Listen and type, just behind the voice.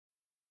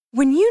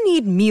When you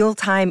need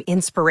mealtime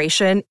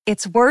inspiration,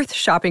 it's worth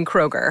shopping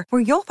Kroger,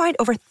 where you'll find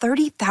over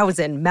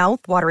 30,000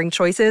 mouth-watering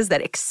choices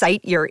that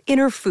excite your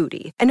inner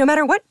foodie. And no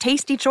matter what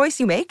tasty choice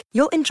you make,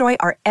 you'll enjoy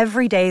our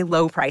everyday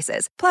low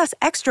prices, plus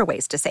extra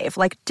ways to save,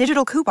 like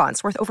digital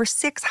coupons worth over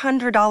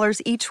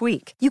 $600 each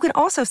week. You can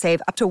also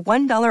save up to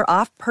 $1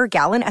 off per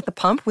gallon at the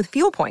pump with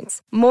fuel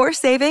points. More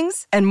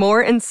savings and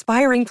more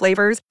inspiring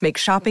flavors make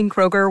shopping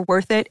Kroger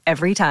worth it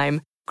every time.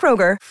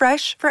 Kroger,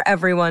 fresh for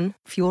everyone.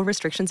 Fuel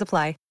restrictions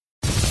apply.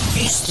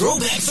 It's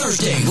Throwback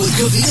Thursday with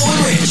Covino and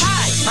Rich.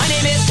 Hi, my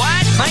name is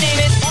what? My name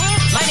is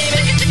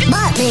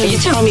Are you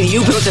telling me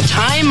you built a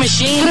time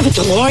machine out of a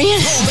DeLorean?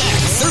 Throwback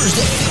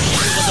Thursday.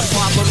 What's the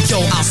problem?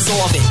 Yo, I'll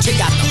solve it. Check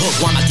out the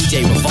hook while my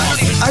DJ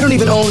revolves it. I don't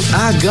even own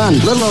a gun,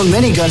 let alone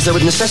many guns that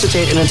would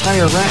necessitate an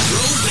entire rack.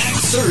 Throwback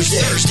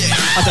Thursday.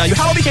 I'll tell you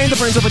how I became the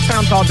prince of a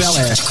town called Bel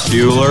Air.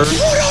 Bueller.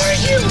 What are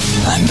you?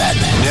 I'm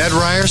Batman. Ned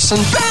Ryerson.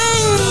 Bang!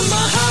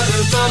 My heart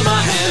is on my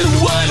hand.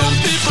 Why don't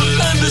people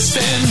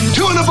understand?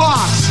 Two in the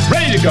box.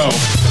 Ready to go.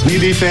 We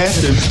be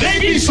fast and they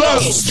be slow.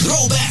 It's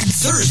Throwback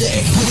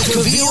Thursday with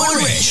Covino and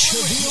Rich.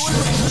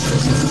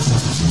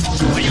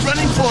 What are you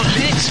running for,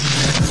 bitch?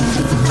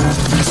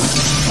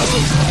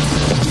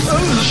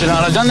 Should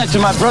not have done that to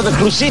my brother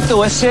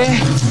Crucito, ese.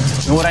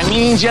 You know what I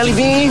mean, Jelly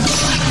Bean?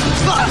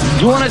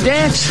 You want to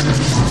dance?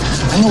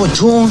 I know a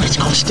tune. It's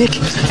called Stick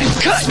and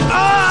Cut.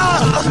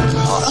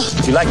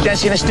 You like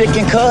dancing a stick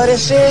and cut,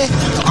 ese?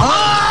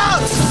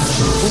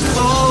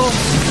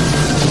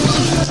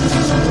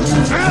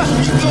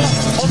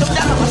 Hold him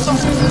down.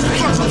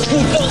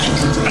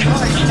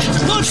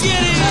 Look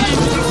at it!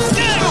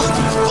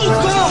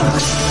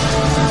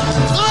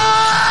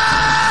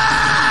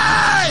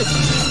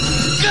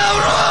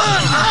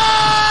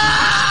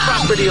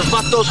 Property of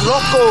Vatos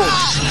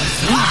Locos.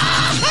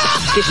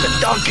 It's the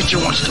dog catcher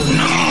wants to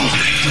know.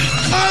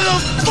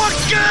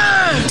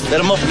 Motherfucker! Let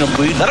him up, no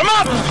please. Let him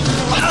up!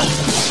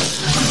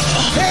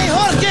 Hey,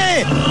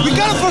 Jorge! We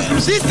got him for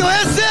Crucito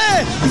ese!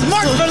 He's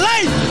marked for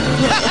life!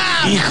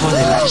 Hijo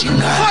de la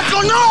chingada.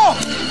 Fuck, no!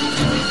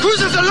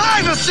 Cruz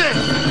alive, ese!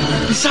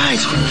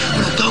 Besides,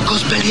 when the dog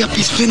goes belly up,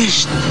 he's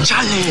finished.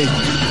 Chale!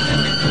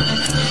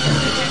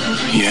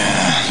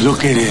 Yeah,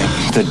 look at him.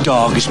 The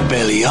dog is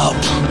belly up.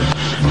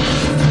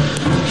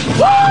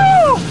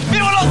 Woo!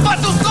 Viva los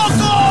Vatos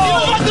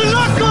Locos! Viva Vatos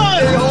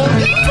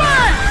Locos! 1,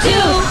 2,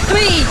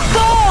 3,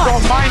 4!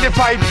 Don't mind if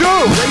I do.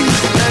 Are you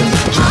ready?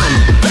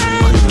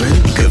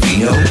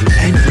 Covino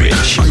and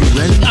Rich. Are you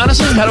ready?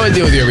 Honestly, how do I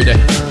deal with you every day?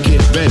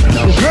 Get ready.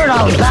 You heard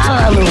all about it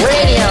on the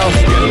radio.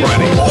 Get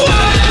ready.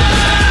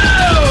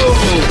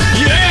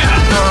 Yeah!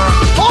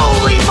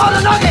 Holy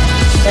mother nugget!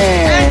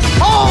 And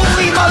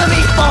holy mother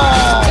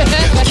meatball!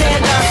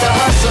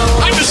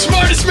 I'm the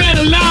smartest man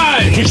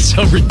alive! You're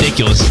so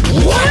ridiculous.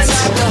 What?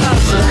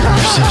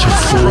 You're such a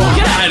fool.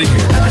 Get out of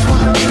here.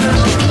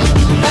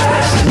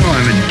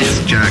 I'm a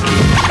disc jockey.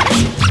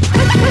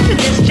 What's a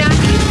disc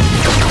jockey?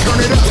 Turn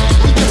it up.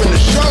 We're doing the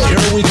show.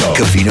 Here we go.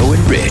 Covino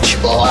and Rich.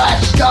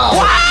 Let's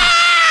go!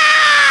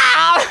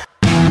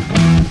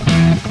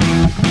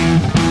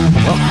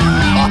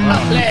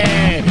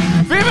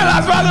 Viva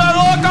las Vatos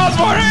Locos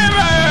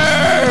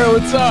forever!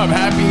 What's up?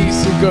 Happy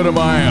Cinco de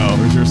Mayo.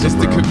 It's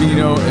the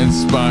Covino and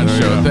Spot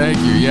show. Thank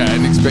you. Yeah, I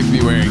didn't expect to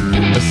be wearing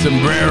a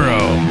sombrero.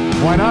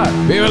 Why not?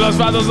 Viva los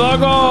Vatos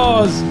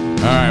Locos!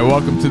 All right,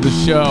 welcome to the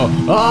show.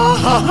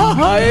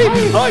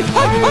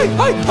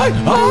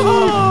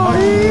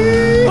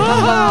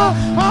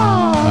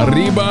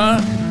 Arriba,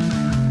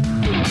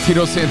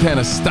 Tito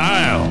Santana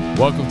style.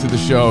 Welcome to the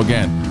show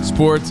again.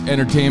 Sports,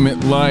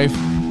 entertainment, life,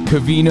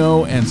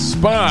 Covino and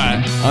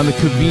Spot on the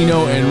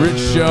Covino and Rich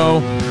show.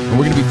 And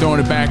we're going to be throwing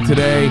it back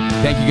today.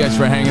 Thank you guys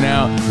for hanging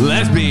out.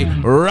 Let's be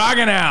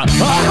rocking out. I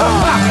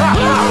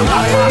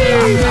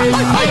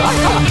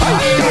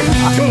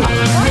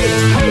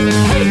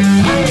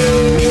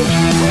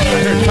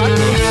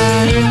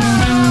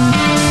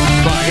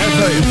gotta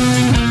tell you,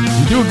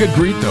 you do a good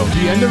grito.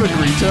 The end of a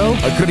grito?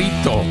 A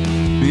grito.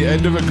 The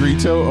end of a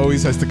grito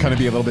always has to kind of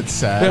be a little bit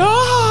sad.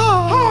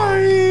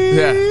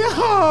 Yeah.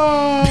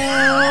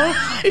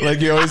 Like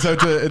you always have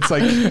to. It's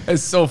like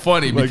it's so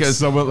funny like because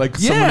someone in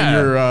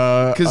your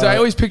because I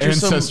always picture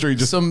ancestry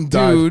some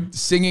dude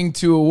singing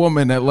to a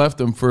woman that left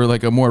him for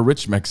like a more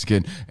rich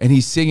Mexican, and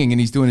he's singing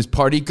and he's doing his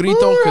party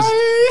grito,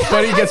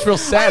 but he gets real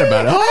sad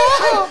about it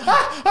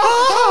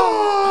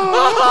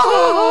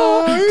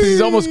because he's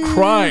almost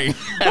crying.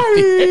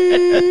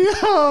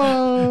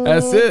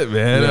 That's it,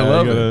 man. Yeah, I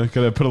love it.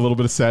 Gotta put a little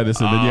bit of sadness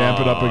and then you amp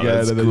it up again.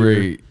 That's and then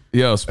great.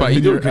 Yo, Spot, you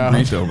do a good out.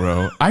 grito,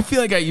 bro. I feel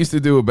like I used to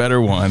do a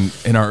better one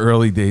in our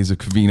early days of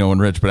Covino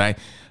and Rich, but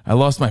I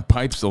lost my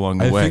pipes along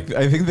the way.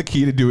 I think the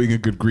key to doing a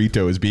good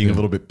grito is being a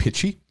little bit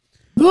pitchy.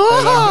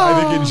 I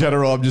think in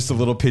general I'm just a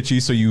little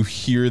pitchy, so you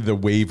hear the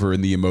waver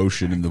and the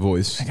emotion in the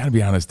voice. I gotta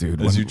be honest,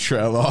 dude. As you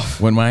trail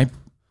off. When my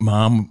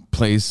mom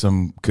plays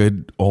some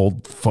good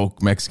old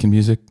folk Mexican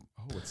music.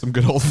 Some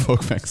good old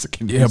folk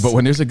Mexican music. Yeah, but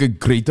when there's a good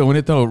grito in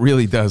it, though, it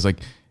really does. Like,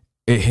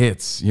 it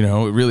hits, you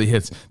know, it really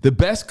hits. The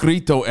best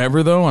grito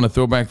ever, though, on a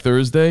Throwback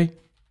Thursday,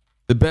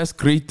 the best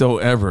grito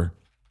ever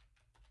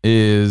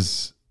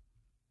is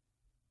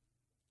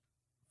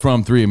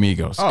from Three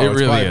Amigos. Oh, it it's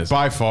really is.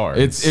 By far.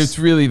 It's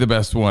really the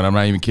best one. I'm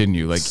not even kidding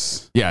you. Like,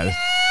 yeah.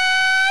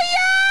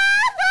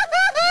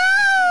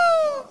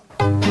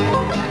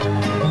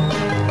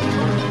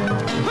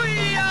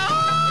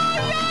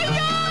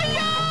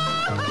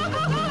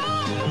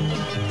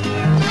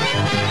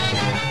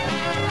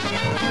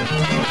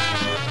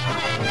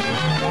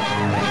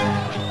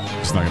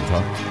 It's not going to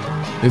talk.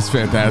 It's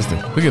fantastic.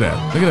 Look at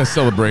that. Look at that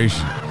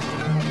celebration.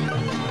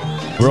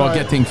 We're all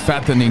getting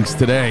fattenings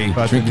today.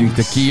 Drinking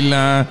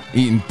tequila,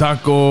 eating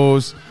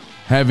tacos,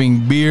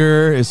 having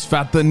beer is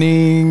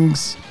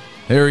fattenings.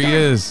 There he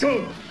is.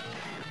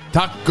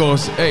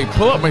 Tacos. Hey,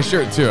 pull up my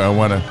shirt too. I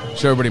want to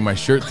show everybody my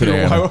shirt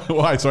today.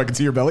 Why? So I can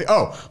see your belly?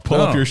 Oh, pull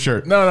up your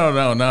shirt.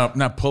 No.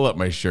 Not pull up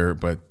my shirt,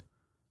 but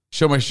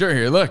show my shirt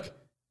here. Look.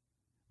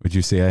 Would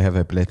you say I have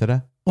a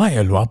plethora? Why,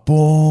 el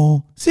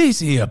guapo?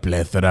 Sí, a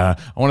plethora.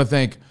 I want to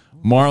thank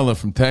Marla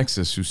from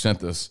Texas who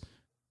sent us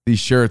these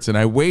shirts, and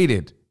I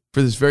waited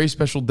for this very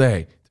special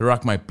day to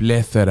rock my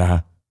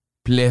plethora,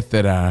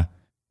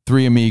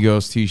 Three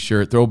Amigos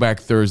t-shirt, Throwback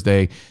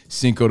Thursday,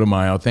 Cinco de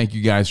Mayo. Thank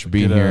you guys for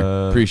being here.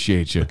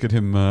 Appreciate you. Look at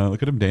him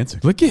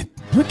dancing. Look at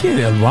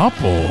El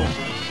Guapo.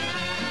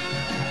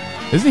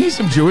 Isn't he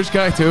some Jewish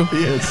guy too?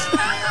 He is.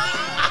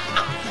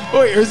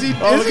 Wait, is he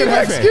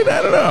Mexican?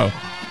 I don't know.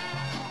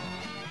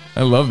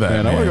 I love that.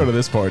 Man, I want to go to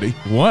this party.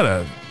 What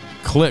a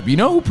clip. You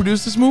know who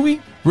produced this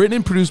movie? Written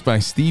and produced by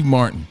Steve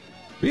Martin.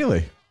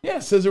 Really? Yeah,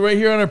 it says it right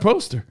here on our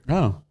poster.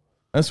 Oh.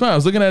 That's fine. I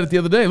was looking at it the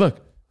other day. Look.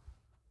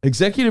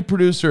 Executive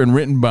producer and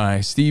written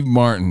by Steve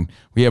Martin.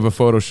 We have a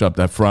Photoshop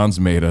that Franz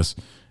made us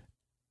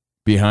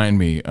behind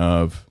me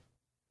of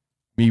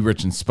me,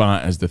 Rich, and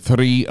Spot as the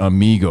Three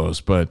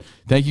Amigos. But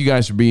thank you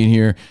guys for being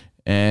here.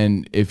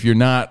 And if you're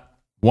not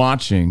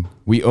watching,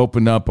 we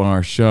opened up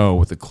our show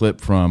with a clip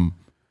from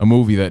a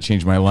movie that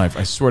changed my life.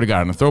 I swear to God,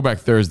 on a Throwback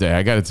Thursday,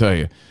 I got to tell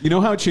you. You know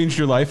how it changed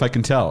your life? I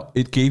can tell.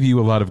 It gave you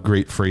a lot of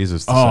great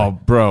phrases to say. Oh,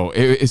 bro.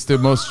 It's the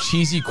most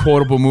cheesy,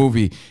 quotable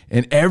movie.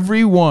 And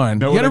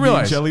everyone, you got to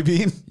realize. Jelly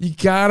bean? You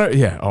got to,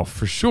 yeah. Oh,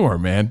 for sure,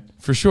 man.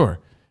 For sure.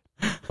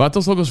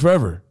 Vatos Locos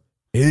Forever.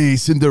 Hey,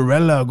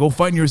 Cinderella, go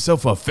find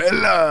yourself a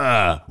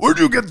fella. Where'd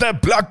you get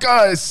that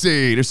placa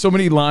ese? There's so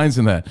many lines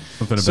in that.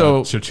 Something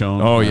about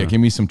chichon. Oh, yeah.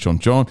 Give me some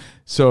chonchon.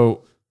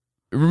 So,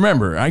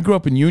 remember, I grew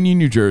up in Union,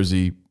 New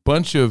Jersey.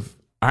 Bunch of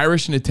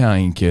Irish and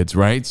Italian kids,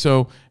 right?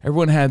 So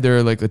everyone had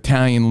their like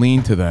Italian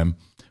lean to them.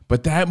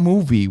 But that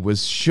movie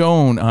was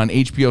shown on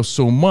HBO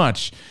so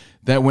much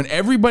that when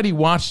everybody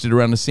watched it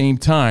around the same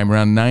time,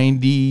 around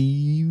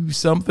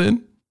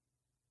 90-something,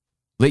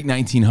 late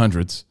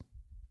 1900s,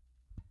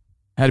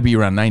 had to be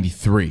around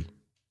 93.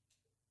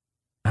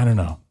 I don't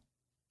know.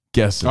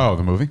 Guessing. Oh,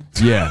 the movie?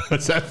 Yeah.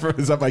 is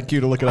that my cue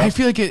to look it up? I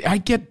feel like I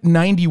get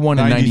 91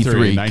 and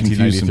 93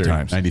 confused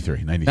sometimes.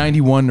 93.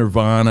 91,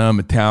 Nirvana,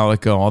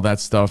 Metallica, all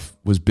that stuff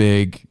was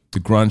big. The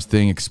grunge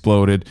thing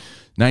exploded.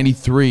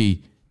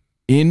 93,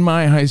 in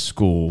my high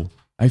school,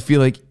 I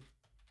feel like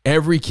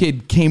every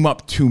kid came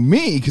up to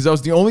me because I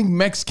was the only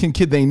Mexican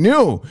kid they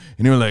knew.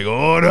 And they were like,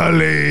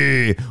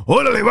 órale,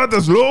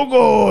 vatos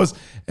locos.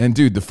 And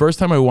dude, the first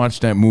time I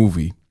watched that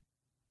movie,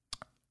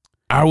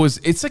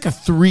 it's like a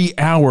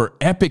 3-hour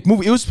epic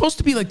movie. It was supposed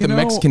to be like the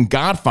Mexican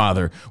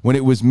Godfather when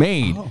it was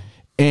made. Oh.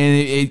 And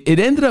it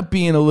ended up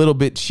being a little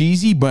bit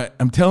cheesy, but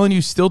I'm telling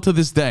you, still to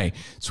this day,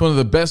 it's one of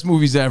the best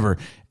movies ever.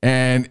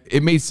 And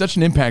it made such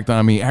an impact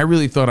on me. I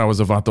really thought I was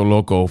a vato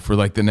loco for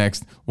like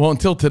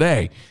until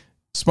today.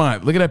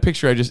 Spot, look at that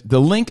picture the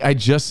link I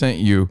just sent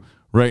you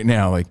right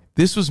now. Like,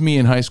 this was me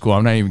in high school.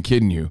 I'm not even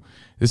kidding you.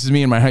 This is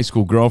me and my high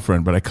school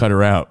girlfriend, but I cut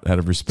her out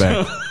of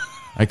respect.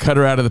 I cut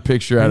her out of the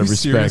picture out of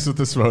respect. Are you serious with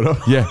this photo?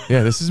 Yeah,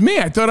 this is me.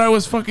 I thought I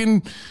was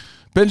fucking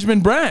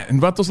Benjamin Bratt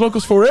and Vatos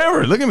Locos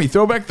Forever. Look at me,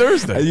 Throwback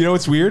Thursday. You know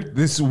what's weird?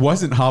 This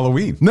wasn't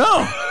Halloween. No.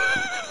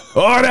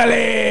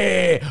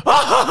 Orale!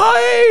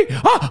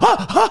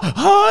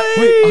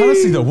 Wait,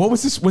 honestly though, what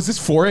was this? Was this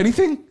for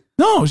anything?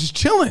 No, I was just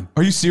chilling.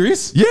 Are you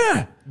serious?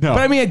 Yeah. No.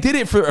 But I mean, I did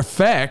it for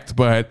effect,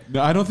 but...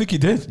 No, I don't think you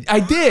did. I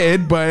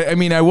did, but I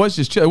mean, I was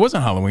just chilling. It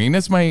wasn't Halloween.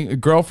 That's my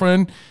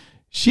girlfriend.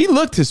 She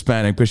looked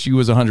Hispanic, but she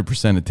was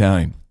 100%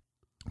 Italian.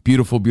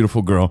 Beautiful,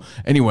 beautiful girl.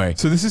 Anyway.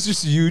 So this is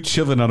just you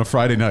chilling on a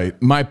Friday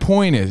night. My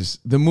point is,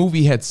 the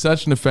movie had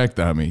such an effect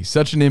on me,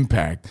 such an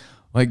impact.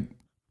 Like,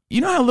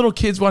 you know how little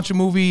kids watch a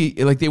movie,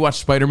 like they watch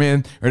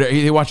Spider-Man, or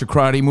they watch a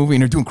karate movie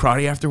and they're doing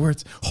karate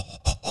afterwards?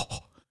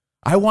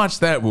 I watched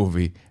that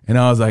movie and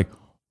I was like,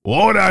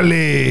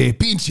 órale,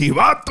 pinche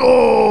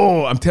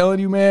vato. I'm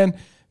telling you, man,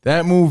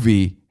 that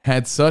movie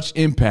had such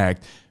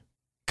impact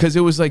because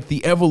it was like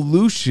the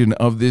evolution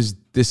of this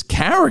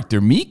character,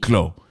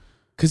 Miklo.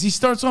 Because he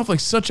starts off like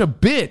such a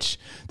bitch.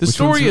 The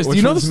story is, do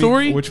you know the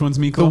story? Which one's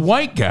Miklo? The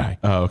white guy.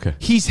 Oh, okay.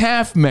 He's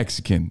half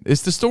Mexican.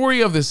 It's the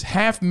story of this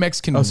half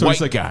Mexican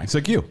white guy. It's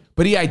like you.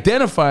 But he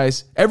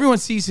identifies, everyone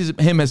sees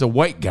him as a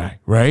white guy,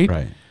 right?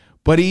 Right.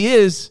 But he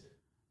is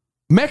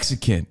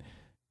Mexican.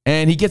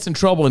 And he gets in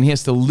trouble and he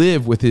has to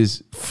live with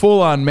his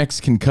full-on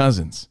Mexican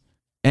cousins.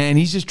 And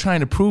he's just trying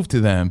to prove to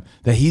them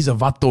that he's a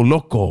vato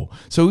loco.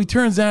 So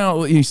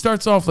he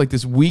starts off like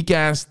this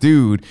weak-ass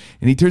dude,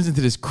 and he turns into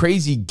this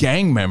crazy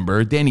gang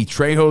member. Danny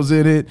Trejo's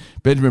in it.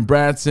 Benjamin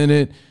Bratt's in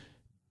it.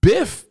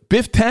 Biff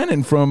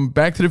Tannen from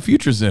Back to the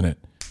Future's in it.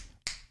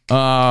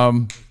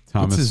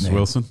 Thomas F.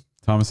 Wilson.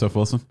 Thomas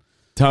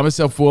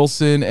F.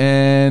 Wilson,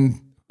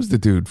 and who's the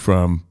dude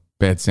from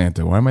Bad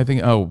Santa? Why am I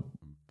thinking? Oh,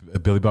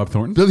 Billy Bob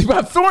Thornton. Billy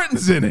Bob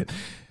Thornton's in it.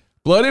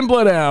 Blood In,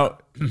 Blood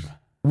Out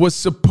was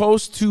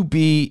supposed to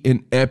be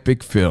an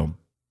epic film.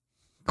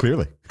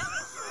 Clearly.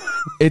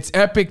 It's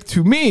epic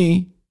to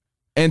me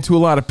and to a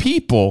lot of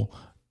people,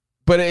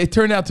 but it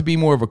turned out to be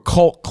more of a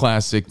cult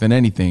classic than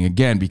anything,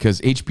 again,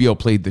 because HBO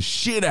played the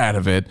shit out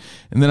of it,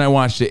 and then I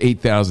watched it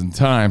 8,000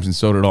 times, and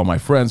so did all my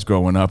friends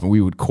growing up, and we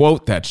would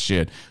quote that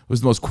shit. It was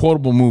the most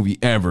quotable movie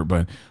ever,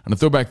 but on a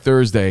Throwback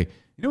Thursday,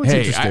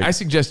 hey, I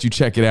suggest you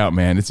check it out,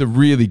 man. It's a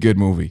really good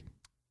movie.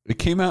 It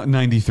came out in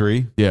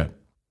 93. Yeah.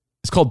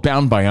 It's called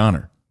Bound by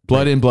Honor.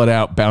 Blood In, Blood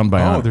Out, Bound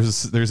by Honor. Oh,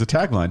 there's a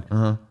tagline.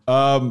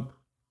 Uh-huh.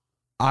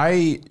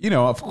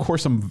 Of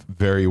course I'm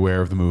very aware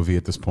of the movie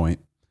at this point.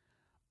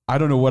 I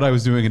don't know what I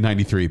was doing in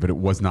 93, but it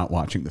was not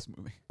watching this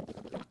movie.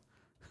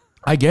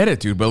 I get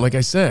it, dude. But like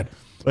I said,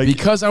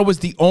 because I was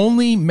the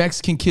only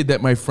Mexican kid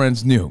that my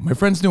friends knew. My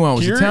friends knew I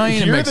was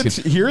Italian and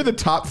Mexican. Here are the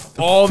top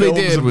all films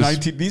they did of was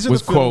 19. These are the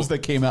films that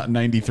came out in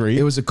 93.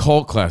 It was a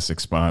cult classic,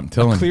 Spot. I'm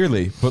telling you.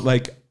 Clearly. But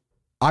like,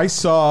 I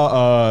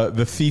saw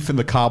The Thief and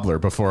the Cobbler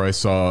before I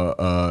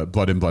saw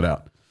Blood In, Blood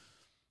Out.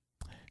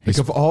 Like,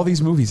 of all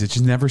these movies, it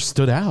just never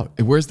stood out.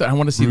 I want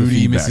to see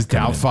Rudy, the feedback. Mrs.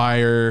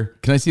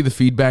 Doubtfire. Can I see the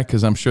feedback?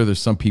 Because I'm sure there's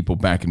some people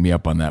backing me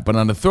up on that. But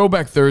on the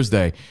Throwback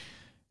Thursday,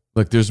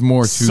 look, there's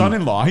more to...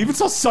 Son-in-Law. I even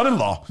saw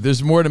Son-in-Law.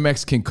 There's more to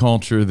Mexican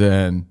culture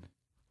than...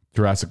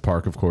 Jurassic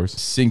Park, of course.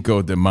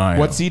 Cinco de Mayo.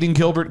 What's Eating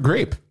Gilbert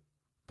Grape?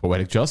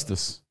 Poetic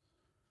Justice.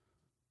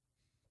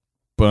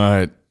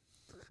 But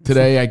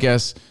today, I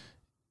guess...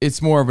 It's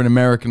more of an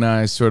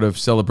Americanized sort of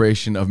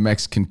celebration of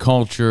Mexican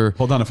culture.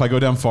 Hold on. If I go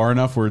down far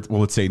enough, will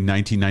it say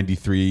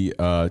 1993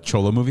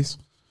 Cholo movies?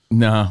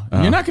 No.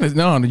 You're not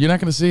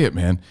gonna see it,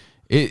 man.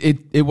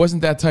 It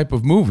wasn't that type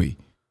of movie.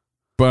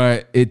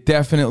 But it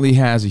definitely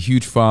has a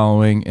huge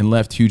following and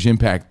left huge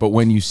impact. But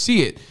when you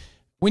see it,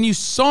 when you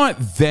saw it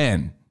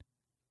then,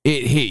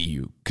 it hit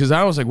you. Because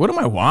I was like, what am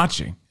I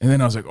watching? And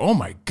then I was like, oh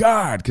my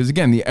God. Because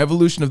again, the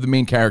evolution of the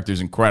main character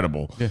is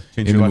incredible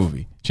in the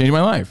movie. Changed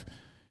my life.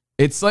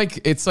 It's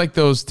like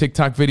those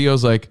TikTok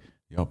videos like,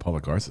 yo,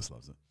 Paula Garces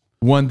loves it.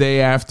 One day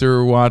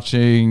after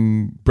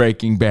watching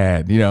Breaking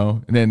Bad,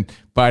 and then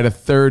by the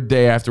third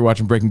day after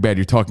watching Breaking Bad,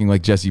 you're talking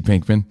like Jesse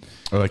Pinkman.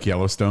 Or like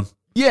Yellowstone.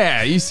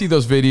 Yeah, you see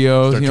those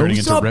videos.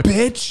 What's up,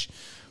 bitch?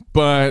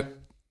 But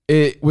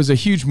it was a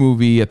huge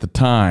movie at the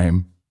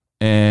time,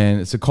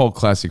 and it's a cult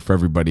classic for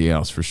everybody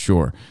else, for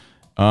sure.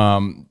 I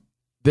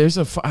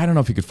don't know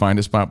if you could find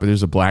a spot, but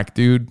there's a black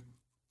dude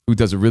who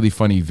does a really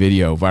funny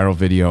viral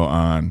video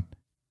on...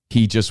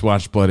 He just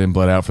watched Blood In,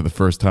 Blood Out for the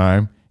first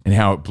time and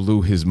how it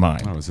blew his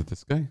mind. Oh, is it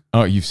this guy?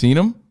 Oh, you've seen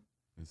him?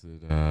 Is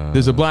it?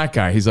 There's a black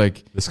guy. He's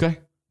like this guy.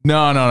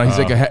 No.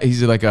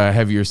 He's like a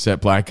heavier set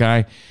black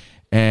guy.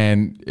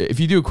 And if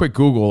you do a quick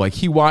Google, like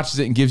he watches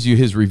it and gives you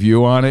his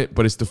review on it,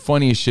 but it's the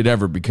funniest shit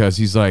ever because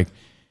he's like,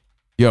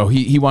 yo,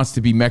 he wants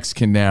to be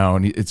Mexican now,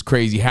 and it's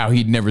crazy how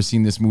he'd never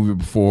seen this movie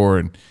before,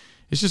 and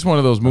it's just one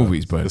of those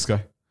movies. But this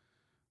guy.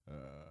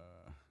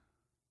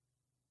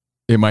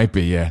 It might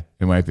be, yeah.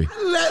 It might be.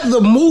 Let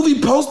the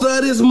movie poster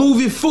of this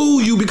movie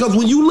fool you, because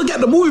when you look at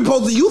the movie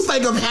poster, you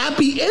think of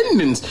happy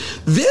endings.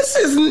 This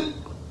isn't...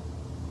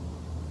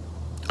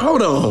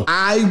 Hold on.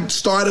 I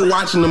started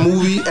watching the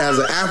movie as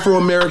an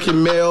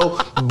Afro-American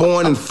male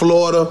born in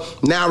Florida,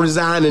 now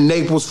residing in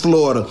Naples,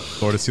 Florida.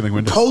 Florida Ceiling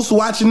Windows. Post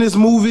watching this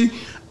movie,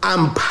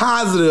 I'm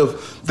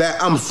positive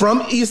that I'm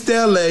from East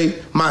LA.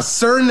 My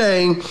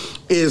surname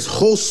is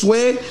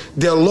Josue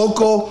Del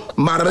Loco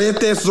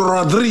Maretes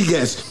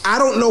Rodriguez. I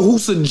don't know who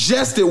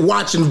suggested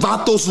watching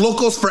Vatos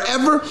Locos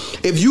forever.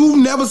 If you've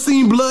never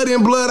seen Blood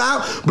In, Blood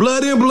Out,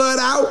 Blood In, Blood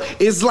Out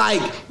is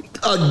like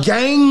a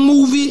gang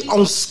movie on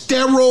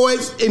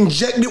steroids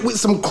injected with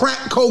some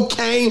crack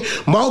cocaine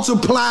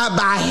multiplied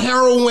by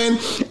heroin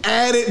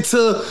added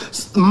to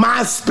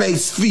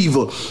MySpace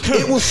fever.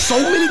 It was so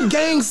many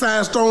gang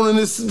signs thrown in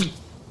this.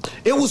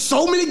 It was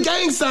so many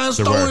gang signs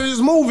thrown in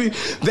this movie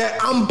that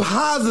I'm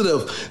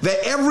positive that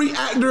every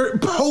actor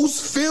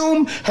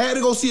post-film had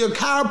to go see a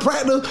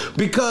chiropractor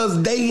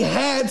because they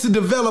had to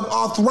develop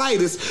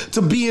arthritis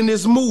to be in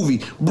this movie.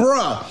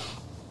 Bruh.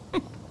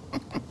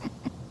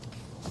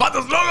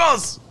 Vatos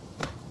Locos!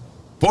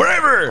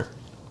 Forever!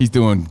 He's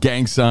doing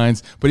gang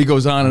signs, but he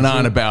goes on and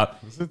on about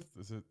Is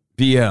it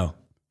VL.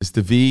 It's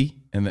the V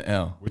and the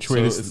L. Which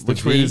way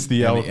is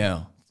the L?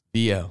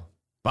 VL.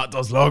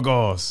 Vatos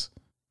Locos.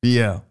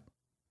 VL.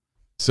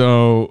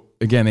 So,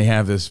 again, they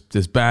have this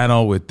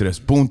battle with Tres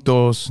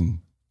Puntos and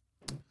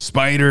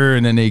Spider,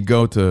 and then they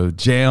go to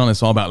jail, and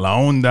it's all about La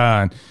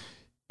Onda. And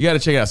you got to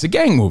check it out. It's a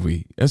gang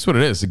movie. That's what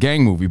it is. It's a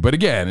gang movie. But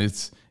again,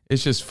 it's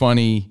just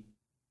funny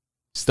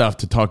stuff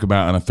to talk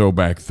about on a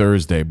Throwback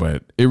Thursday,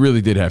 but it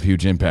really did have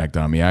huge impact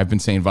on me. I've been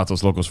saying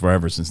Vatos Locos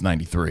forever since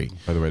 93.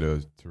 By the way,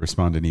 to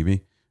respond to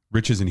Nevy,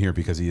 Rich isn't here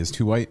because he is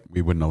too white.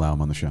 We wouldn't allow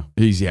him on the show.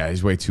 He's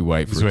way too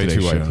white for today's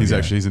show. He's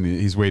actually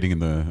he's waiting in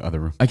the other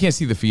room. I can't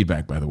see the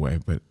feedback, by the way,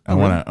 but I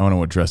want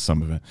to address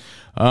some of it.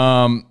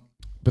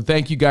 But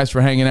thank you guys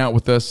for hanging out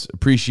with us.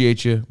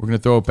 Appreciate you. We're gonna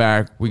throw it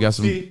back. We got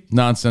some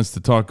nonsense to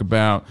talk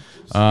about.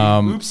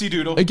 Oopsie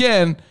doodle.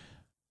 Again,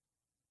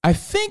 I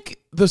think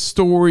the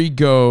story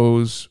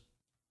goes.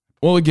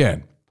 Well,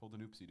 again,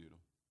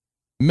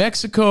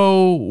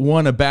 Mexico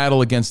won a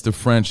battle against the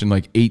French in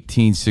like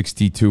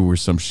 1862 or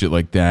some shit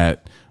like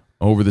that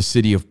over the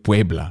city of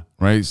Puebla,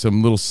 right?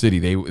 Some little city.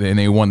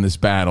 They won this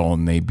battle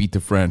and they beat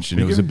the French,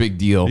 and it was a big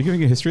deal. Are you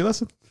giving a history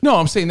lesson? No,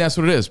 I'm saying that's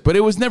what it is. But it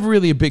was never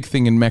really a big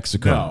thing in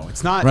Mexico. No,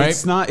 it's not. Right?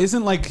 It's not.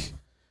 Isn't like.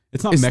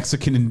 It's not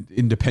Mexican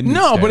independence.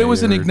 No, but Day it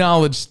was an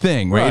acknowledged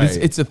thing, right?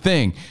 It's a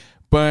thing.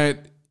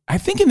 But I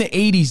think in the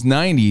 80s,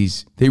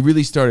 90s, they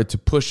really started to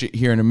push it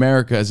here in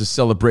America as a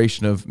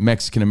celebration of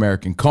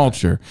Mexican-American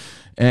culture.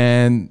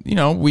 And, you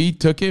know, we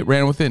took it,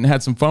 ran with it, and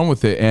had some fun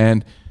with it,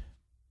 and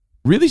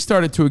really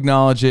started to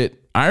acknowledge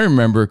it. I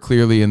remember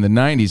clearly in the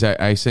 90s,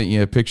 I sent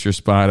you a picture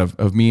spot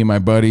of me and my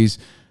buddies.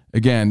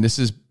 Again, this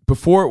is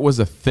before it was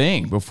a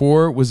thing,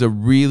 before it was a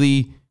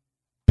really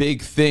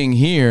big thing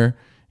here.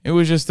 It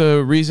was just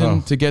a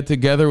reason to get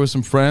together with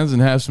some friends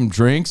and have some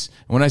drinks.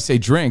 And when I say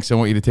drinks, I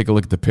want you to take a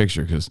look at the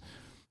picture because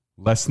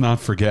let's not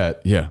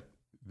forget. Yeah.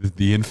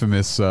 The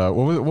infamous,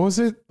 what was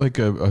it? Like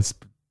a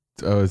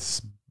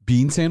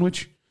bean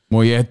sandwich?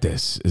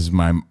 Molletes is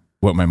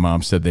what my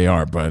mom said they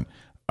are, but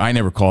I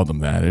never called them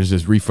that. It's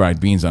just refried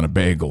beans on a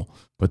bagel,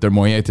 but they're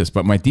molletes.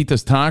 But my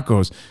tita's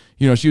tacos,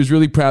 you know, she was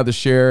really proud to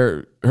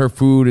share her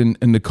food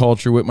and the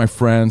culture with my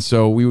friends.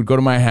 So we would go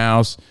to my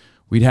house.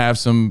 We'd have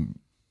some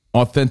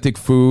authentic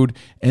food.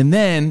 And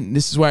then,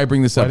 this is why I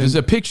bring this up. There's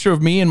a picture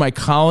of me and my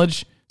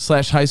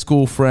college/high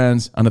school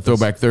friends on a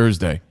Throwback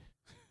Thursday.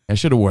 I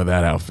should have wore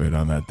that outfit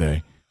on that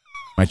day.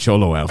 My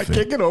cholo outfit. I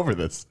can't get over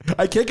this.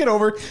 I can't get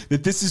over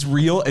that this is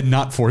real and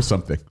not for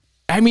something.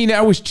 I mean,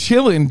 I was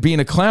chilling being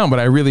a clown, but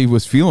I really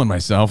was feeling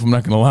myself. I'm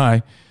not going to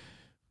lie.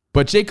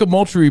 But Jacob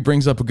Moultrie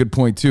brings up a good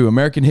point, too.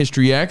 American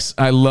History X,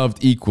 I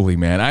loved equally,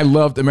 man. I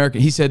loved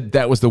American. He said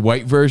that was the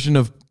white version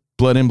of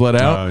Blood In, Blood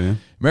Out. Oh, yeah.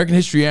 American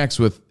History X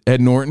with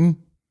Ed Norton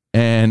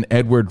and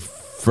Edward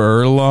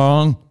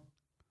Furlong.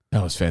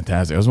 That was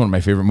fantastic. That was one of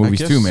my favorite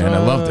movies, too, man. I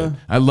loved it.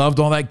 I loved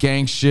all that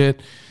gang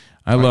shit.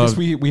 I guess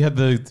we had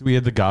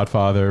the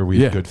Godfather,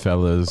 we had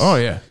Goodfellas. Oh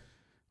yeah,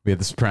 we had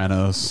the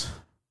Sopranos.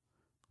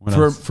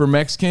 For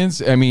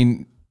Mexicans, I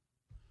mean,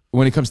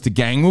 when it comes to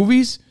gang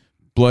movies,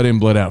 Blood In,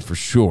 Blood Out for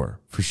sure.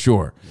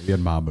 We had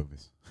mob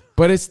movies,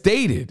 but it's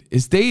dated.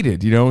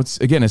 You know, it's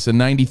a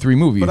 93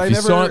 movie. But if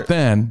you saw it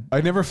then, I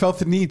never felt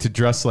the need to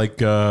dress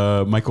like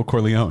Michael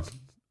Corleone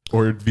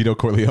or Vito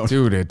Corleone.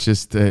 Dude, it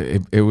just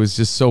it was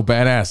just so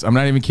badass. I'm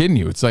not even kidding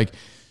you. It's like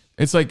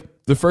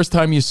the first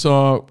time you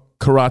saw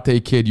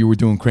Karate Kid, you were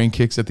doing crane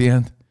kicks at the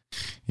end.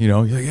 You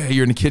know,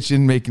 you're in the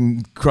kitchen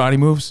making karate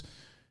moves.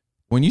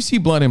 When you see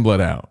Blood In, Blood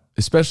Out,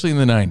 especially in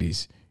the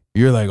 90s,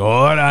 you're like,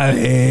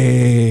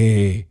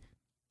 orale.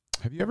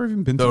 Have you ever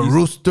even been to the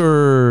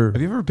Rooster?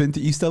 Have you ever been to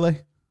East LA?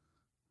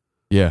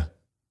 Yeah.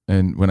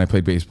 And when I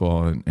played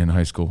baseball in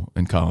high school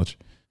and college,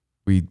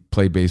 we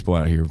played baseball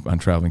out here on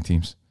traveling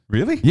teams.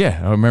 Really? Yeah.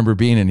 I remember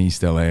being in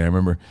East LA. I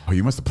remember. Oh,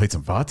 you must have played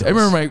some Vatos. I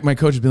remember my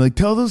coach would be like,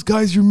 tell those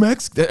guys you're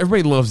Mexican.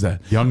 Everybody loves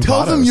that.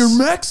 Tell them you're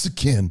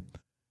Mexican.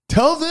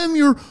 Tell them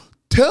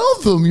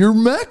you're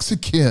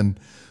Mexican.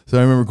 So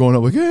I remember going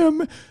up like, hey,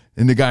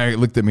 and the guy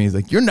looked at me. He's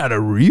like, you're not a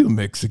real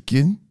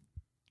Mexican.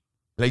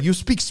 Like, you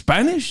speak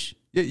Spanish?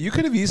 Yeah, you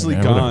could have easily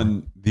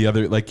gone the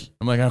other, like.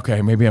 I'm like,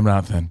 okay, maybe I'm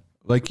not then.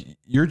 Like,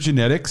 your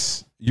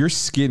genetics, your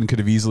skin could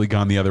have easily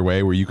gone the other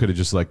way where you could have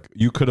just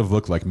you could have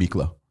looked like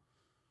Miklo.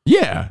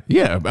 Yeah.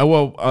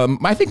 Well,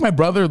 I think my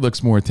brother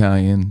looks more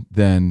Italian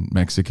than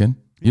Mexican.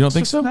 You don't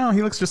think so? No,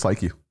 he looks just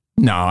like you.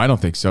 No, I don't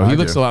think so. He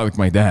looks a lot like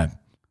my dad,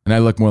 and I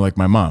look more like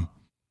my mom,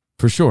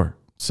 for sure.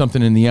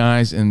 Something in the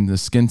eyes and the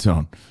skin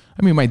tone.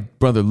 I mean, my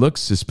brother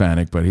looks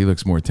Hispanic, but he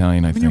looks more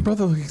Italian, I think. Your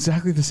brother looks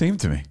exactly the same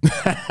to me.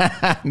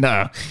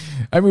 No.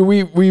 I mean,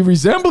 we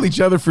resemble each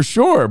other for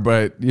sure,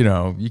 but, you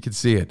know, you can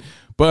see it.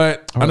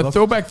 But on a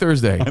Throwback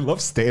Thursday. I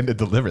love Stand and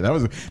Deliver.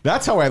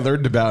 That's how I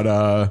learned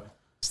about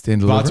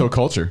Stand and Deliver? Vato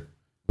culture.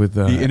 With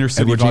the inner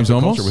city Edward James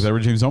Vato Olmos? culture with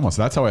Edward James Olmos.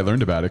 That's how I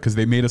learned about it, because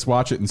they made us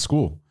watch it in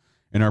school,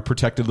 in our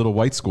protected little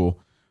white school.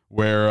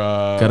 Where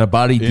got a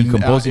body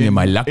decomposing in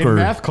my locker. In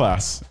math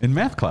class.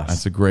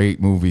 That's a great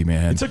movie,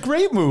 man. It's a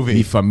great movie.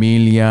 Mi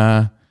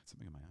Familia.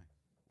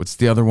 What's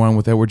the other one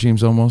with Edward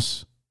James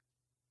Olmos?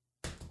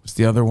 What's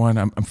the other one?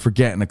 I'm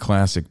forgetting a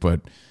classic,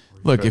 but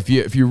look, if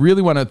you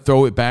really want to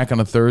throw it back on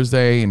a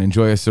Thursday and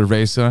enjoy a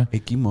cerveza,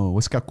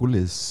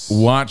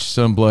 watch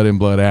some Blood In,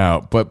 Blood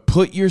Out, but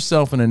put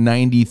yourself in a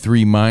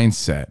 93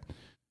 mindset.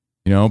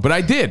 You know, but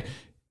I did.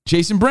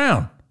 Jason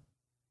Brown.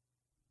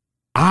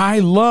 I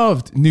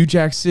loved New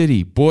Jack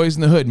City, Boys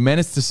in the Hood,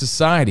 Menace to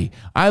Society.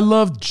 I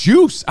loved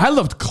Juice. I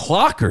loved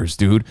Clockers,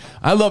 dude.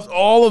 I loved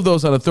all of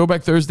those on a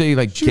Throwback Thursday,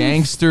 like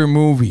gangster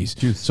movies.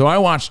 So I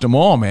watched them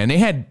all, man. They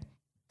had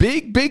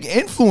big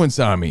influence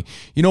on me.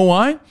 You know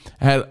why?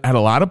 I had a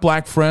lot of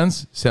black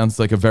friends. Sounds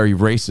like a very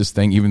racist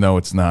thing, even though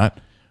it's not.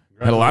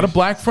 I had a lot of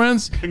black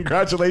friends.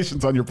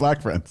 Congratulations on your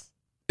black friends.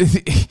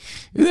 Isn't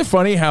it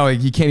funny how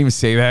like, you can't even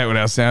say that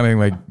without sounding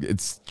like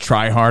it's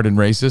try hard and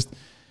racist?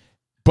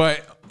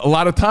 But a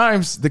lot of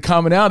times the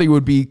commonality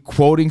would be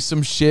quoting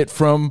some shit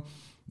from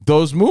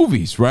those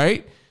movies,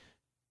 right?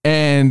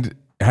 And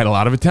I had a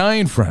lot of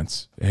Italian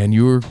friends, and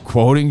you were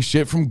quoting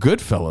shit from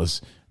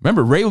Goodfellas.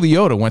 Remember, Ray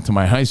Liotta went to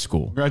my high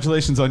school.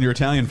 Congratulations on your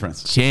Italian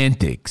friends.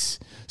 Chantix.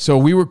 So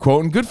we were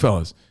quoting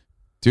Goodfellas.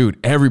 Dude,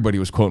 everybody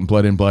was quoting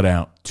Blood In, Blood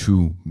Out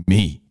to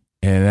me.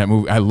 And that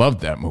movie, I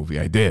loved that movie.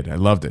 I did. I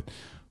loved it.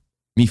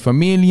 Mi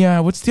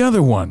Familia. What's the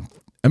other one?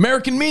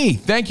 American Me.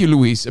 Thank you,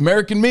 Luis.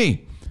 American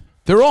Me.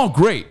 They're all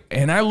great.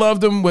 And I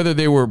loved them, whether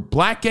they were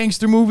black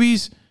gangster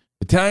movies,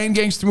 Italian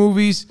gangster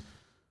movies,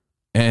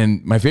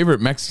 and my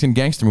favorite Mexican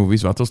gangster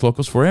movies, Vatos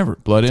Locos Forever.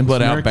 Blood In,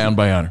 Blood Out, Bound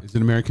by Honor. Is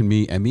it American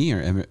Me, M.E.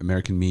 or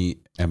American Me,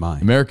 M.I.?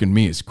 American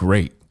Me is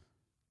great.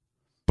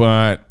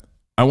 But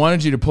I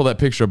wanted you to pull that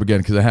picture up again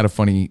because I had a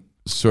funny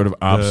sort of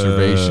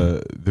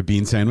observation. The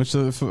bean sandwich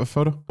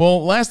photo?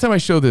 Well, last time I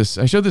showed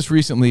this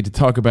recently to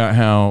talk about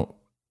how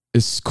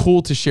it's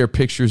cool to share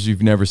pictures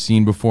you've never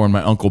seen before. And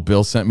my Uncle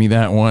Bill sent me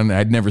that one.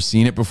 I'd never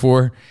seen it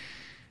before.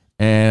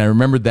 And I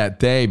remembered that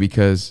day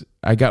because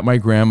I got my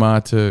grandma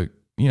to,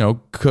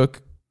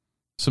 cook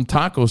some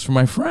tacos for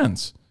my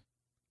friends.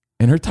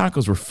 And her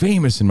tacos were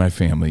famous in my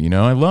family.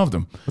 I loved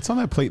them. What's on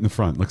that plate in the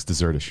front? Looks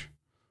desertish.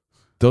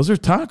 Those are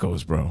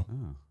tacos, bro.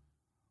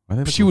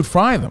 Oh. She would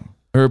fry them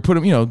or put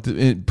them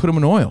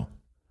in oil.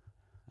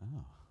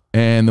 Oh.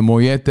 And the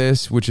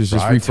molletes, which is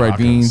just refried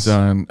beans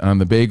on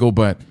the bagel.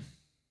 But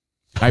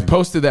I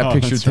posted that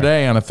picture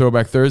today on a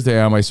Throwback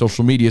Thursday on my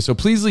social media. So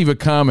please leave a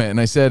comment.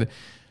 And I said,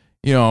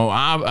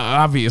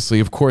 obviously,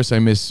 of course, I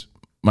miss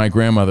my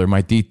grandmother,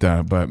 my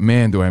tita, but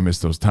man, do I miss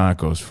those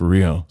tacos for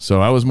real.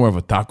 So I was more of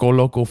a taco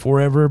loco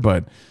forever.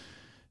 But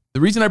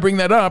the reason I bring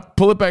that up,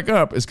 pull it back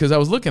up, is because I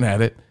was looking at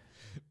it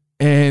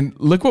and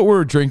look what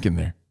we're drinking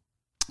there.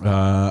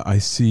 I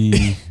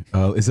see.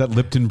 Is that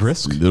Lipton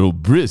Brisk? Little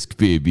Brisk,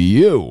 baby.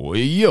 Yo,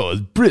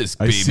 it's Brisk,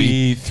 baby. I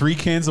see 3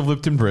 cans of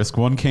Lipton Brisk,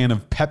 1 can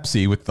of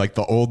Pepsi with like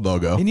the old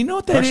logo. And you know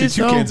what that is?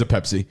 Actually, 2 cans of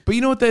Pepsi. But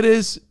you know what that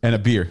is? And a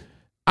beer.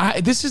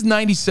 This is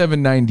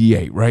 97,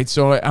 98, right?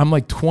 So I'm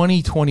like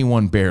 20,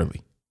 21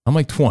 barely. I'm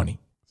like 20,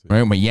 right?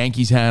 With my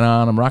Yankees hat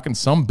on. I'm rocking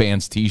some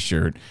band's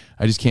t-shirt.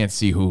 I just can't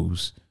see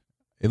whose.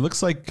 It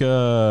looks like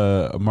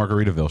a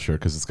Margaritaville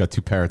shirt because it's got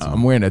 2 parrots on it.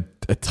 I'm wearing a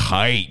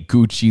tight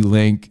Gucci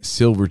link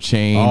silver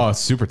chain. Oh,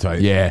 super tight.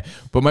 Yeah.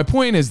 But my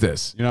point is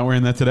this. You're not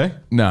wearing that today?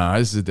 No,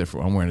 this is a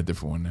different one. I'm wearing a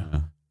different one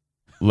now.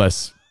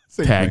 Less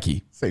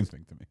tacky. Same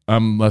thing to me.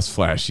 I'm less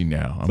flashy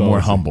now. I'm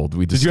more humbled.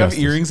 Did you have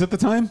earrings at the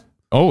time?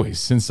 Always.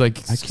 Since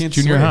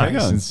junior high.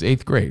 Since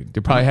 8th grade. They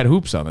probably had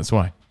hoops on. That's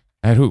why.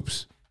 I had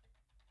hoops.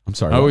 I'm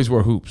sorry. I always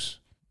wore hoops.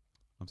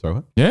 I'm sorry,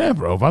 what? Yeah,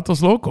 bro.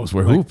 Vatos Locos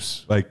wear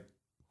hoops. Like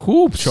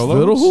hoops. Cholos?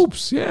 Little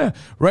hoops. Yeah.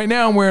 Right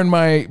now I'm wearing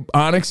my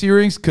Onyx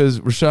earrings because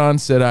Rashawn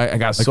said I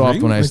got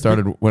soft ring?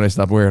 when I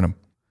stopped wearing them.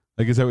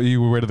 Like, is that what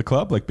you wear to the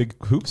club? Like big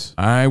hoops?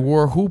 I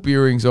wore hoop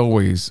earrings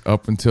always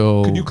up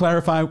until... Could you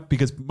clarify?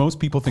 Because most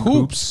people think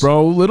hoops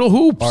bro. Little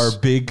hoops. Are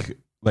big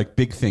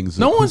things.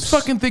 No one's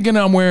fucking thinking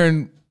I'm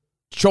wearing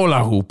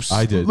chola hoops.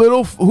 I did.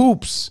 Little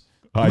hoops.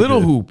 Little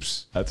did.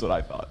 hoops. That's what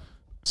I thought.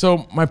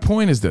 So my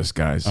point is this,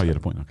 guys. Oh, you had a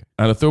point. Okay.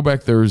 On a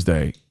Throwback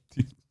Thursday...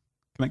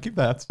 Can I keep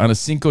that? On a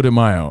Cinco de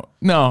Mayo.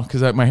 No,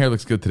 because my hair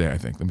looks good today, I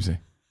think. Let me see.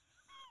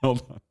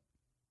 Hold on.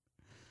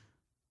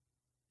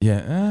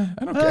 Yeah,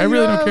 I don't care. I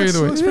really don't care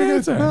either way. Looks pretty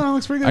good. All right. No,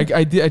 looks pretty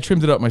good. I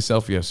trimmed it up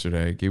myself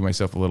yesterday. I gave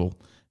myself a little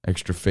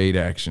extra fade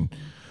action.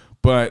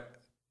 But,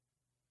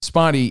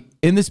 Spotty,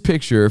 in this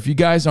picture, if you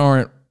guys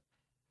aren't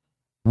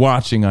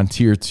watching on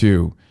Tier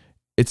 2,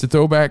 it's a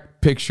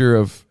throwback picture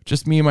of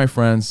just me and my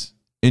friends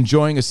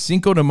enjoying a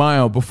Cinco de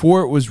Mayo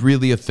before it was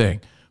really a thing.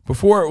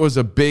 Before it was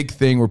a big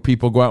thing where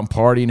people go out and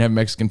party and have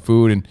Mexican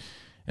food. And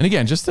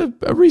again, just a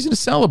reason to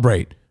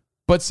celebrate.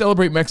 But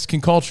celebrate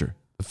Mexican culture.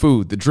 The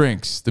food, the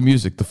drinks, the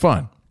music, the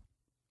fun.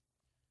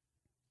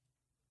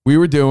 We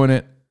were doing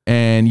it,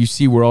 and you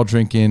see we're all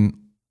drinking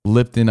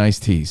Lipton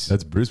iced teas.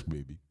 That's Brisk,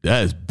 baby.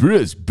 That's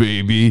Brisk,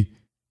 baby.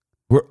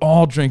 We're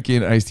all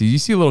drinking iced teas. You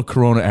see a little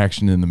Corona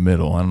action in the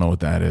middle. I don't know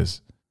what that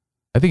is.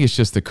 I think it's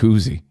just a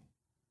koozie.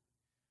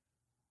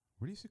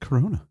 Where do you see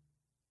Corona?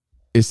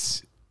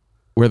 It's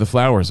where the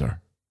flowers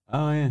are.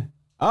 Oh, yeah.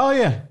 Oh,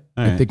 yeah.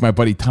 I think my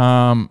buddy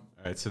Tom...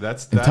 All right, so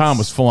that's Tom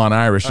was full on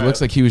Irish. It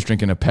looks like he was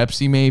drinking a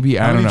Pepsi, maybe.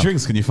 I don't know. How many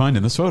drinks can you find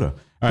in this photo?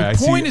 All right,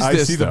 the point is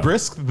this, I see though. the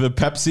Brisk, the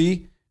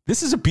Pepsi.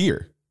 This is a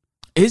beer.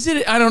 Is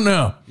it? I don't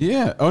know.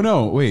 Yeah. Oh,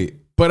 no. Wait.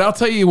 But I'll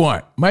tell you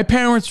what. My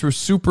parents were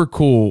super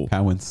cool.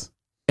 Parents.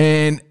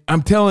 And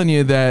I'm telling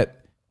you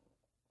that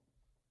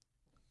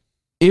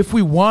if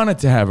we wanted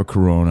to have a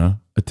Corona,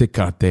 a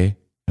Tecate,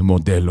 a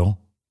Modelo,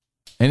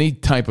 any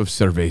type of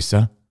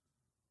cerveza,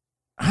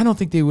 I don't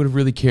think they would have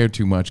really cared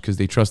too much because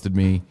they trusted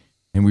me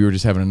and we were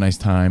just having a nice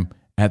time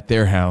at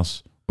their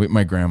house with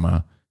my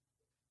grandma,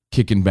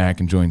 kicking back,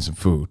 enjoying some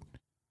food.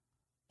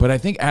 But I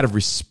think out of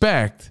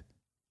respect,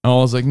 I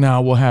was like,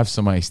 nah, we'll have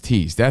some iced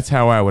teas. That's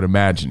how I would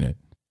imagine it.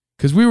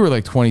 Because we were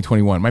like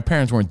 2021. My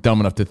parents weren't dumb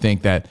enough to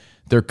think that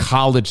their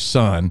college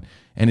son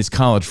and his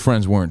college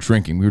friends weren't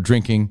drinking. We were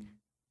drinking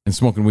and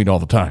smoking weed all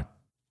the time,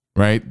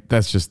 right?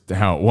 That's just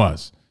how it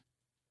was.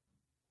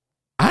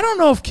 I don't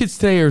know if kids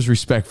today are as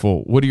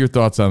respectful. What are your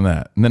thoughts on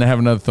that? And then I have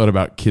another thought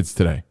about kids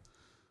today.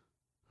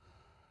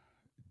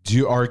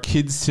 Are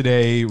kids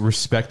today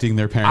respecting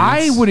their parents?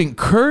 I wouldn't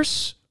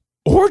curse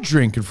or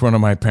drink in front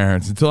of my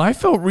parents until I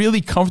felt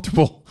really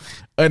comfortable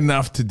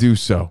enough to do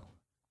so.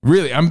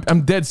 Really,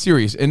 I'm dead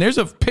serious. And there's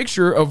a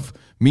picture of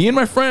me and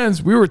my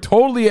friends. We were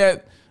totally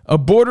at a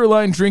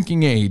borderline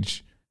drinking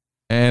age,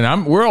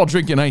 and we're all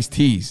drinking iced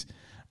teas.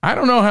 I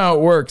don't know how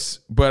it works,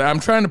 but I'm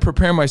trying to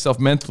prepare myself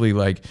mentally.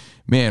 Like,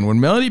 man, when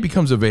Melody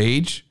becomes of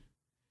age,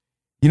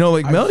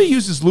 Melody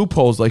uses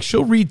loopholes. Like,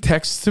 she'll read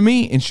texts to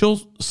me, and she'll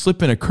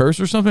slip in a curse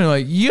or something.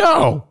 Like,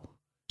 yo.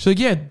 She's like,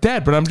 yeah,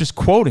 Dad, but I'm just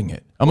quoting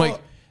it. I'm like,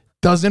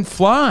 doesn't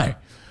fly.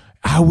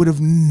 I would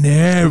have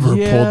never pulled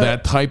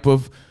that type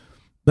of,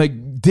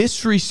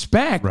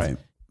 disrespect. Right.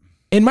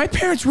 And my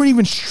parents weren't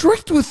even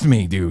strict with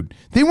me, dude.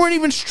 They weren't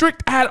even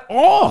strict at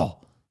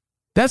all.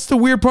 That's the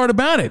weird part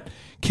about it.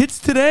 Kids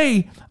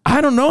today, I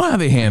don't know how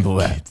they handle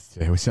that.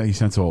 You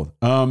sound so old.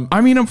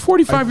 I'm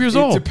 45 years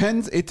old.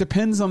 It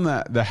depends on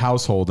the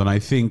household. And I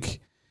think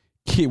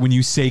when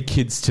you say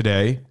kids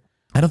today,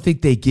 I don't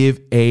think they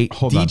give a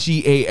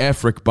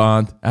DGAF, Rick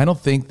Bond. I don't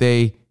think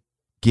they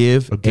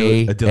give a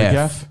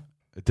dilly-gaff?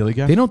 A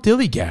dilly-gaff? They don't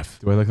dilly-gaff.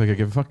 Do I look like I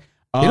give a fuck?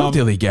 They don't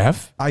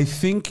dilly-gaff. I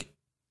think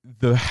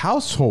the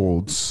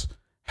households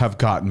have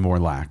gotten more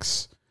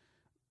lax.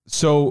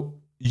 So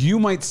you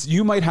might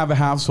have a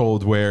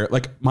household where,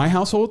 like my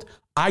household,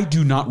 I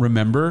do not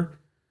remember,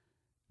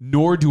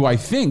 nor do I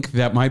think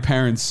that my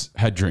parents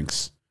had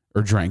drinks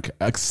or drank,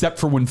 except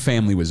for when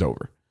family was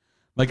over.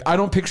 Like, I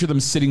don't picture them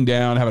sitting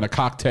down, having a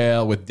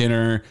cocktail with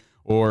dinner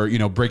or,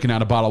 breaking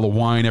out a bottle of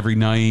wine every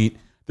night.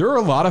 There are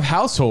a lot of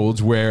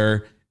households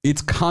where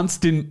it's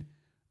constant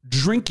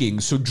drinking.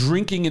 So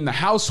drinking in the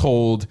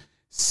household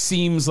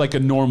seems like a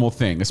normal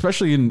thing,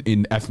 especially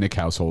in ethnic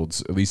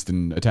households, at least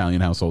in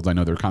Italian households. I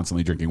know they're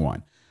constantly drinking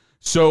wine.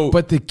 So,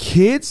 but the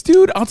kids,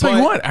 dude, I'll tell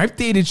you what, I've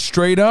dated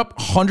straight up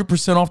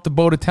 100% off the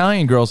boat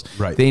Italian girls.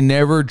 Right. They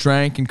never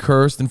drank and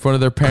cursed in front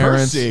of their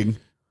parents. Cursing.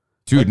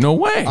 Dude, no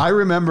way. I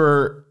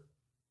remember,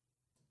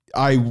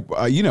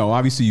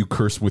 obviously you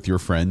curse with your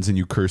friends and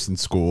you curse in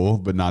school,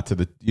 but not to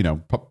the,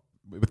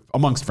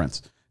 amongst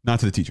friends, not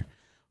to the teacher.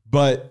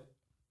 But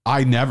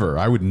I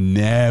would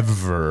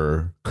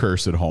never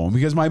curse at home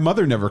because my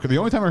mother never. The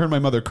only time I heard my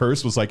mother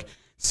curse was like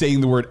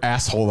saying the word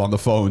asshole on the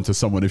phone to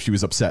someone if she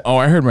was upset. Oh,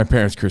 I heard my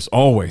parents curse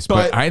always,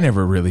 but I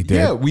never really did.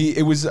 Yeah,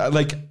 it was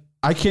like,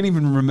 I can't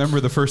even remember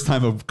the first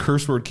time a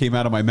curse word came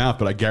out of my mouth,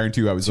 but I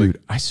guarantee you I was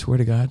I swear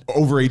to God.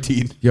 Over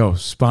 18. Yo,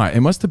 Spot, it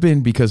must have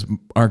been because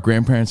our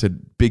grandparents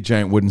had big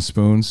giant wooden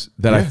spoons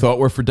that I thought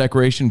were for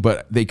decoration,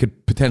 but they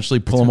could potentially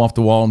pull them off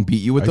the wall and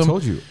beat you with them. I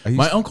told you.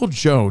 My Uncle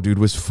Joe, dude,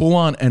 was full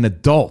on an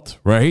adult,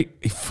 right?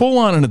 Full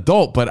on an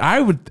adult, but I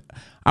would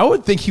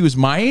think he was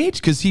my age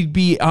because he'd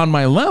be on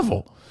my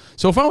level.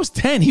 So if I was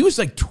 10, he was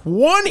like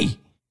 20,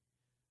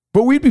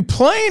 but we'd be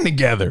playing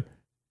together.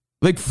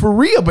 Like, for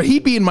real, but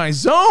he'd be in my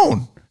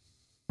zone,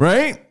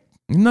 right?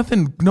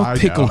 Nothing, no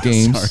tickle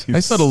games. Sorry.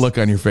 I saw the look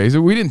on your face.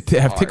 We didn't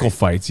have tickle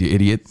fights, you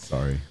idiot.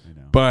 Sorry. I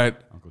know.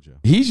 But Uncle Joe.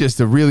 He's just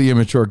a really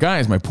immature guy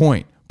is my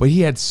point. But he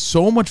had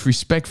so much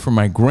respect for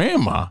my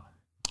grandma.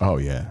 Oh,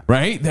 yeah.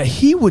 Right? That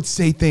he would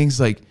say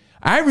things like,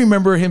 I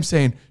remember him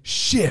saying,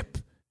 ship.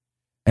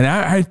 And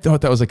I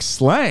thought that was like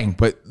slang.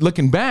 But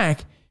looking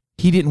back,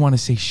 he didn't want to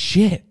say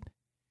shit.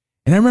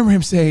 And I remember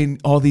him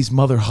saying all these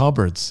Mother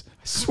Hubbards.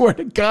 I swear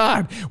to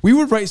God, we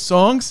would write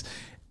songs,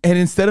 and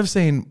instead of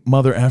saying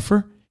mother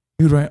effer,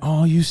 he would write,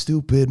 oh, you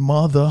stupid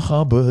Mother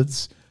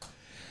Hubbards.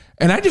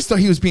 And I just thought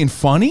he was being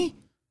funny.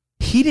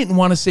 He didn't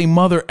want to say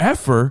mother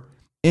effer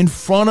in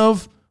front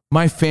of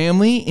my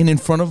family and in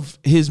front of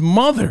his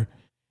mother.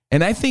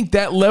 And I think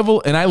that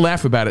level, and I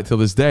laugh about it till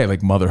this day,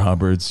 like Mother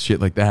Hubbards, shit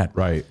like that.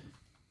 Right.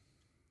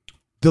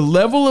 The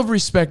level of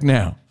respect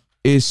now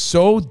is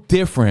so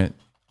different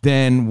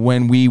than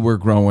when we were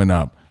growing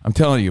up. I'm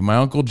telling you, my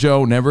Uncle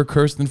Joe never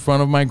cursed in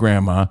front of my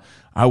grandma.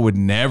 I would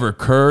never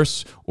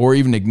curse or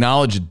even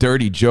acknowledge a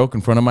dirty joke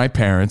in front of my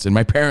parents. And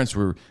my parents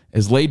were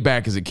as laid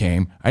back as it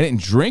came. I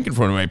didn't drink in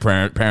front of my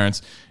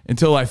parents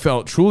until I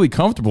felt truly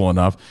comfortable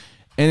enough.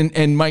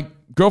 And my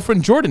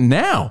girlfriend Jordan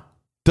now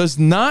does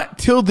not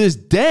till this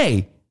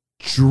day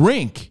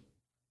drink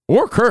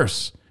or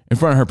curse in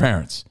front of her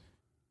parents.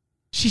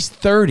 She's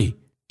 30.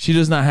 She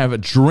does not have a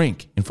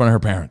drink in front of her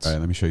parents. All right,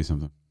 let me show you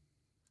something.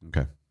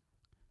 Okay.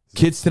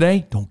 Kids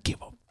today don't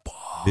give a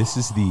fuck. This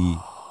is the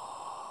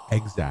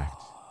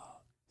exact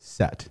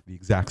set.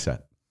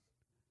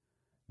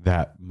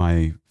 that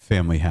my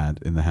family had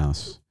in the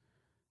house.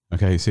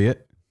 Okay, you see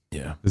it?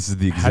 Yeah. This is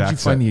the exact. How'd you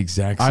find the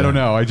exact I don't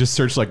set? know. I just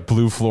searched like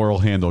blue floral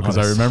handle because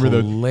I that's remember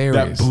that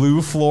hilarious.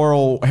 blue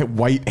floral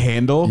white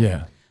handle.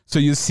 Yeah. So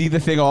you see the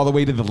thing all the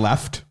way to the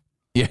left.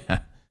 Yeah.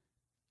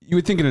 You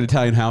would think in an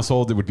Italian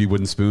household it would be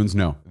wooden spoons.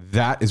 No,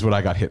 that is what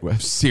I got hit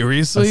with.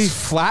 Seriously? A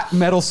flat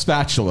metal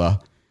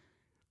spatula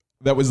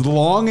that was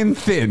long and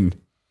thin.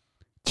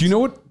 Do you know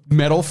what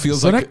metal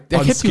feels So like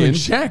that on kept skin? you in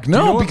check. Do you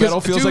No, know what because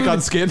metal feels like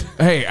on skin?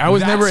 Hey, I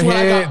was That's never what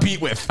hit. I got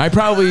beat with. I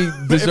probably If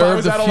I deserved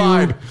was a out of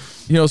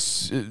few,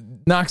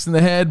 line. knocks in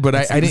the head, but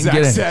I didn't Exact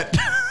get it. set.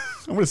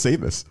 I'm going to say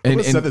this. I'm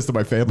going to send this to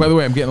my family. By the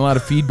way, I'm getting a lot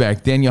of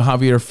feedback. Daniel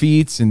Javier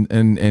Feets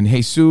and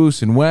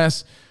Jesus and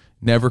Wes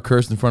never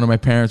cursed in front of my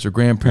parents or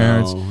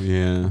grandparents. Oh,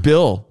 yeah.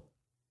 Bill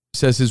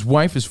says his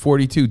wife is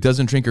 42,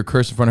 doesn't drink or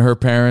curse in front of her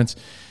parents.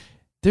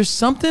 There's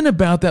something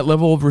about that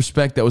level of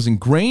respect that was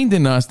ingrained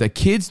in us that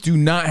kids do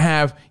not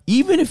have,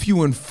 even if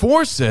you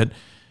enforce it,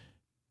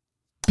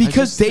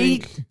 because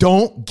they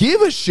don't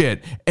give a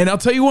shit. And I'll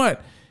tell you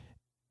what.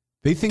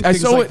 They think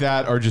things like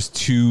that are just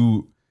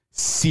too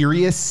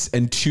serious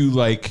and too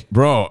like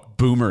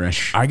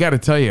boomerish. I got to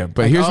tell you,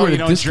 but Like, here's where you the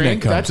don't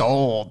disconnect drink? comes. That's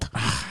old.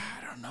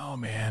 Oh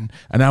man,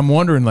 and I'm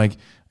wondering, like,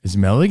 is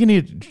Melody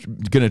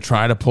gonna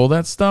try to pull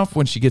that stuff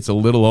when she gets a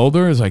little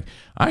older? It's like,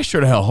 I sure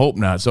the hell hope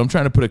not. So I'm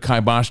trying to put a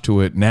kibosh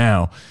to it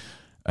now,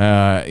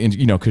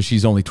 because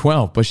she's only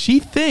 12. But she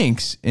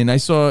thinks, and I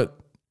saw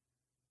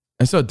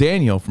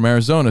Daniel from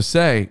Arizona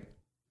say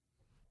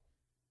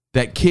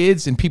that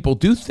kids and people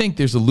do think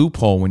there's a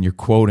loophole when you're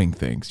quoting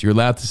things. You're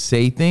allowed to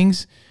say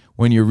things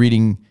when you're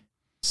reading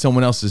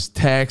someone else's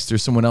text or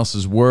someone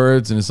else's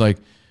words, and it's like,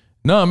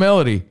 no,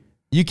 Melody,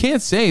 you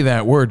can't say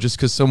that word just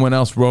because someone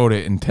else wrote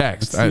it in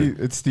text.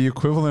 It's the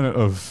equivalent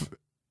of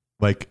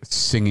like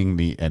singing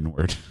the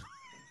N-word.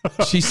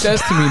 She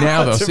says to me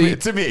now, though.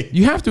 to me,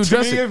 you have to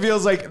address it. It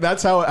feels like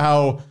that's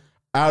how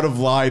out of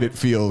line it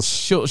feels.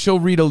 She'll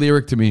read a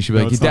lyric to me. She'll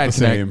be like, it's "Dad, not the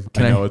same.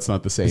 I know it's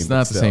not the same. It's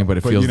not the same, but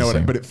it feels the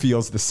same. But it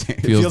feels the same.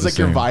 It Feels feels the like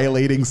you're same.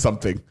 violating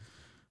something.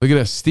 Look at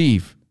this,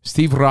 Steve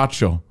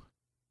Racho.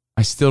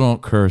 I still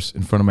don't curse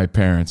in front of my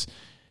parents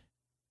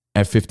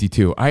at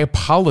 52. I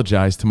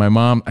apologize to my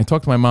mom. I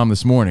talked to my mom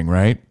this morning,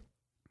 right?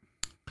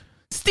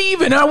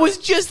 Steven, I was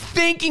just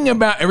thinking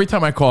about, every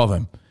time I call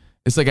them,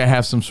 it's like I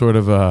have some sort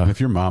of if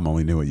your mom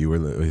only knew what you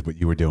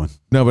were doing.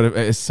 No, but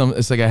it's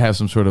like I have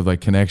some sort of like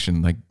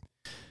connection. Like,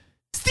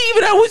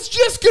 Steven, I was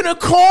just gonna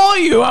call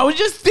you. I was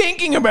just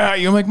thinking about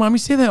you. I'm like, Mom, you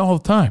say that all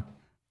the time.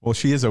 Well,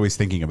 she is always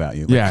thinking about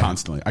you,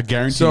 constantly. I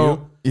guarantee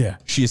you. Yeah,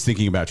 she is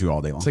thinking about you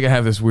all day long. It's like I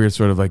have this weird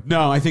sort of like.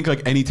 No, I think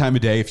like any time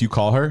of day, if you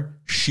call her,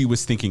 she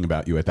was thinking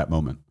about you at that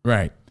moment.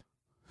 Right.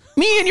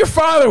 Me and your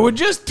father would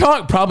just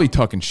probably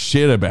talking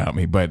shit about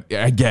me, but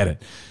I get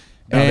it.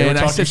 No, they were and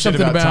I talking said shit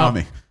something about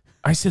Tommy.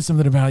 I said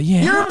something about,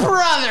 yeah. Your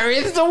brother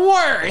is the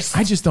worst.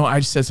 I just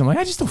said something like,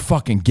 I just don't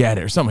fucking get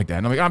it or something like that.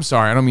 And I'm like, I'm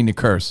sorry, I don't mean to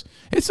curse.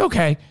 It's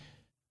okay.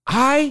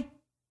 I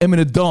am an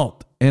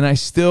adult and I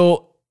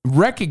still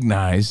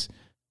recognize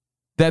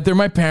that they're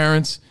my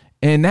parents.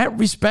 And that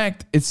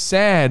respect, it's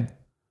sad,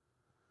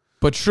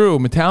 but true,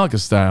 Metallica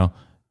style,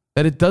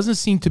 that it doesn't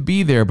seem to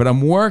be there, but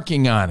I'm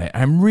working on it.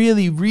 I'm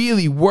really,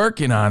 really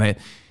working on it.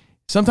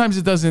 Sometimes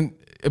it doesn't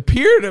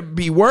appear to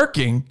be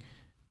working,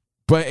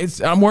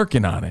 but I'm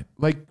working on it.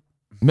 Like,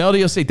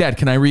 Melody will say, Dad,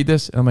 can I read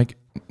this? And I'm like,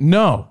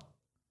 no,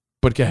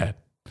 but go ahead.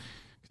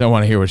 I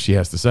want to hear what she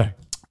has to say.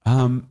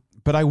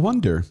 But I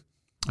wonder,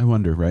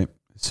 right?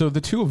 So the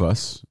two of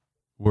us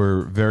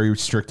were very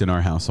strict in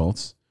our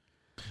households.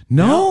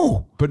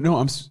 No.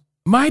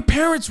 My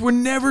parents were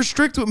never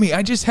strict with me.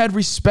 I just had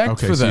respect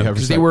for them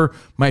because they respect. were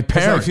my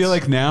parents. I feel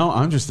like now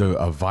I'm just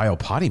a vile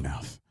potty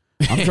mouth.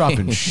 I'm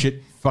dropping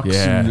shit, fucks,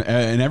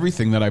 and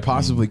everything that I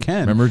possibly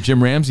can. Remember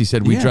Jim Ramsey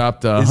said we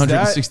dropped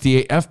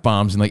 168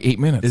 F-bombs in like 8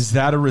 minutes. Is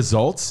that a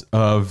result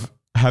of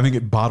having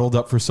it bottled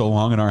up for so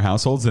long in our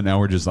households and now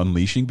we're just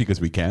unleashing because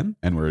we can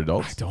and we're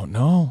adults? I don't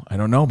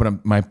know.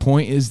 But my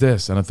point is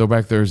this, on a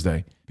Throwback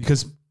Thursday.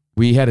 Because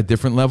we had a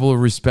different level of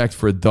respect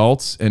for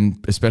adults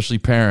and especially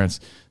parents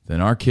than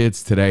our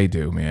kids today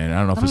do, man. I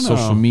don't know if it's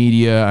social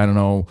media. I don't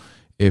know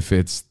if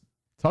it's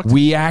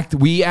we act.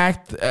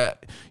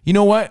 You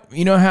know what?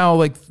 You know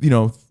how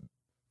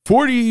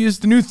 40 is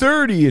the new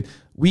 30.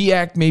 We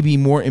act maybe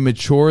more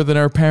immature than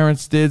our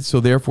parents did, so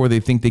therefore they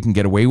think they can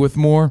get away with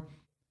more.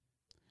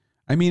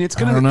 I mean, it's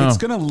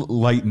gonna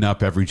lighten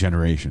up every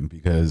generation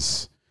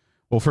because,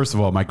 well, first of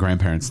all, my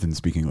grandparents didn't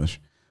speak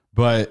English,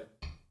 but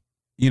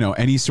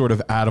any sort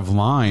of out of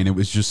line, it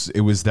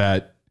was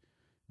that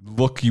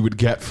look you would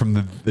get from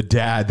the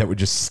dad that would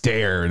just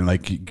stare and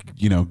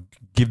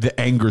give the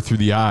anger through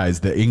the eyes,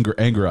 the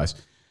anger eyes.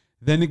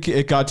 Then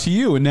it got to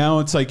you, and now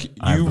it's like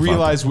you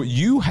realize what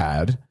you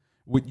had,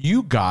 what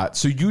you got,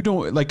 so you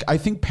don't I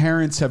think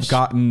parents have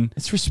gotten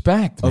it's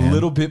respect, a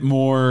little bit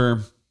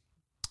more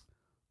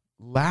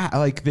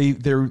like they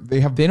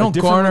have They don't a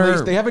different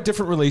garner- they have a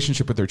different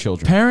relationship with their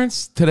children.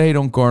 Parents today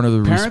don't garner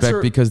the Parents respect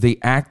are- because they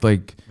act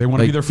like They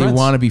wanna be their friends. They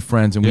want to be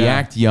friends, and we Yeah.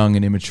 act young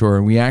and immature,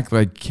 and we act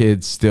like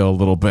kids still a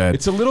little bit.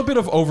 It's a little bit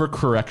of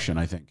overcorrection,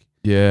 I think.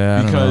 Yeah,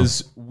 I don't know.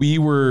 because we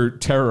were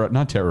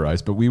not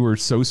terrorized, but we were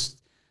so.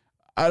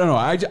 I don't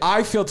know.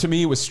 I feel to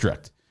me it was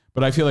strict,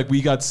 but I feel like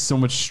we got so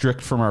much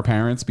strict from our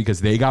parents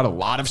because they got a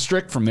lot of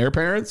strict from their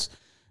parents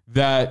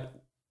that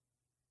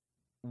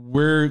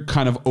we're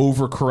kind of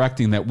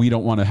overcorrecting that we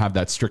don't want to have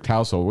that strict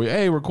household.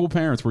 We're cool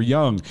parents. We're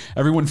young.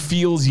 Everyone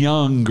feels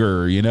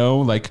younger, you know.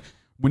 Like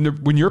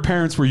when your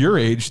parents were your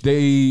age,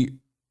 they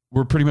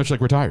were pretty much like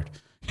retired.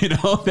 You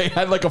know, they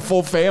had like a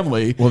full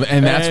family. Well,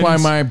 and that's why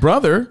my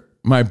brother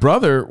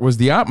was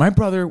my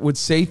brother would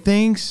say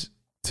things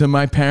to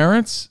my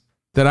parents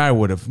that I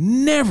would have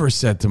never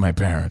said to my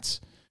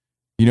parents.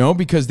 You know,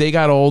 because they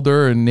got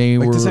older and they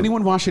were. Does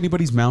anyone wash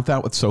anybody's mouth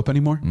out with soap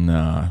anymore?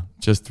 Nah,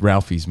 just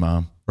Ralphie's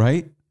mom.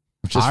 Right?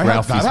 Just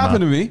That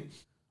happened to me.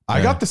 I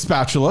Yeah. got the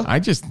spatula. I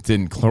just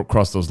didn't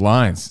cross those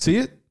lines. See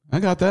it? I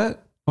got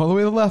that all the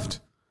way to the left.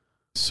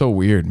 So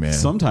weird, man.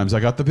 Sometimes I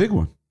got the big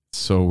one.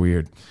 So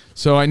weird.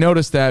 So I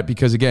noticed that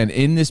because, again,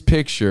 in this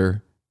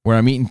picture where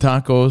I'm eating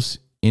tacos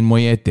in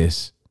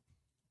molletes,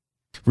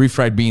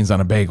 refried beans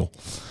on a bagel,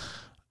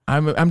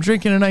 I'm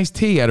drinking a nice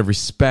tea out of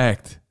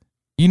respect.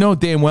 You know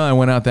damn well I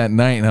went out that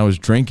night and I was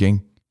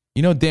drinking.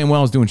 You know damn well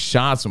I was doing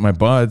shots with my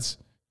buds.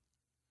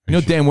 You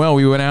know damn well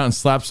we went out and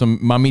slapped some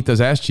mamitas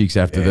ass cheeks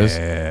after this.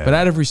 But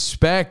out of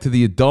respect to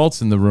the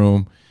adults in the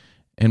room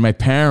and my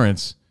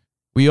parents,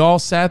 we all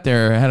sat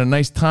there, had a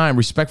nice time,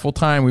 respectful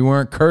time. We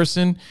weren't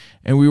cursing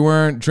and we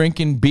weren't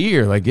drinking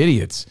beer like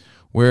idiots.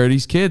 Where are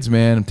these kids,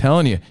 man? I'm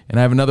telling you. And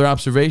I have another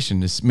observation.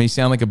 This may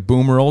sound like a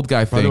boomer old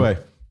guy thing. By the way,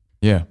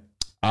 yeah,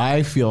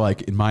 I feel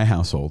like in my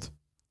household,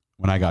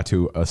 when I got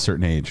to a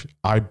certain age,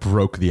 I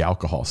broke the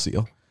alcohol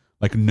seal.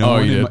 Like no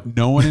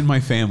one in my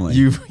family.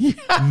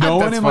 No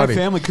one in my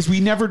family, because we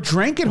never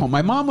drank at home.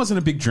 My mom wasn't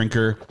a big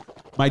drinker.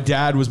 My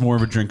dad was more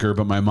of a drinker,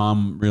 but my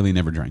mom really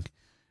never drank.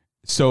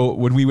 So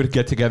when we would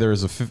get together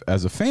as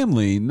a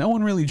family, no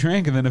one really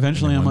drank, and then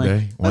eventually I'm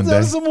like, let's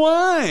have some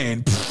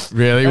wine.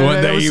 Really? And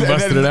One day you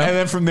busted it out? and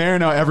then from there,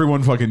 now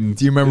everyone fucking.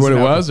 Do you remember what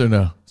it was or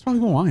no? It's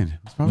probably wine.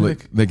 It's probably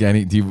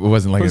it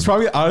wasn't like it was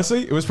probably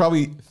honestly it was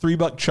probably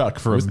 $3 Chuck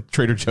from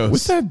Trader Joe's.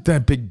 What's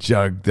that big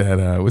jug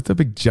what's the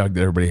big jug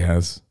that everybody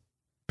has?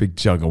 Big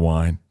jug of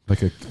wine.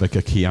 Like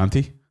a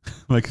Chianti?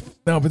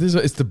 No, but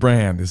it's the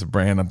brand. There's a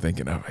brand I'm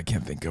thinking of. I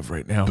can't think of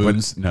right now.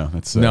 Boone's? No,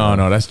 that's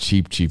no, that's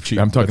cheap. I'm talking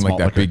That's like malt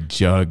that liquor. big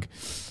jug.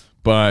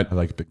 But I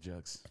like big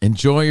jugs.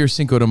 Enjoy your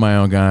Cinco de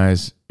Mayo,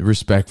 guys,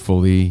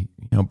 respectfully.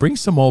 Bring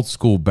some old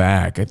school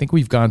back. I think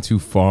we've gone too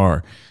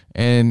far.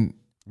 And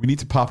we need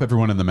to pop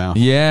everyone in the mouth.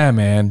 Yeah,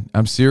 man.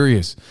 I'm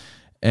serious.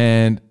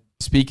 And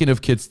speaking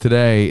of kids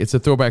today, it's a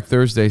Throwback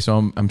Thursday,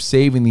 so I'm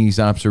saving these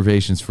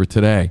observations for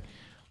today.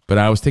 But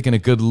I was taking a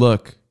good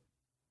look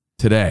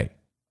today.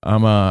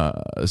 I'm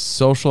a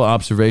social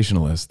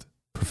observationalist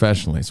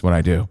professionally. It's what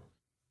I do.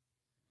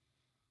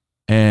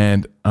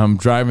 And I'm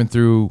driving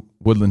through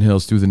Woodland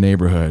Hills through the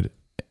neighborhood.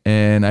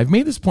 And I've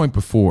made this point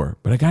before,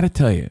 but I got to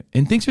tell you,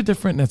 and things are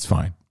different, and that's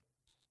fine.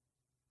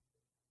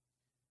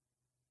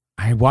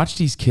 I watched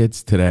these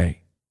kids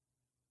today.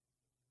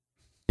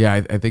 Yeah,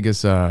 I think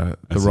it's the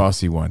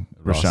Rossi one.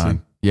 Rossi?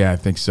 Rashawn. Yeah, I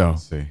think so.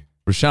 Let's see.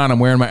 Rashawn, I'm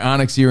wearing my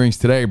Onyx earrings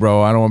today,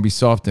 bro. I don't want to be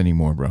soft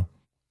anymore, bro.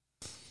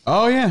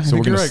 Oh, yeah. So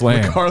we're going to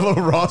slam. The Carlo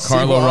Rossi.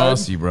 Carlo wine.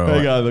 Rossi, bro.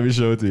 Hang on, let me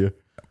show it to you.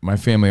 My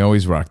family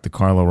always rocked the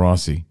Carlo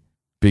Rossi.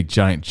 Big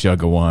giant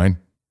jug of wine.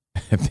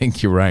 I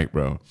think you're right,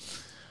 bro.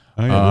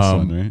 Oh, yeah, this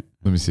one, right?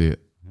 Let me see it.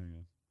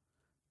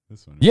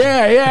 This one. Right?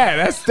 Yeah,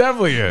 that's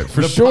definitely it,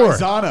 for the sure.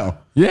 Paisano.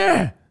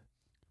 Yeah,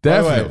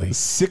 definitely.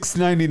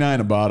 $6.99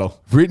 a bottle.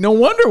 No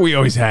wonder we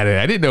always had it.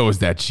 I didn't know it was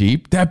that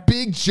cheap. That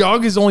big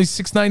jug is only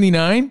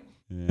 $6.99?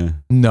 Yeah.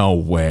 No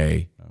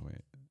way.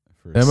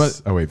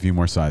 Oh, wait. View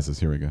more sizes.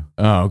 Here we go.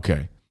 Oh,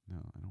 okay. No,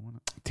 I don't want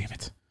to. Damn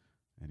it.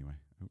 Anyway.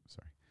 Oops,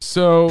 sorry.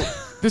 So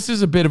this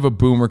is a bit of a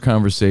boomer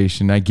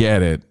conversation. I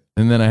get it.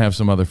 And then I have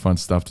some other fun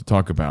stuff to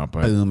talk about.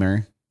 But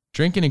Boomer.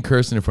 Drinking and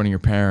cursing in front of your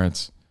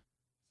parents,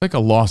 it's like a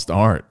lost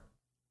art.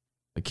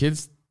 The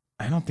kids,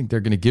 I don't think they're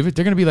going to give it.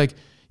 They're going to be like,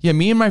 yeah,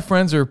 me and my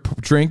friends are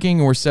drinking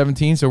and we're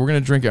 17, so we're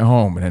going to drink at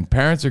home. And then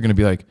parents are going to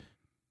be like,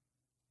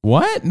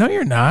 what? No,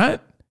 you're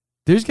not.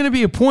 There's going to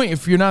be a point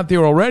if you're not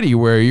there already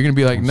where you're going to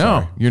be like,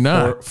 no, you're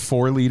not.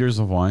 4 liters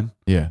of wine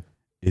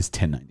is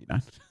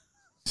 $10.99.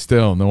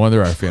 Still, no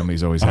wonder our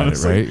family's always had it,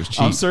 right? It was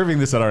cheap. I'm serving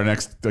this at our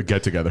next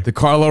get-together. The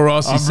Carlo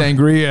Rossi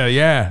Sangria,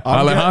 yeah.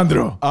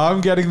 Alejandro. I'm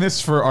getting this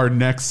for our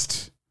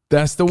next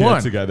That's the one.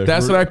 get-together.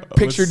 That's what I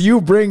pictured you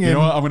bringing You know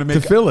what? I'm gonna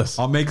make to Phyllis.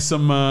 I'll make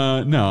some,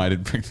 no, I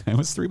didn't bring that. It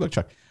was $3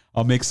 Chuck.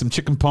 I'll make some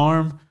chicken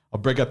parm. I'll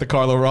break out the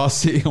Carlo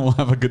Rossi and we'll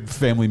have a good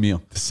family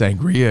meal. The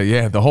Sangria,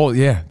 yeah.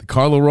 The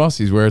Carlo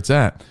Rossi is where it's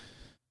at.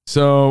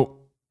 So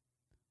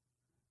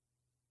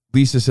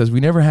Lisa says, we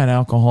never had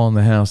alcohol in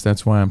the house.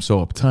 That's why I'm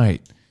so uptight.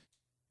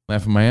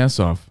 Laughing my ass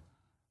off.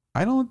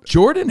 I don't.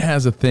 Jordan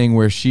has a thing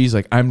where she's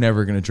like, I'm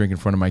never going to drink in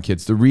front of my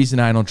kids. The reason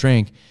I don't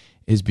drink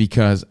is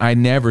because I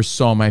never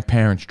saw my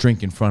parents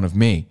drink in front of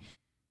me.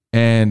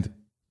 And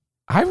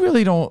I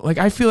really don't, like,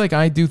 I feel like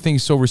I do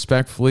things so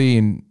respectfully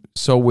and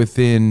so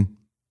within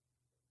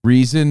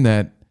reason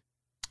that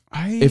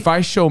if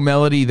I show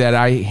Melody that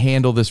I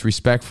handle this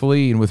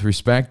respectfully and with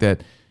respect,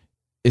 that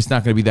it's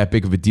not going to be that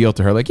big of a deal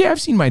to her. Like, yeah, I've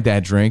seen my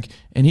dad drink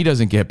and he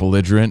doesn't get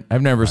belligerent.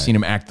 I've never seen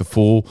him act the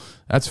fool.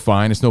 That's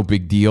fine. It's no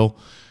big deal.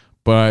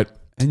 But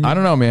I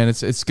don't know, man.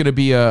 It's going to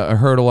be a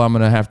hurdle I'm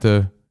going to have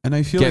to and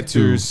I feel get like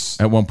to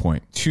there's at one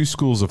point. Two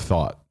schools of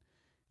thought.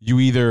 You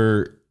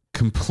either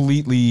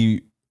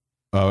completely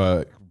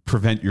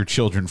prevent your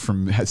children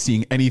from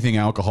seeing anything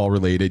alcohol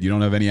related. You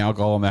don't have any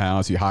alcohol in the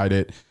house. You hide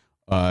it.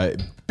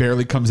 It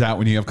barely comes out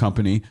when you have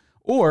company.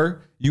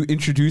 Or you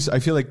introduce, I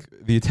feel like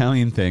the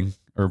Italian thing,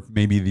 or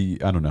maybe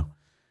I don't know.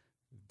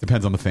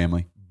 Depends on the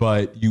family.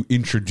 But you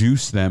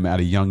introduce them at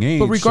a young age.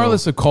 But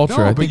regardless of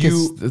culture, I think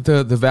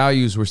the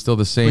values were still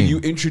the same. But you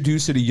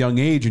introduce at a young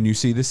age and you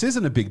see this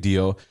isn't a big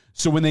deal.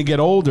 So when they get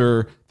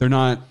older, they're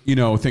not,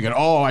 thinking,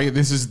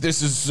 this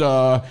is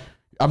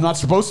I'm not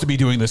supposed to be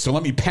doing this, so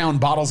let me pound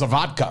bottles of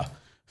vodka.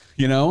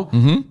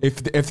 Mm-hmm.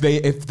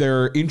 If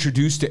they're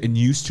introduced to and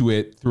used to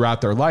it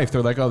throughout their life,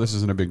 they're like, oh, this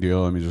isn't a big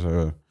deal. Let me just.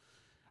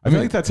 I feel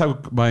like that's how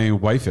my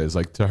wife is.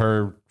 Like, to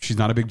her, she's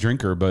not a big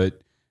drinker,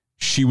 but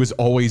she was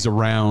always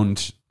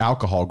around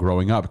alcohol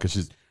growing up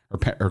because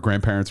her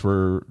grandparents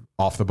were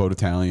off the boat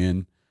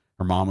Italian.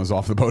 Her mom was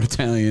off the boat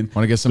Italian.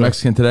 Want to get some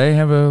Mexican today?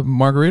 Have a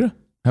margarita?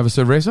 Have a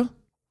cerveza?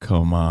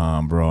 Come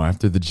on, bro.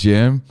 After the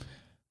gym,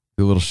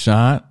 do a little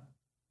shot.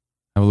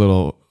 Have a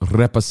little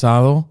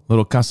repasado,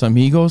 little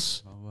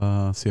Casamigos.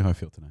 I'll see how I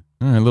feel tonight.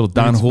 All right, a little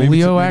Don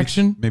Julio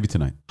action. Maybe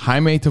tonight.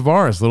 Jaime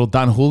Tavares, little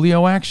Don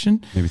Julio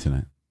action. Maybe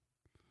tonight.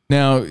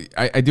 Now,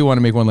 I do want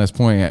to make one last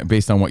point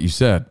based on what you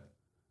said.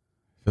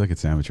 I feel like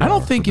it's amateur. I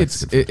don't think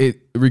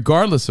it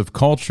regardless of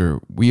culture,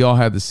 we all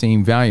have the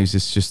same values.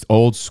 It's just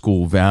old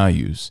school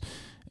values.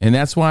 And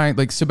that's why,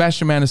 like,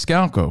 Sebastian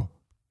Maniscalco,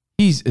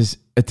 he's as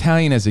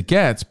Italian as it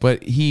gets,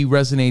 but he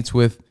resonates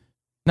with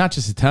not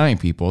just Italian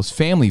people, it's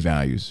family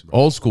values,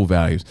 old school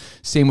values.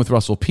 Same with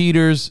Russell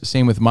Peters,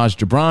 same with Maz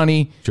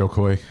Jobrani. Joe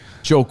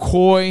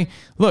Coy.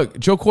 Look,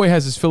 Joe Coy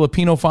has his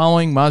Filipino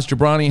following. Maz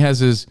Jobrani has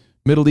his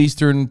Middle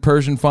Eastern,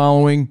 Persian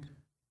following.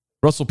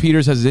 Russell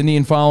Peters has his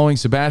Indian following.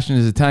 Sebastian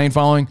has his Italian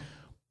following.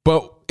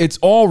 But it's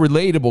all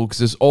relatable because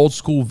there's old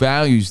school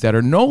values that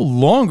are no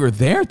longer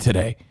there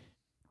today.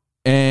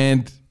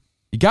 And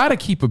you got to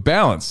keep a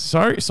balance.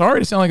 Sorry to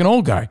sound like an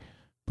old guy,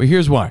 but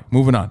here's why.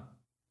 Moving on.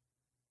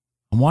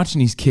 I'm watching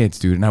these kids,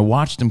 dude, and I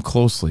watched them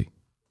closely.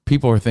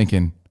 People are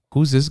thinking,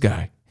 who's this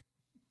guy?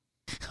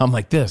 I'm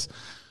like this.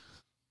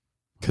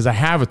 Because I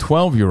have a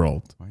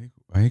 12-year-old. Why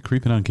are you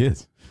creeping on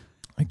kids?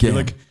 Again,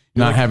 you're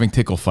not having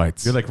tickle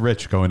fights. You're like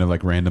Rich going to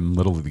like random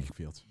Little League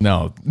fields.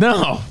 No.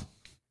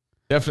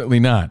 Definitely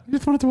not. I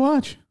just wanted to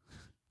watch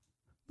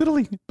Little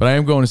League. But I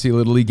am going to see a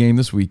Little League game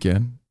this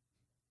weekend.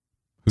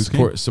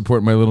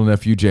 Support my little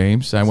nephew,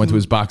 James. I went to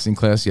his boxing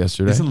class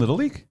yesterday. He's in Little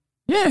League?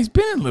 Yeah, he's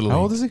been in Little League.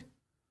 How old is he?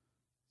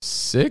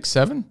 6,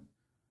 7.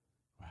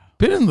 Wow.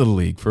 Been in Little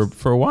League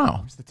for a while.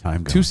 Where's the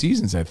time going? 2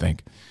 seasons, I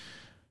think.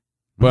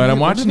 But I'm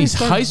watching these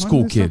high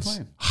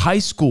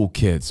school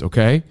kids,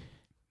 okay?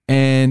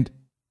 And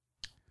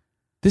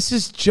this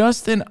is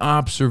just an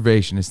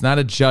observation. It's not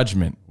a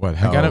judgment.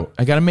 What?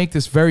 I gotta make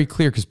this very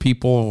clear because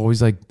people are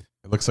always like,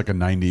 it looks like a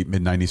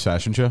mid-90s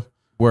fashion show.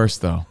 Worse,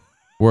 though.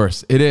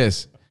 Worse. It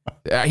is.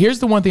 Here's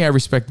the one thing I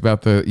respect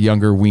about the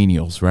younger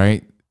weenials,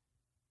 right?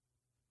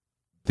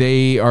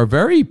 They are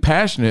very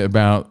passionate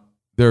about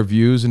their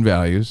views and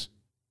values.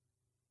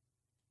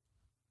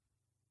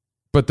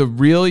 But the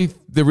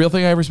real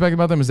thing I respect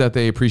about them is that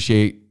they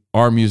appreciate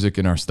our music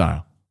and our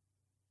style.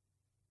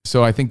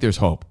 So I think there's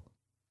hope.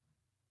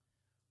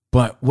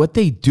 But what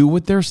they do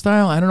with their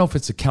style, I don't know if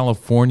it's a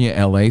California,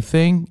 LA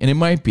thing, and it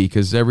might be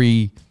because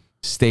every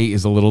state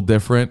is a little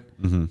different.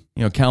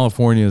 Mm-hmm.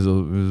 California is a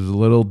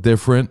little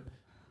different.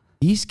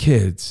 These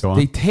kids,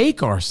 they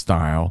take our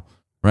style,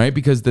 right?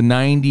 Because the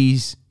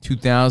 90s,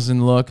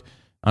 2000 look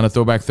on a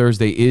Throwback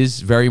Thursday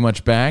is very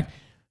much back.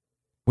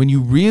 When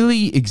you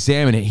really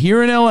examine it,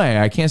 here in LA,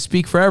 I can't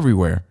speak for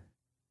everywhere,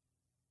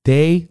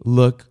 they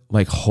look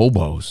like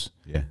hobos.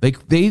 Yeah. Like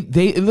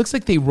it looks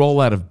like they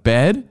roll out of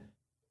bed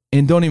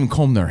and don't even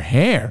comb their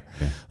hair.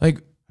 Yeah.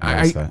 Like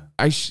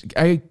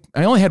I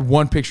only had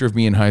one picture of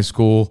me in high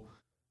school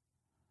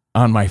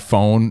on my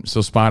phone.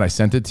 So Spot, I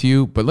sent it to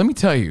you. But let me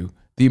tell you,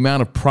 the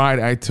amount of pride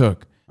I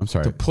took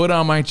to put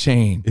on my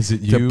chain. Is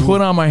it you? To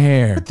put on my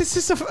hair. But this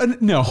is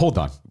no, hold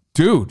on.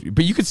 Dude,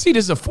 but you can see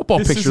this is a football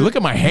picture. Look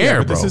at my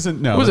hair, bro. This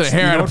isn't, no. It was a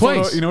hair out of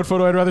place. You know what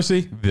photo I'd rather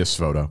see? This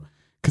photo.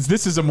 Because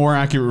this is a more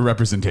accurate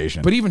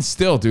representation. But even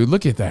still, dude,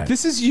 look at that.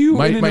 This is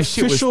you in an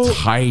official... shit was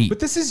tight. But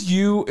this is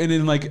you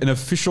in like an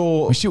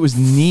official... My shit was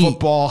neat.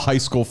 Football high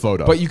school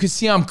photo. But you can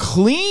see I'm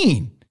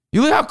clean.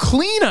 You look how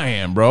clean I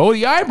am, bro.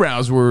 The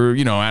eyebrows were,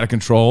 out of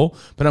control,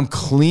 but I'm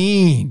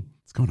clean.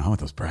 What's going on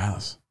with those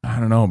brows? I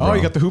don't know, bro. Oh,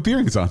 you got the hoop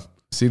earrings on.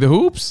 See the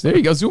hoops? There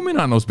you go. Zoom in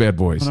on those bad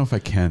boys. I don't know if I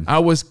can. I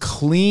was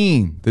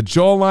clean. The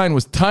jawline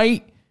was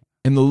tight,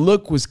 and the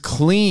look was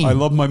clean. I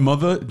love my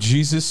mother,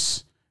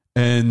 Jesus,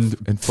 and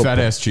football. fat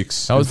ass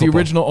cheeks. That was and the football.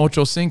 original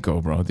Ocho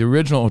Cinco, bro. The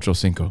original Ocho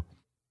Cinco.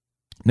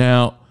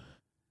 Now,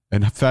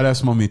 And fat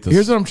ass mamitas.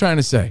 here's what I'm trying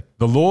to say.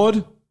 The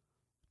Lord,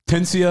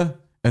 Tencia,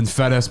 and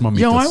fat ass mamitas.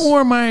 Yo, I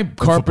wore my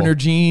Carpenter football.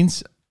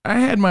 jeans. I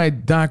had my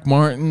Doc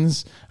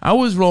Martens. I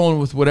was rolling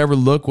with whatever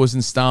look was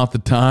in style at the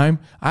time.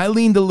 I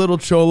leaned a little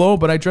cholo,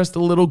 but I dressed a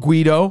little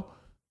Guido.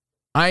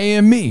 I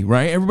am me,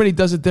 right? Everybody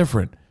does it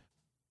different.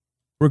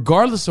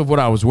 Regardless of what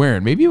I was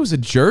wearing, maybe it was a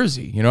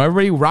jersey. You know,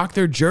 everybody rocked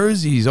their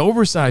jerseys,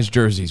 oversized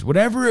jerseys,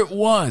 whatever it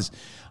was.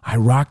 I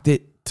rocked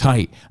it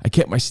tight. I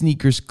kept my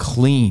sneakers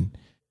clean.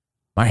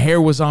 My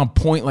hair was on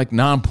point like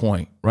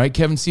non-point, right?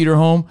 Kevin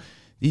Cedarholm.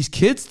 These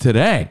kids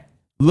today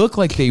look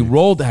like they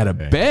rolled out of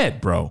bed,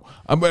 bro.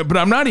 But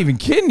I'm not even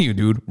kidding you,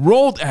 dude.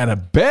 Rolled out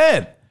of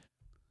bed.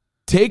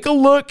 Take a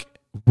look.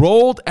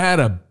 Rolled out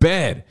of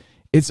bed.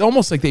 It's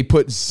almost like they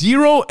put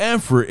zero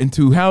effort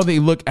into how they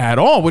look at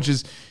all, which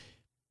is,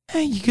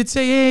 hey, you could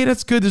say, hey,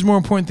 that's good. There's more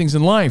important things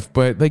in life.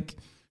 But, like,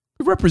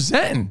 you're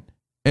representing.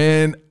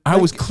 And I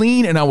was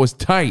clean and I was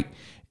tight.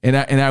 And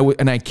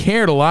I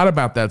cared a lot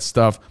about that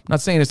stuff. I'm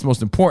not saying it's the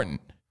most important.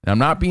 And I'm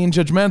not being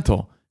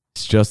judgmental.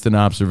 It's just an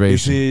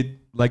observation. Is it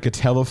like a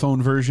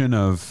telephone version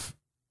of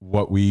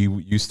what we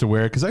used to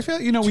wear? Because I feel,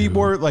 we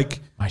wore like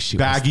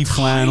baggy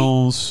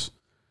flannels.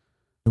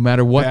 No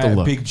matter what the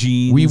look. Big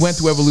jeans. We went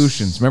through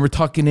evolutions. Remember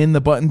tucking in the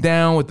button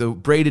down with the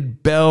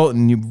braided belt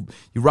and you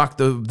rocked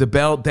the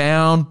belt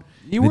down?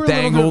 You were a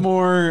little bit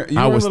more.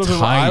 I was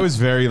tight. I was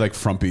very like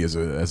frumpy as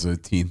a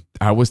teen.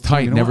 I was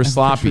tight, never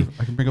sloppy.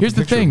 Here's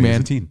the thing,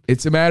 man.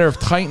 It's a matter of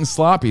tight and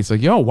sloppy. It's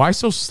like, yo, why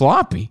so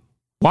sloppy?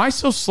 Why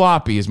so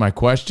sloppy is my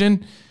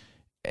question.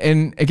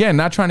 And again,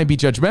 not trying to be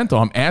judgmental.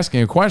 I'm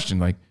asking a question.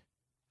 Like,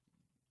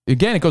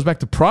 again, it goes back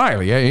to pride.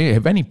 Like, hey,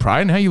 have any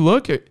pride in how you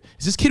look? Is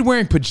this kid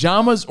wearing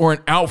pajamas or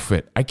an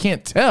outfit? I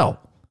can't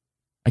tell.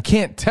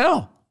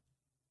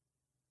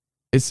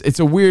 It's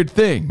a weird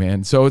thing,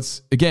 man. So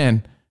it's,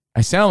 again,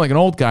 I sound like an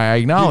old guy. I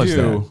acknowledge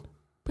that.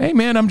 Hey,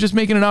 man, I'm just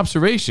making an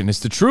observation. It's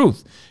the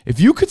truth. If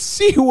you could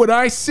see what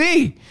I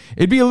see,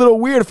 it'd be a little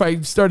weird if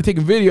I started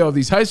taking video of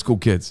these high school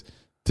kids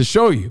to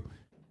show you.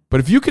 But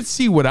if you could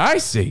see what I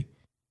see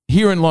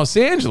here in Los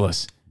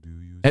Angeles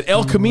at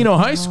El Camino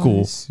High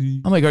School,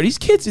 I'm like, are these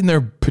kids in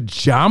their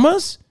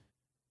pajamas?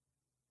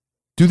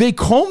 Do they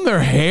comb their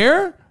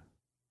hair?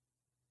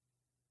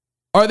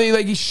 Are they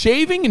like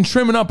shaving and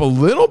trimming up a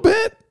little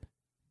bit?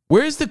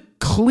 Where's the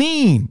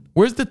clean?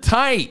 Where's the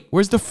tight?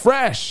 Where's the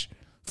fresh?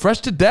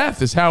 Fresh to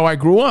death is how I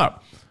grew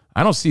up.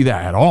 I don't see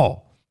that at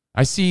all.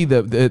 I see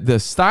the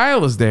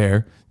style is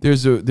there.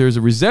 There's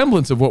a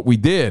resemblance of what we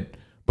did,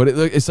 but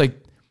it's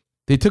like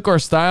they took our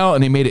style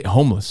and they made it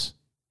homeless.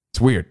 It's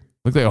weird.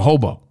 Looked like a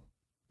hobo.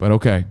 But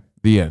okay,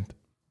 the end.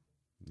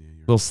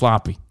 Little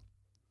sloppy.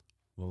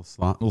 Little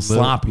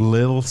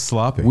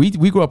sloppy.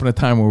 We grew up in a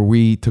time where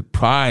we took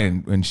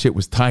pride and shit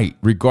was tight,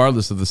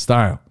 regardless of the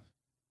style.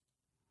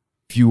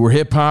 If you were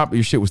hip hop,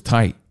 your shit was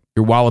tight.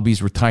 Your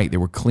Wallabies were tight. They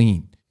were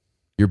clean.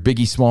 Your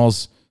Biggie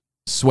Smalls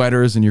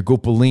sweaters and your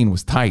Gopaline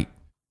was tight.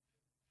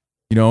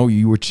 You know,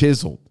 you were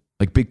chiseled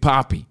like Big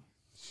Papi.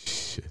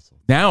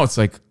 Now it's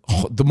like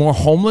the more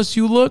homeless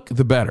you look,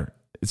 the better.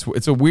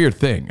 It's a weird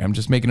thing. I'm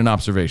just making an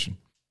observation.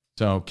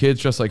 So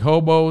kids dressed like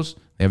hobos,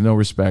 they have no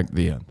respect.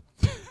 The end.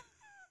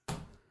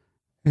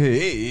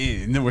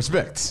 Hey, no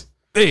respect.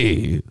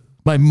 Hey,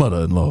 my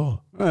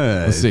mother-in-law.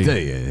 Let's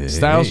see.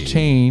 Styles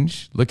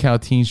change. Look how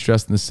teens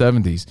dressed in the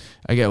 70s.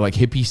 I get like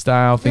hippie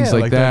style, things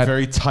like that.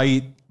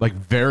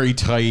 Very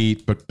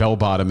tight, but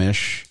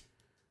bell-bottom-ish.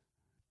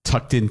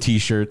 Tucked in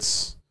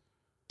t-shirts.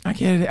 I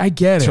get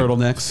it.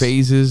 Turtlenecks.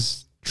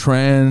 Phases,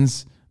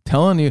 trends.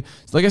 Telling you.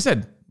 Like I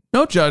said,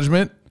 no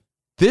judgment.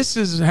 This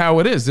is how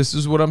it is. This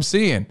is what I'm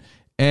seeing.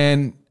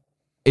 And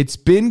it's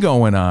been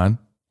going on,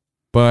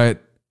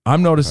 but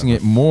I'm noticing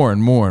it more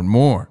and more and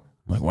more.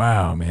 I'm like,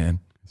 wow, man.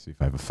 Let's see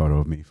if I have a photo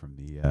of me from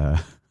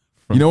the...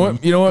 You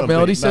know what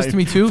Melody says to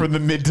me too? From the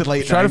mid to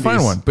late 90s. Try to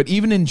find one. But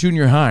even in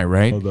junior high,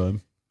 right? Hold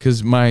on.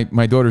 Because my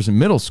daughter's in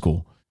middle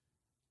school.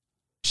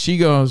 She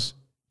goes,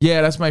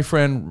 yeah, that's my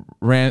friend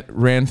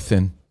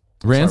Rantham.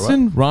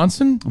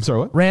 Ronson? I'm sorry,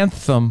 what?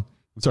 Rantham.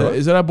 I'm sorry, what?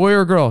 Is that a boy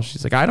or a girl?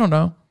 She's like, I don't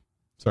know.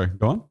 Sorry,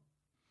 go on.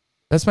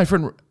 That's my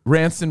friend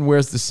Ranson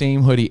wears the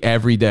same hoodie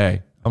every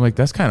day. I'm like,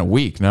 that's kind of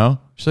weak, no?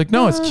 She's like,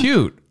 no, it's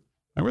cute.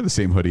 I wear the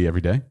same hoodie every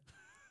day.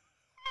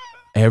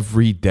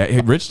 Every day.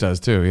 Rich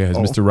does too. Yeah,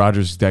 Mr.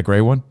 Rogers, that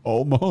gray one.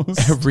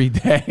 Almost. Every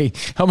day.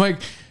 I'm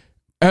like,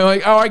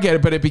 oh, I get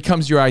it, but it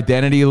becomes your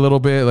identity a little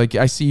bit. Like,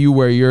 I see you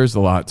wear yours a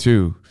lot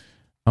too.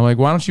 I'm like,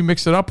 why don't you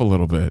mix it up a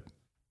little bit?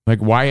 Like,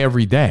 why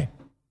every day?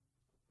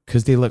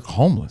 Because they look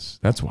homeless.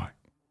 That's why.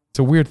 It's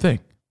a weird thing.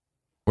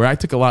 Where I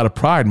took a lot of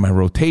pride in my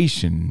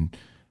rotation.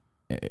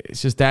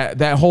 It's just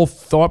that whole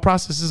thought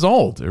process is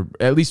old, or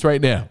at least right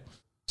now.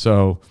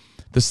 So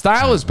the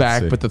style is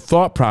back, but the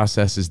thought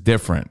process is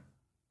different.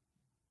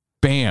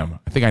 Bam.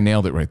 I think I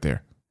nailed it right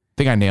there.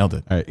 think I nailed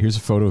it. All right, here's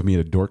a photo of me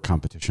at a dork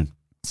competition.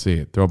 Let's see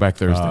it. Throwback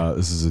Thursday.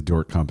 This is a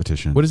dork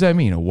competition. What does that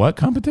mean? A what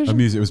competition?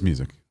 It was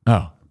music.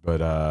 Oh.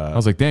 But I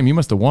was like, damn, you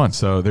must have won.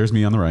 So there's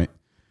me on the right.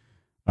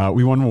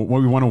 We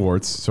won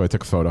awards, so I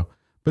took a photo.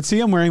 But see,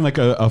 I'm wearing like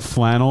a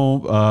flannel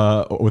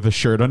with a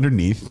shirt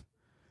underneath.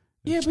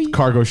 Yeah, but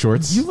cargo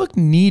shorts. You look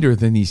neater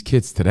than these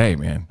kids today,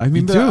 man. I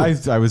mean, you do.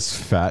 I was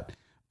fat.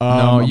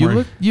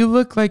 No, you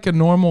look like a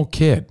normal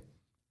kid.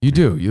 You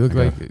do. You look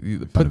like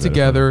you put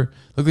together.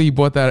 Look like you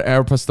bought that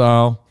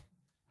Aeropostale,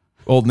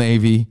 Old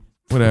Navy,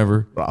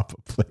 whatever.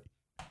 Probably.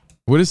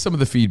 What is some of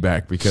the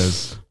feedback?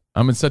 Because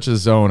I'm in such a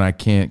zone, I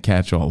can't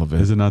catch all of it.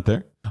 Is it not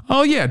there?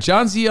 Oh, yeah.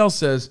 John ZL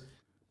says,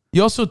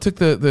 you also took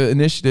the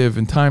initiative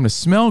and time to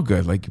smell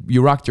good. Like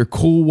you rocked your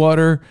cool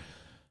water,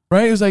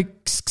 right? It was like,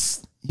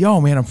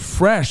 yo, man, I'm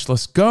fresh.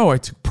 Let's go. I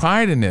took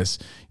pride in this.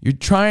 You're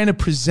trying to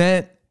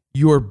present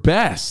your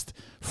best,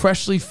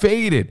 freshly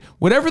faded.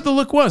 Whatever the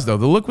look was, though.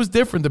 The look was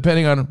different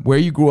depending on where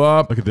you grew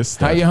up. Look at this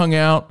stud. How you hung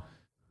out.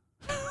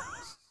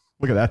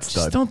 Look at that I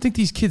stud. just don't think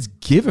these kids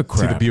give a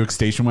crap. See the Buick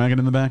station wagon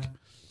in the back?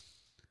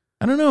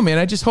 I don't know, man.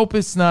 I just hope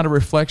it's not a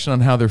reflection on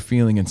how they're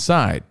feeling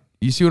inside.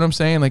 You see what I'm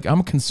saying? Like,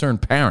 I'm a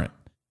concerned parent.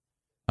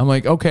 I'm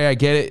like, okay, I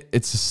get it.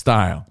 It's a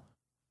style.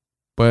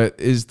 But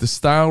is the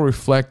style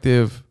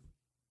reflective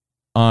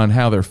on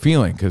how they're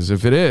feeling? Because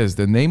if it is,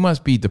 then they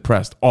must be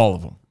depressed, all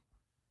of them.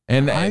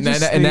 And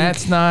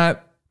that's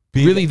not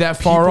really that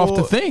far off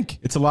to think.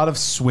 It's a lot of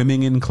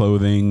swimming in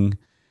clothing.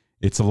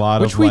 It's a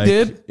lot Which of we like,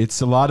 did.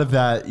 It's a lot of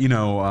that,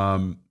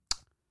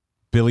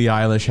 Billie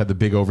Eilish had the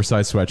big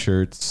oversized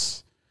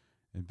sweatshirts.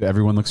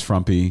 Everyone looks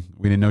frumpy.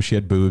 We didn't know she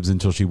had boobs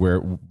until she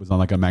was on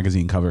like a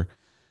magazine cover.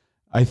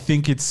 I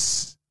think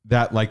it's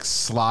that like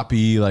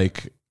sloppy,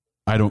 like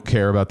I don't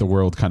care about the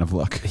world kind of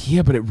look.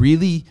 Yeah, but it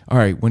really, all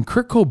right, when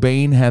Kurt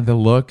Cobain had the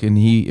look and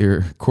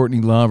or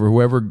Courtney Love or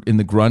whoever in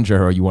the grunge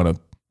era you want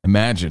to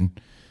imagine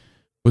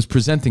was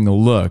presenting a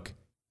look,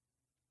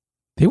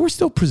 they were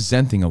still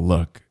presenting a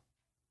look.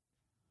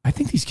 I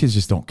think these kids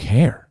just don't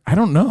care. I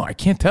don't know. I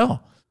can't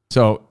tell.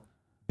 So,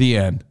 the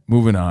end.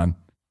 Moving on.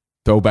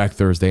 Throwback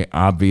Thursday,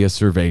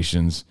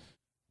 observations.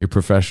 Your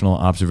professional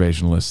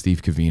observationalist,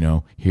 Steve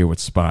Covino, here with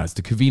Spot. It's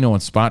the Covino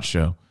and Spot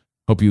show.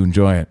 Hope you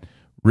enjoy it.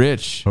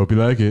 Rich. Hope you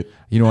like it.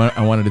 You know what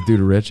I wanted to do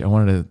to Rich? I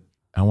wanted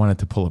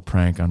to pull a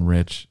prank on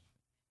Rich.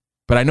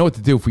 But I know what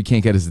to do if we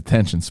can't get his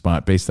attention,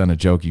 Spot, based on a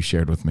joke you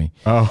shared with me.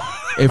 Oh.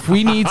 If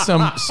we need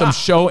some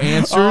show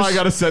answers. Oh, I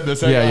got to send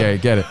this. Yeah,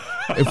 get it.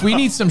 If we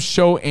need some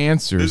show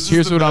answers,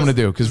 here's what I'm going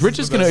to do. Because Rich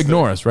is going to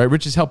ignore us, right?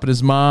 Rich is helping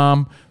his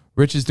mom.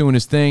 Rich is doing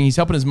his thing. He's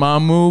helping his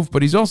mom move,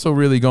 but he's also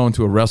really going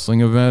to a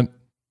wrestling event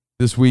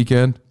this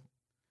weekend.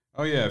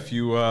 Oh, yeah. If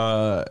you,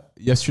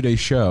 yesterday's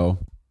show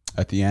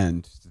at the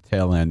end, the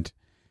tail end,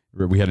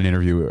 we had an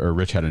interview, or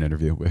Rich had an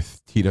interview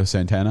with Tito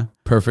Santana.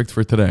 Perfect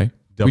for today.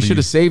 We should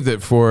have saved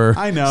it for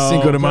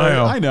Cinco de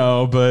Mayo. I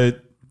know,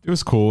 but it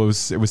was cool.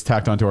 It was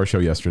tacked onto our show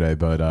yesterday,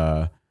 but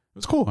it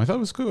was cool. I thought it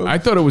was cool. I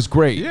thought it was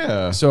great.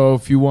 Yeah. So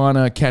if you want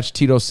to catch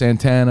Tito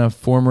Santana,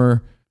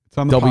 former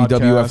on the WWF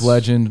podcast,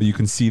 legend. You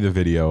can see the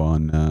video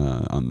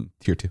on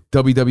Tier 2.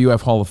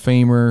 WWF Hall of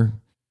Famer.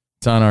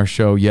 It's on our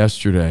show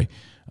yesterday.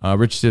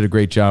 Rich did a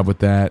great job with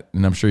that,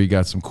 and I'm sure you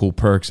got some cool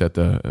perks at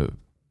the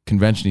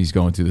convention he's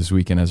going to this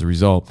weekend as a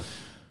result.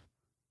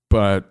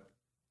 But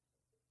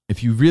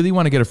if you really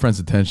want to get a friend's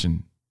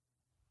attention,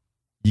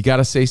 you got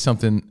to say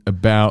something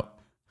about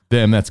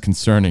them that's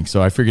concerning.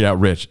 So I figured out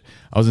Rich.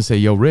 I was going to say,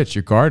 yo, Rich,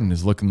 your garden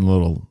is looking a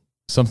little,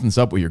 something's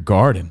up with your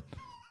garden.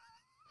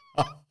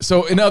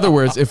 So in other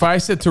words, if I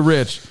said to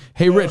Rich,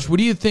 hey, Rich, what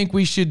do you think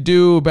we should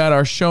do about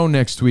our show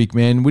next week,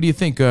 man? What do you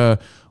think?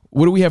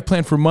 What do we have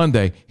planned for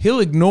Monday? He'll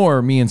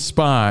ignore me and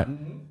Spot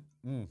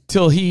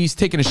till he's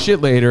taking a shit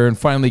later and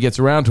finally gets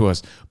around to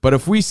us. But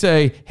if we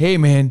say, hey,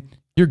 man,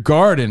 your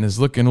garden is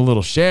looking a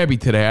little shabby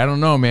today. I don't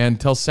know, man.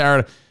 Tell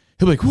Sarah.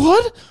 He'll be like,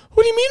 what?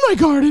 What do you mean my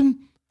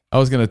garden? I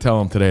was going to tell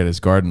him today that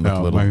his garden looked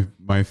a little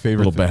my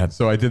favorite little bad.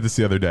 So I did this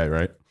the other day,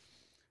 right?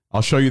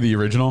 I'll show you the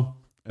original,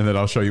 and then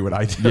I'll show you what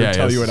I did.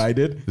 Tell you what I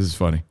did. This is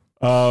funny.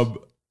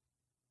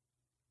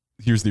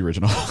 Here's the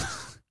original.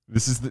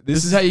 This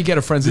is how you get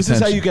a friend's attention.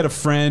 This is how you get a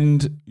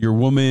friend, your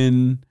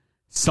woman,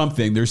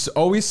 something.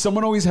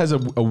 Someone always has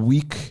a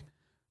weak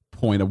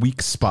point, a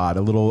weak spot,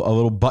 a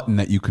little button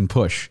that you can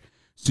push.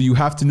 So you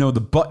have to know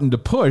the button to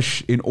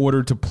push in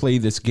order to play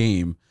this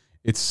game.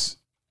 It's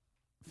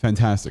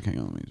fantastic. Hang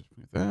on, let me just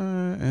put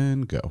that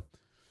and go.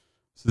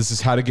 So this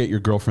is how to get your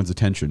girlfriend's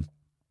attention.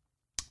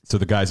 So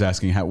the guy's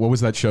asking, what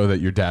was that show that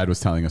your dad was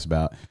telling us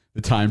about?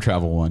 The time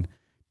travel one.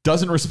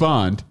 Doesn't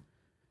respond.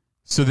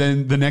 So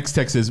then the next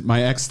text is,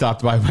 my ex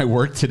stopped by my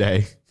work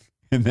today.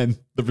 And then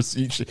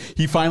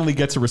he finally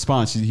gets a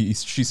response.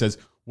 She says,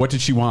 what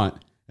did she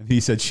want? And he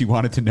said she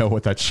wanted to know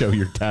what that show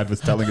your dad was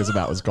telling us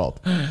about was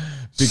called.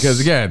 Because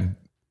again,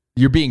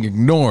 you're being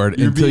ignored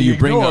until you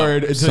bring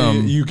up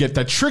some... You get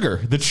that trigger.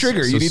 The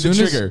trigger. So you need the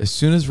trigger. As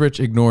soon as Rich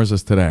ignores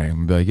us today, I'm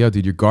going to be like, yo,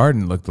 dude, your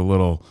garden looked a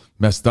little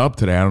messed up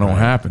today. I don't know what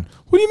happened.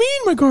 What do you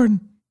mean, my garden?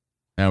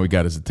 Now we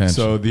got his attention.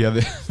 So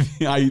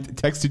I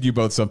texted you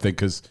both something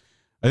because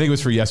I think it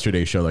was for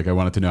yesterday's show. Like I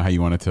wanted to know how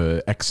you wanted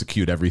to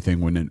execute everything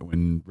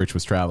when Rich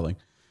was traveling.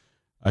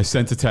 I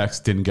sent a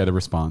text, didn't get a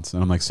response.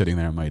 And I'm like sitting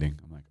there, I'm waiting.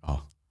 I'm like,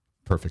 oh,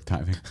 perfect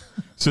timing.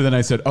 So then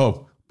I said,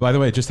 oh, by the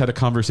way, I just had a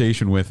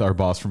conversation with our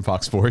boss from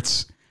Fox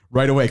Sports.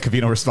 Right away,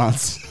 Covino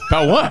response.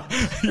 About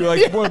what? You're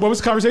like, what was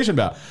the conversation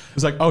about? It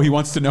was like, oh, he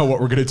wants to know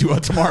what we're going to do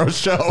on tomorrow's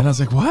show. And I was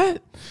like,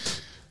 what?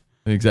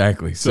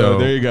 Exactly. So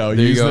there you go.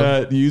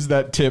 Use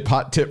that tip,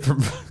 hot tip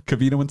from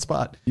Covino and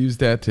Spot. Use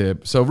that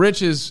tip. So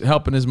Rich is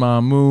helping his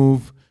mom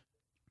move.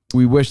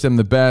 We wish them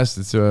the best.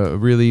 It's a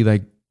really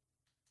like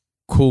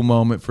cool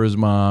moment for his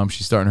mom.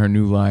 She's starting her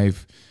new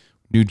life,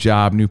 new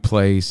job, new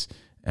place.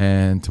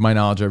 And to my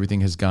knowledge,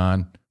 everything has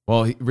gone.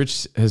 Well,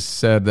 Rich has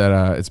said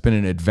that it's been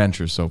an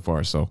adventure so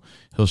far, so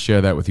he'll share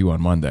that with you on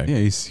Monday. Yeah,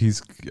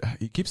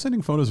 he keeps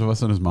sending photos of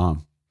us and his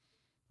mom.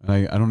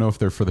 And I don't know if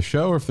they're for the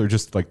show or if they're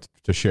just like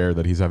to share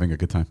that he's having a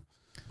good time.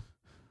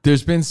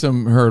 There's been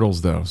some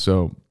hurdles though,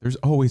 so there's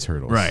always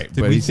hurdles, right?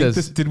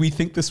 Did we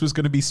think this was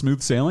going to be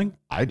smooth sailing?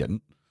 I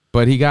didn't.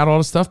 But he got all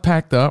the stuff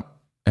packed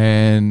up,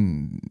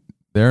 and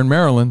they're in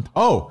Maryland.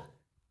 Oh,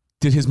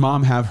 did his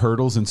mom have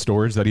hurdles in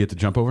storage that he had to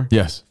jump over?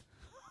 Yes.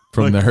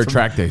 From her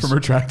track days. From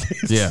her track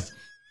days. Yeah.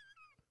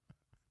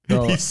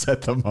 So, he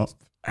set them up.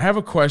 I have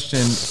a question.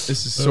 This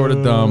is sort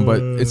of dumb,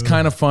 but it's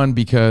kind of fun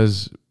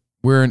because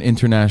we're an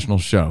international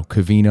show,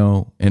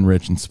 Covino and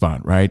Rich and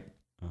Spot, right?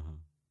 Uh-huh.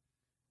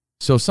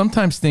 So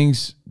sometimes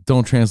things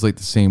don't translate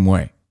the same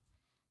way.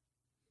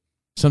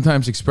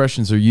 Sometimes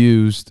expressions are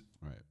used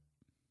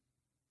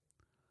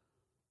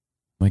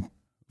like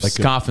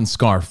scoff and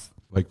scarf.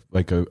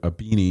 Like a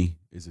beanie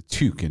is a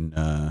toque in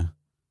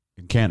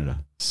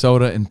Canada.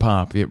 Soda and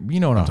pop. You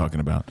know what I'm talking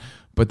about.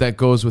 But that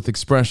goes with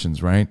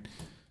expressions, right?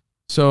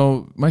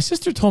 So my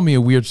sister told me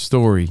a weird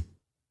story.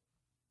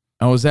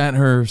 I was at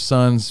her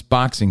son's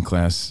boxing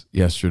class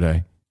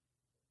yesterday.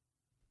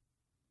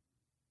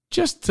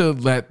 Just to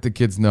let the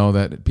kids know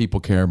that people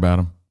care about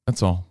them.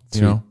 That's all.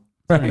 Sweet. You know?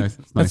 Right. Nice.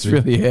 That's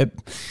really it.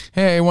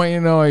 Hey, I want you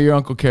to know your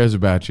uncle cares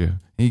about you.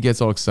 He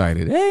gets all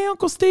excited. Hey,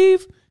 Uncle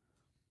Steve.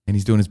 And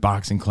he's doing his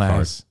boxing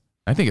class.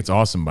 I think it's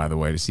awesome, by the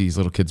way, to see these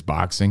little kids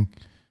boxing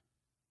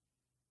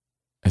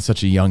at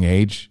such a young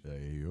age. There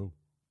you go.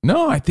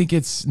 No, I think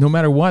it's no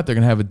matter what, they're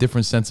going to have a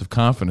different sense of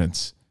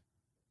confidence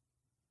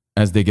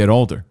as they get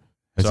older.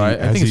 I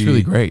think it's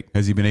really great.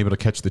 Has he been able to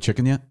catch the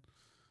chicken yet?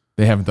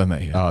 They haven't done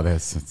that yet. Oh,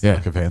 that's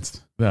like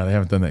advanced. No, they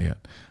haven't done that yet.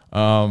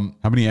 How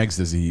many eggs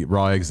does he eat?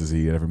 Raw eggs does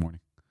he eat every morning?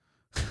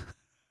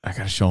 I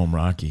got to show him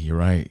Rocky. You're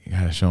right. You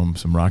got to show him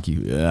some Rocky.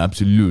 Yeah,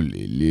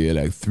 absolutely. Yeah,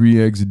 like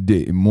 3 eggs a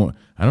day more.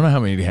 I don't know how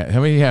many do you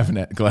have in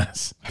that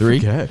glass? 3? I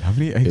forget. How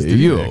many eggs do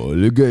you eat?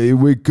 Look at you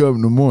wake up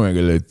in the morning,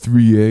 I got like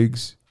 3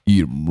 eggs.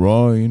 Eat them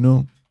raw, you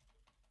know?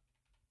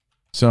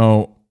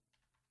 So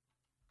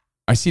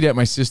I see that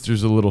my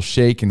sister's a little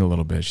shaken a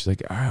little bit. She's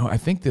like, I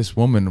think this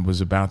woman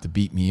was about to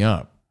beat me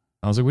up.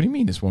 I was like, what do you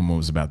mean this woman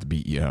was about to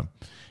beat you up?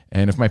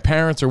 And if my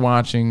parents are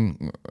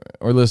watching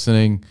or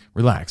listening,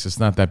 relax. It's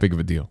not that big of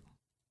a deal.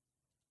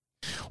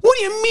 What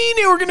do you mean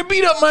they were going to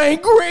beat up my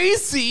Aunt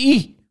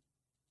Gracie?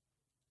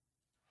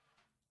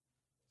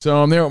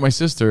 So I'm there with my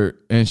sister,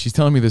 and she's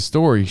telling me this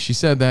story. She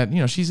said that,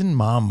 she's in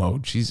mom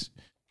mode. She's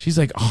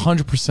like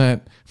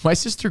 100%. My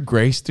sister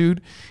Grace,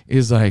 dude,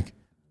 is like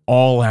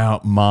all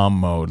out mom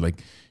mode.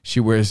 Like she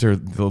wears the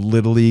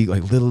little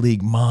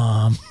league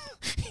mom.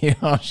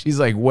 She's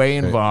like way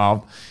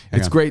involved.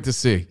 It's great to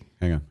see.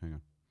 Hang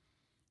on.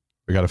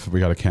 We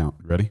gotta count.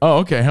 Ready? Oh,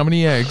 okay. How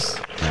many eggs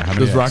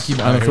does Rocky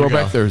on the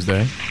Throwback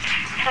Thursday?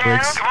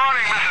 Eggs. Good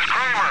morning, Mrs.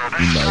 Kramer.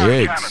 This My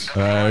eggs.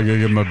 I gotta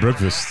give my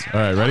breakfast.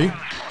 All right, ready?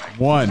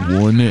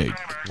 1 egg.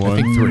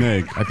 One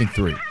egg. I think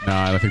 3. No,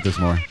 I think there's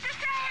more.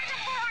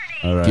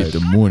 All right. Get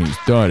the morning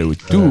started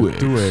with 2 eggs.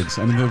 2 eggs.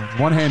 I mean, the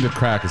one-handed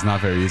crack is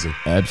not very easy.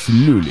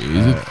 Absolutely.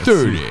 It's a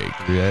 3rd egg.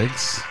 3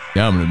 eggs.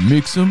 Now I'm gonna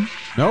mix them.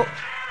 Nope.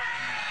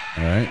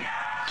 All right.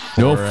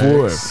 4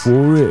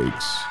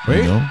 eggs.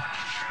 Wait.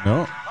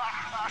 No.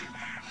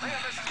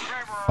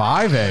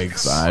 5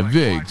 eggs. 5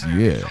 eggs,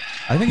 yeah.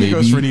 I think it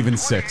goes for an even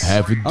 6.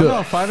 Half a dozen. Oh,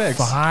 no, 5 eggs.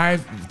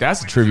 5?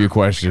 That's a trivia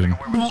question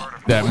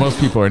that most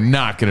people are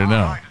not going to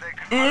know.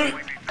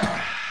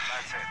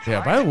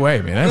 Yeah, by the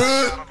way, man,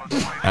 that's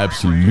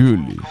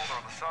absolutely.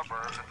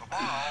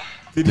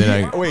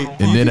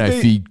 Then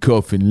I feed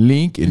Cuff and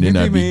Link, and then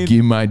I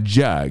begin my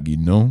jog, you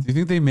know? Do you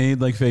think they made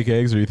like fake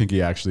eggs, or do you think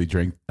he actually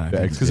drank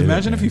the eggs? Because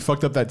imagine if he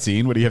fucked up that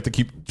scene, would he have to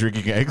keep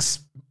drinking eggs?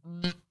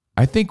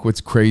 I think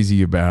what's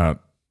crazy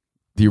about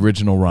the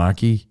original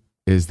Rocky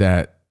is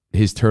that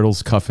his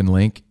turtles, Cuff and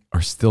Link,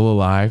 are still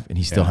alive, and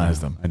he still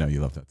has them. I know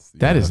you love that.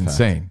 That is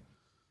insane.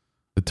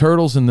 The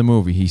turtles in the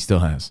movie, he still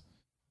has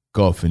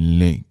Cuff and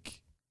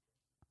Link.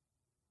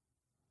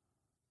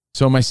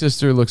 So my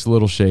sister looks a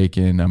little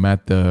shaken. I'm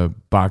at the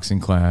boxing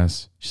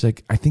class. She's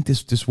like, I think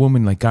this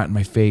woman like got in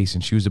my face,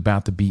 and she was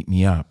about to beat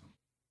me up.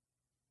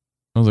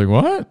 I was like,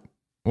 what?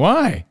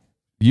 Why?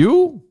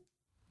 You?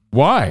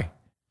 Why?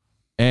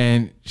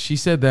 And she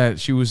said that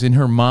she was in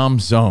her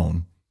mom's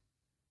zone,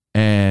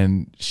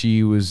 and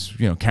she was,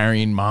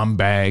 carrying mom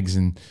bags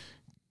and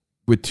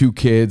with 2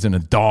 kids and a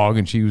dog,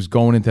 and she was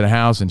going into the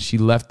house, and she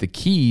left the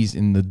keys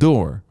in the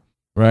door,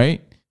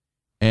 right?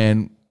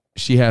 And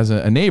she has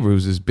a neighbor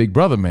who's this big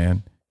brother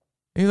man.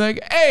 And he's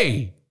like,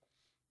 hey,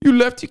 you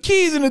left your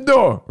keys in the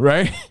door,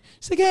 right?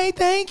 She's like, hey,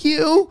 thank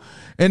you.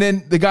 And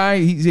then the guy,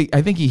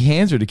 I think he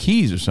hands her the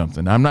keys or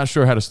something. I'm not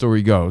sure how the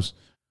story goes.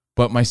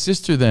 But my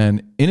sister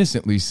then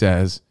innocently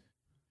says,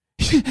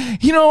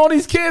 you know, all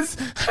these kids,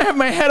 I have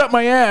my head up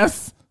my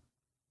ass.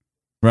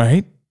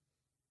 Right?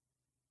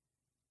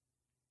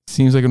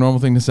 Seems like a normal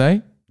thing to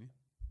say.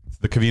 It's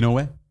the Covino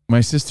way.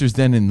 My sister's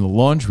then in the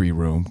laundry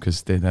room,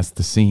 because that's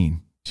the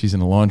scene. She's in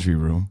the laundry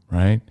room,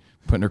 right?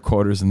 Putting her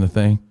quarters in the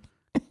thing.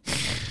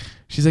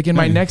 She's like, in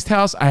my next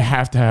house, I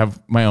have to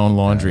have my own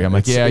laundry. I'm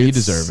like, yeah, you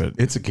deserve it.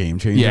 It's a game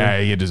changer. Yeah,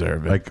 you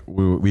deserve it. Like,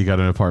 we got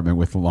an apartment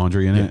with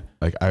laundry in it.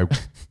 Like,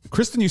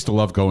 Kristen used to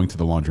love going to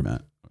the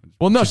laundromat.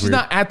 Well, no, she's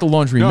not at the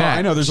laundry No, mat.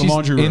 I know there's a She's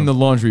laundry room. in the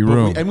laundry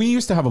room. And we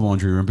used to have a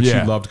laundry room, but she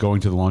loved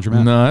going to the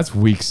laundromat. No, that's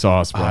weak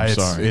sauce, bro. I'm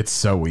sorry. It's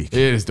so weak. It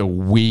is the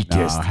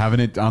weakest. Having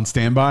it on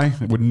standby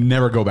would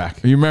never go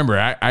back. You remember,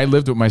 I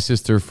lived with my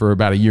sister for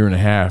about 1.5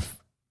 years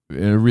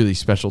in a really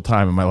special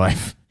time in my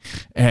life.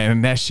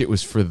 And that shit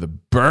was for the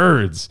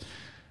birds.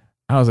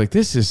 I was like,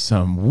 this is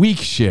some weak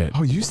shit.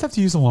 Oh, you used to have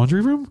to use a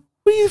laundry room?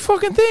 What do you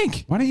fucking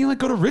think? Why don't you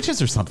go to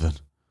Rich's or something?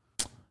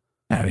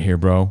 Out of here,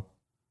 bro.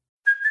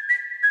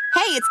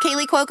 Hey, it's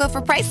Kaylee Cuoco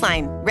for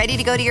Priceline. Ready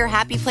to go to your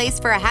happy place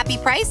for a happy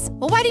price?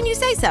 Well, why didn't you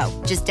say so?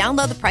 Just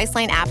download the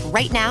Priceline app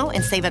right now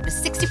and save up to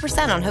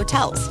 60% on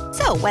hotels.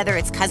 So whether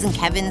it's Cousin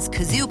Kevin's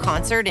Kazoo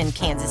Concert in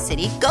Kansas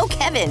City, go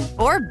Kevin,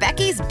 or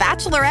Becky's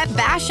Bachelorette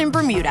Bash in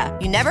Bermuda,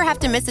 you never have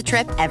to miss a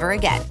trip ever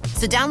again.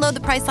 So download the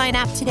Priceline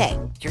app today.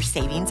 Your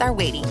savings are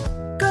waiting.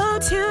 Go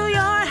to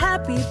your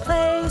happy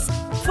place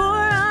for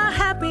a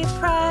happy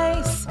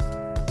price.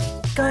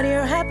 Go to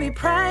your happy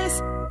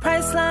price,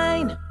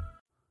 Priceline.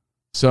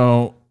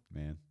 So,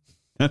 man,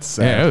 that's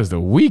sad. Yeah, it was the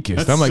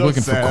weakest. I'm like so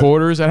looking sad. for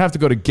quarters. I'd have to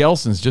go to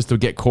Gelson's just to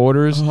get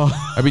quarters.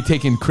 I'd be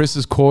taking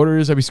Chris's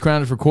quarters. I'd be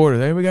scrounging for quarters.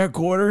 Hey, we got a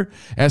quarter?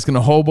 Asking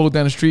a hobo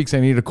down the street because I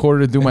need a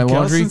quarter to do my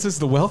laundry. Gelson's is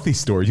the wealthy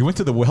store. You went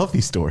to the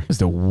wealthy store. It was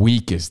the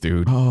weakest,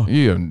 dude.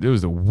 It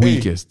was the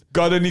weakest. Hey,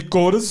 got any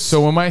quarters?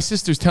 So when my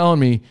sister's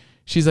telling me,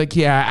 she's like,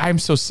 yeah, I'm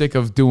so sick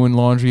of doing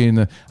laundry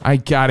and I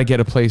got to get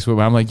a place where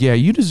I'm like, yeah,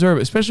 you deserve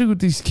it. Especially with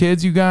these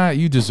kids you got,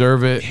 you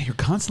deserve it. Yeah, you're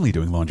constantly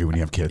doing laundry when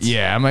you have kids.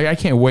 Yeah, I'm like, I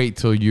can't wait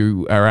till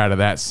you are out of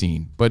that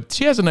scene. But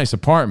she has a nice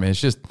apartment. It's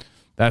just,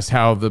 that's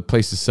how the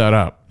place is set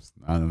up. It's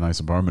not a nice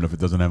apartment if it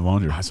doesn't have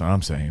laundry. That's what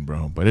I'm saying,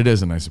 bro. But it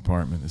is a nice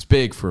apartment. It's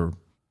big for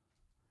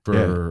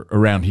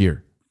around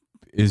here.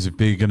 Is it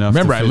big enough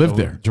Remember, to I fit lived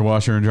there. Your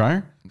washer and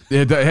dryer?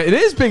 It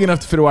is big enough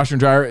to fit a washer and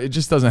dryer. It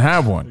just doesn't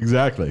have one.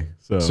 Exactly.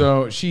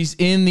 So she's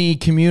in the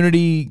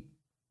community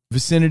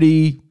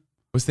vicinity.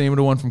 What's the name of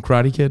the one from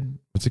Karate Kid?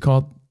 What's it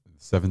called?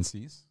 7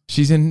 C's.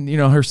 She's in,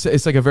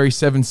 it's like a very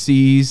 7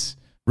 C's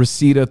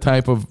Reseda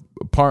type of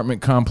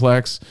apartment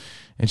complex.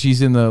 And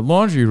she's in the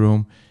laundry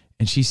room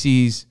and she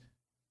sees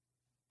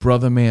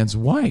Brother Man's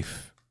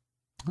wife.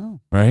 Oh.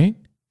 Right?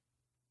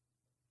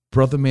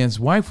 Brother Man's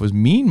wife was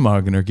mean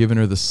mugging her, giving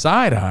her the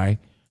side eye.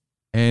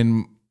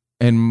 And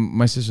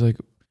my sister's like,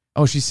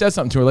 oh, she said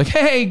something to her like,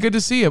 hey, good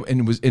to see you.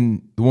 And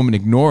the woman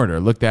ignored her,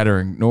 looked at her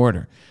and ignored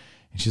her.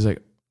 And she's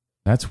like,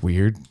 that's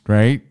weird,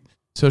 right?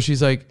 So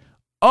she's like,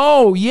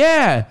 oh,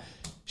 yeah.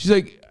 She's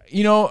like,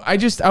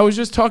 I was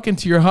just talking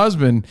to your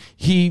husband.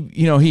 He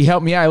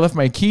helped me out. I left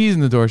my keys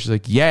in the door. She's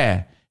like,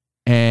 yeah.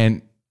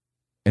 And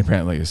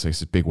apparently it's like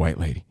this big white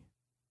lady.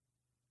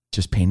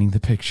 Just painting the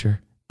picture.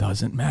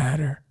 Doesn't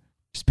matter.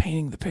 Just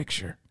painting the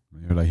picture.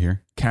 What did I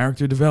hear?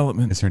 Character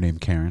development. Is her name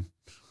Karen?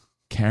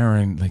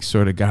 Karen, like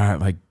sort of guy,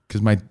 like,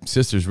 because my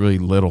sister's really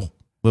little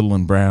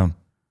and brown.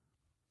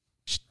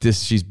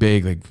 She's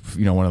big, like,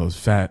 one of those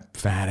fat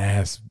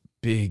ass,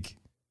 big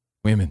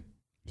women.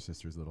 Your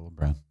sister's little and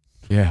brown.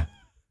 Yeah.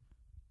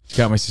 She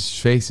got my sister's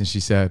face and she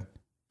said,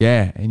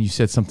 yeah, and you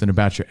said something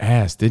about your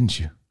ass, didn't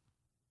you?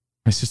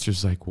 My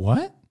sister's like,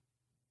 what?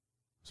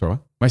 So what?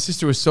 My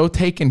sister was so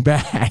taken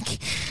back.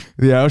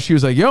 She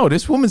was like, yo,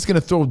 this woman's going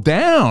to throw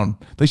down.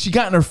 Like, she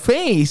got in her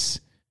face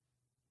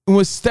and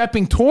was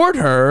stepping toward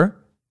her,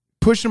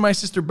 pushing my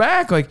sister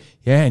back. Like,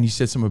 yeah, and you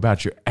said something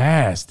about your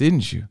ass,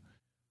 didn't you?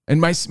 And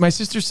my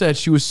sister said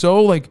she was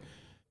so, like,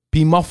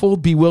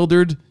 bemuffled,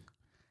 bewildered.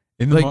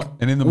 In the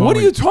moment, what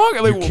are you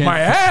talking? Like, my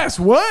ass?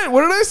 What?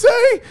 What did I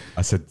say?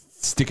 I said,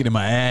 stick it in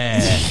my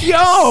ass.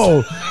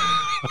 Yo.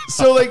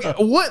 So, like,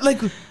 what?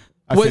 Like,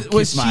 was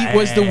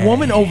the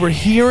woman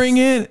overhearing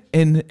it,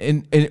 and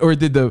or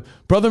did the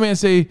brother man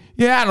say,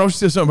 yeah, I don't know, she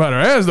said something about her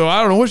ass though. I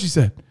don't know what she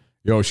said.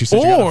 Yo, she said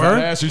you got a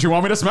fat ass. Did you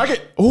want me to smack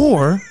it?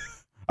 Or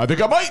I think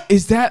I might.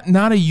 Is that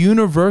not a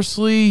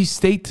universally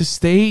state to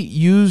state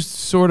used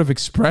sort of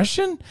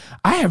expression?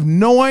 I have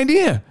no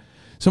idea.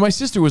 So my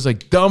sister was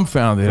like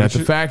dumbfounded at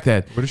the fact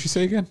that. What did she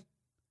say again?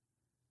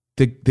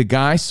 The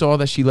guy saw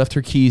that she left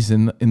her keys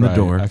in the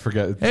door. I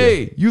forget.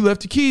 Hey, you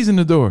left your keys in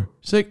the door.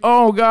 She's like,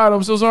 oh God,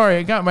 I'm so sorry.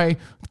 I got my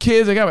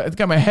kids. I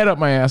got my head up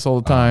my ass all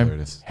the time. There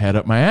it is. Head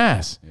up my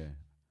ass. Yeah.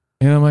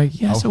 And I'm like,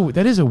 yeah, so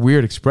that is a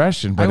weird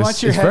expression. But I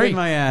want your head in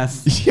my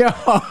ass. Yeah,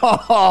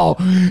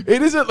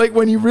 it isn't like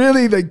when you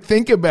really like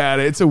think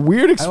about it. It's a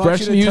weird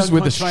expression used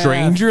with a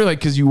stranger, like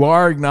because you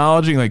are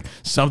acknowledging like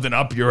something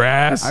up your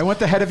ass. I want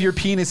the head of your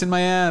penis in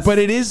my ass. But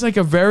it is like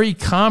a very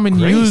common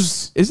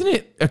use, isn't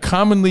it? A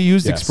commonly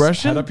used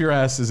expression. Head up your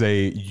ass is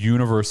a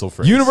universal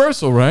phrase.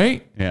 Universal,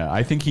 right? Yeah,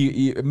 I think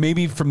he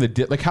maybe from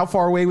the like how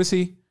far away was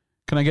he?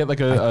 Can I get like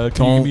can you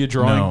give me a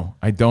drawing? No,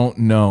 I don't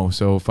know.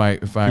 So if I you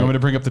want me to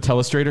bring up the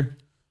telestrator?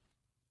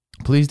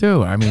 Please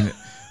do. I mean,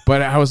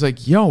 but I was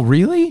like, yo,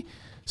 really?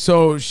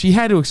 So she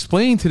had to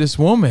explain to this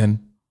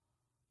woman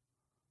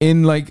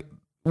in like,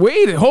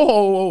 wait, get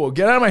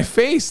out of my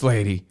face,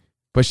 lady.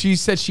 But she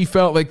said she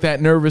felt like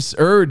that nervous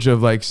urge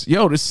of like,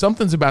 yo,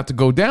 something's about to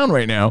go down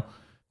right now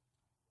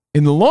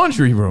in the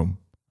laundry room.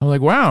 I'm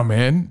like, wow,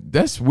 man,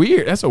 that's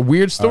weird. That's a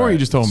weird story you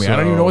just told me. I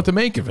don't even know what to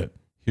make of it.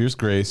 Here's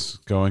Grace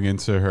going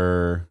into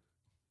her...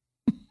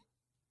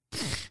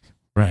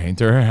 Right,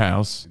 into her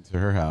house.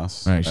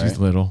 Right, she's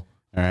little.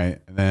 All right,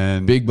 and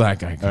then... Big black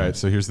guy comes. All right,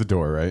 so here's the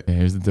door, right? Yeah,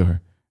 here's the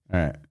door. All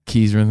right.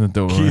 Keys are in the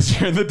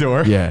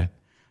door. Yeah.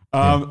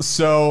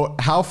 So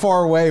how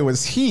far away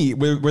was he?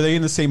 Were they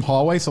in the same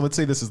hallway? So let's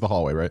say this is the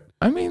hallway, right?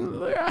 I mean...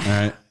 All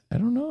right. I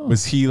don't know.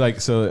 Was he like...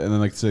 So, and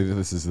then like say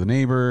this is the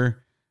neighbor...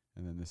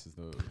 And then this is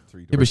the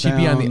 3 doors Yeah, but she'd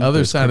be on the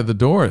other side of the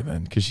door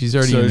then, because she's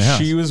already in the house.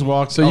 So she was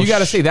walking. So you got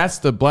to say that's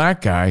the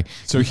black guy.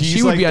 So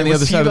she would be on the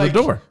other side of the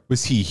door.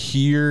 Was he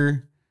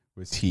here?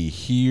 Was he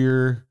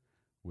here?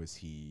 Was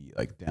he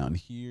like down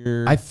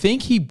here? I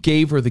think he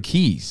gave her the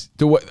keys.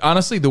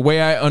 Honestly, the way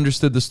I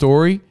understood the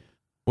story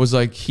was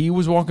like he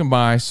was walking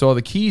by, saw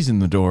the keys in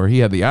the door. He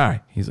had the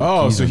eye. He's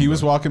like, so he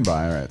was walking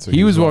by. All right. So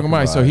he was walking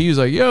by. So he was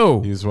like,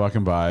 "Yo, he was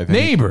walking by."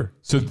 Neighbor.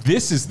 So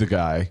this is the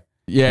guy.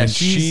 Yeah, and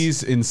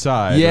she's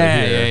inside.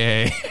 Yeah, right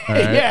yeah.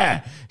 Right?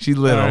 Yeah, she's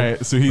little. All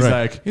right, so he's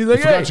like, hey,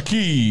 got your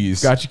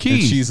keys. Got your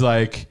keys. And she's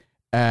like,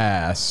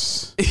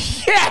 ass.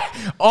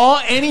 Yeah,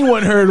 all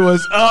anyone heard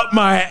was up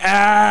my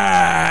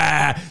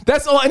ass.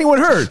 That's all anyone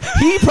heard.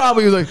 He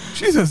probably was like,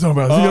 she said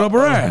something about sticking up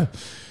her ass.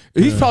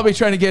 He's probably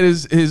trying to get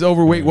his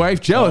overweight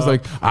wife jealous.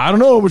 Like, I don't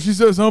know, but she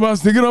said something about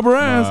sticking up her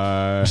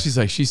ass. She's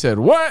like, she said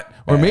what?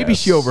 Or maybe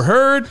she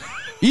overheard.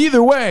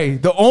 Either way,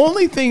 the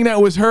only thing that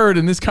was heard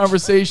in this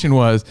conversation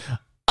was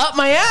up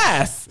my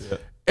ass. Yeah.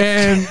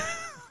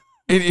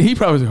 And he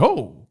probably was like,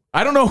 oh,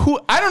 I don't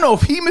know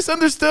if he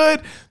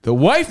misunderstood, the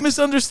wife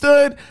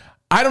misunderstood.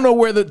 I don't know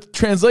where the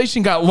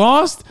translation got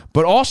lost,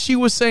 but all she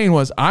was saying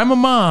was, I'm a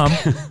mom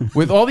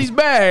with all these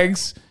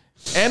bags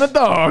and a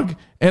dog,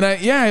 and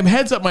I'm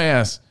heads up my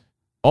ass.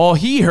 All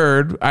he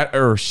heard,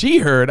 or she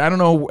heard, I don't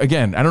know,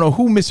 again, I don't know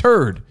who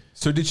misheard.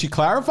 So did she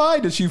clarify?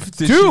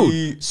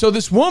 So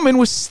this woman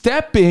was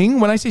stepping.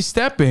 When I say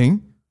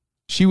stepping,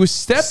 she was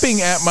stepping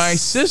at my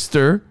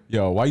sister.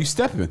 Yo, why you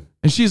stepping?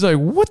 And she's like,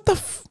 what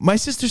the my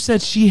sister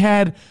said she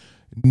had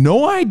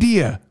no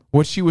idea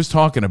what she was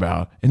talking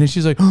about. And then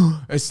she's like,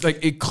 it's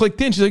like it clicked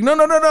in. She's like, no.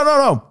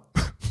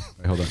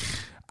 Wait, hold on.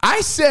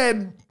 I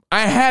said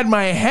I had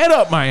my head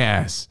up my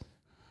ass.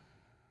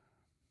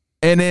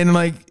 And then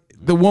like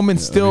the woman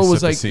still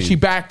was like, she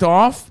backed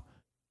off,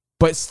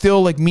 but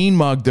still like mean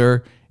mugged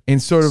her. And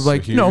sort of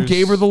like,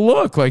 gave her the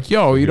look like,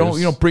 yo, you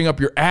don't bring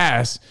up your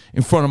ass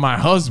in front of my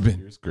husband.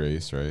 Here's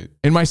Grace, right?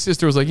 And my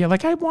sister was like, yeah,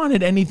 like I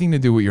wanted anything to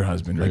do with your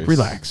husband. Grace, like,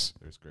 relax.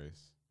 There's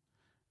Grace.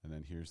 And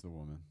then here's the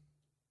woman.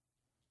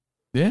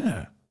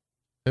 Yeah.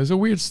 It was a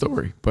weird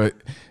story. But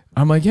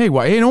I'm like, hey,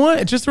 you know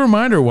what? Just a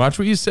reminder, watch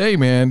what you say,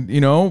 man.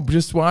 You know,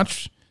 just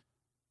watch.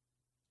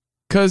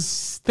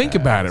 Because think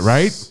about it,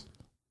 right?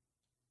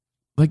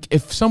 Like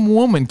if some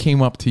woman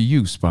came up to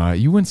you, Spot,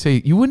 you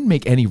wouldn't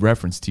make any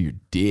reference to your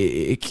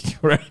dick,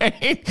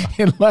 right?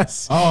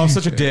 Unless I'm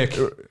such a dick.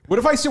 What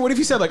if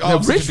you said like,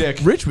 I'm such a dick?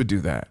 Rich would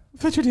do that.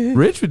 Such a dick.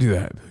 Rich would do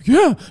that.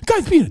 Yeah,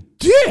 guy's being a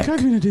dick.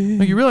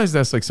 Like you realize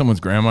that's like someone's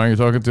grandma you're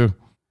talking to.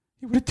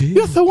 What a dick.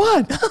 You're the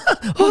one.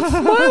 I'm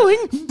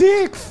smiling.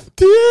 Dick.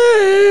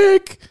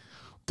 Dick.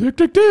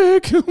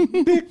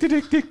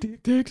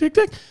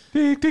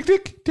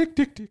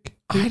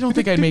 I don't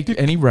think I'd make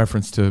any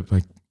reference to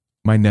like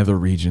my nether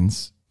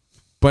regions,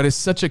 but it's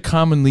such a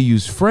commonly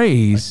used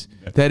phrase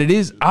that it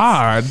is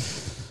odd.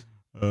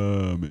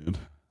 Oh man,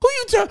 who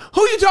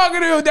you talking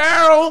to,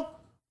 Daryl?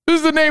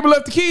 Who's the neighbor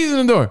left the keys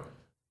in the door?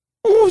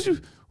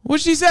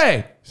 What'd she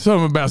say?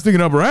 Something about sticking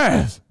up her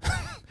ass.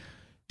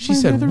 She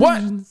said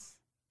what?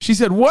 She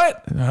said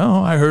what?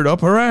 Oh, I heard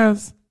up her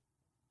ass.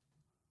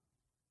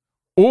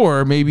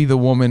 Or maybe the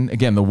woman,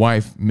 again, the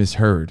wife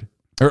misheard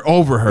or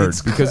overheard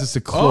because it's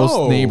a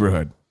close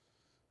neighborhood.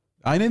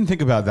 I didn't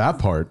think about that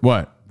part.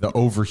 What? The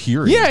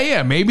overhearing.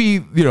 Yeah. Maybe,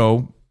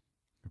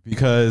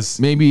 because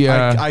maybe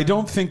I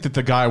don't think that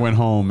the guy went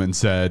home and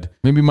said,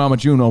 maybe Mama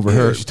June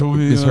overheard. She told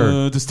me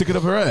to stick it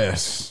up her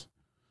ass.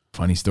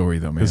 Funny story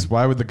though, man. Because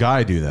why would the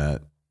guy do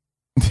that?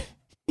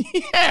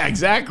 Yeah,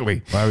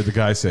 exactly. Why would the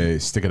guy say,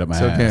 stick it up my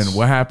ass? So again,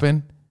 what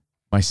happened?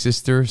 My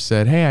sister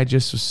said, hey, I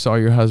just saw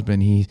your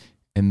husband.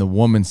 And the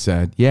woman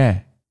said,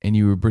 yeah. And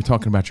you were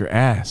talking about your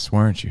ass,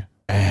 weren't you?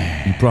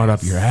 You brought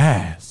up your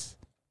ass.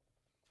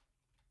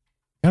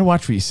 Gotta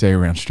watch what you say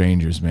around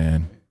strangers,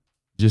 man.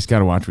 You just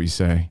gotta watch what you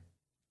say.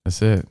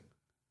 That's it.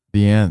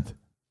 The end.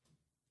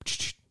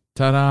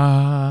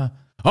 Ta-da!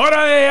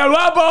 ¡Órale, el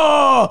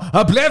guapo!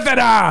 ¡A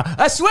pléfera!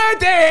 ¡A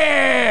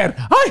suéter!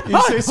 ¡Ay,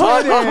 It's a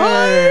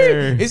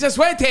sweater! It's a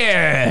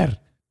sweater!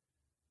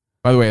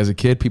 By the way, as a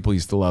kid, people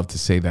used to love to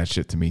say that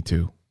shit to me,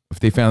 too. If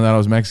they found out I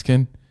was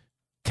Mexican,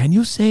 can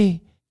you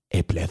say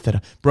a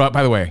pléfera? Bro,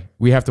 by the way,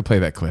 we have to play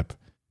that clip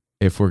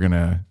if we're going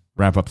to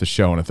wrap up the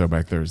show on a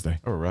Throwback Thursday.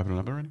 Oh, we're wrapping it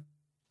up already?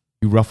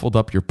 You ruffled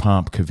up your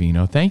pomp,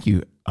 Covino. Thank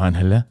you,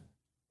 Angela.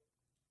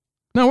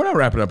 No, we're not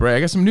wrapping up, right? I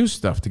got some new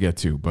stuff to get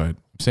to, but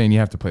I'm saying you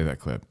have to play that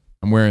clip.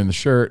 I'm wearing the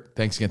shirt.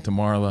 Thanks again to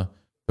Marla.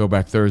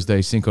 Throwback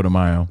Thursday, Cinco de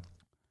Mayo.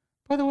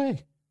 By the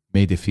way.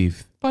 May the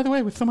 5th. By the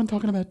way, with someone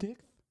talking about dick.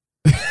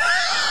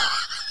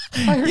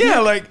 Yeah,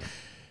 like,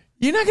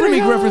 you're not going to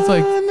make reference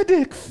like... the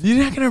dicks.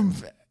 You're not going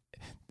to...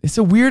 It's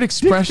a weird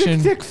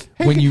expression Dicks.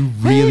 Hey, when you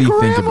really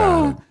think Grandma,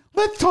 about it.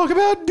 Let's talk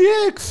about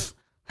dicks.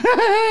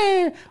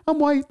 I'm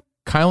white.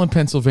 Kyle in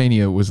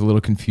Pennsylvania was a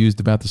little confused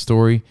about the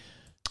story.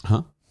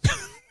 Huh?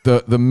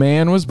 The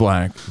man was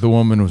black. The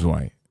woman was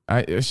white.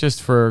 It's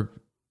just for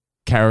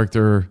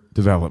character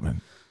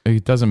development.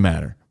 It doesn't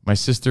matter. My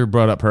sister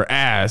brought up her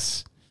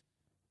ass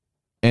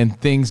and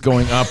things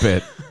going up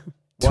it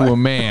to a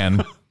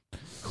man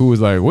who was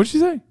like, what'd she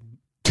say?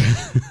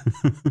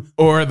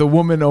 Or the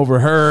woman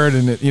overheard,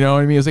 and you know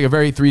what I mean? It was like a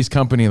very Three's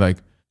Company, like,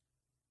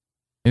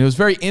 and it was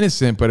very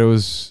innocent, but it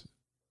was,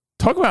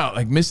 talk about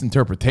like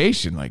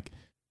misinterpretation, like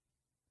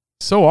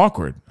so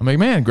awkward. I'm like,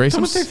 man, Grace,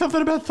 Someone say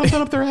something about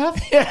something up their ass?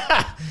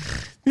 Yeah.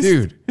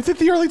 Dude. Is it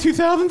the early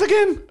 2000s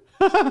again?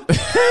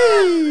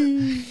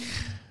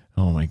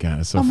 Oh my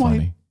God, it's so I'm funny.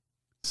 white.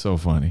 So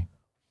funny.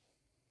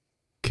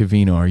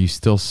 Covino, are you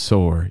still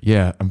sore?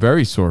 Yeah, I'm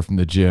very sore from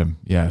the gym.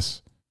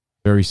 Yes,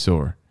 very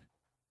sore.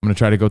 I'm going to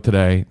try to go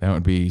today. That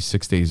would be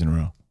 6 days in a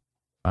row.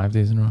 5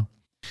 days in a row.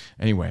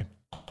 Anyway,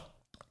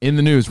 in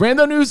the news.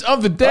 Rando news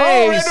of the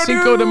day.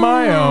 Cinco de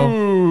Mayo.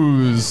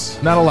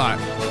 Not a lot.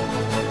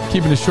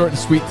 Keeping it short and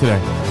sweet today.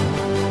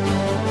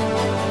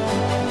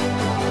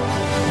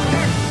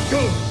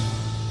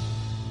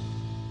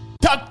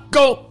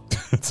 Taco.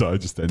 So I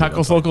just ended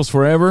Tacos up. Locals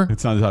forever.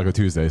 It's not a Taco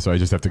Tuesday, so I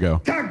just have to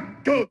go.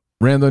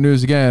 Rando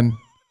news again.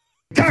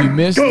 If you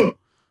missed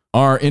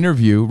our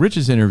interview,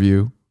 Rich's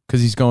interview,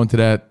 because he's going to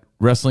that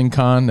wrestling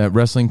con, that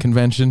wrestling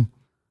convention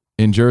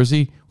in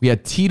Jersey, we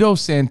had Tito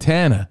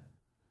Santana,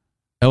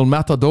 El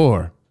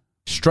Matador,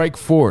 Strike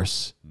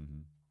Force,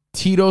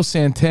 Tito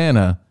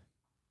Santana,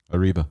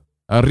 Arriba,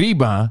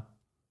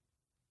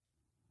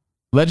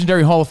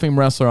 legendary Hall of Fame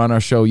wrestler on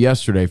our show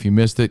yesterday. If you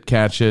missed it,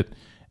 catch it.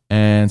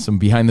 And some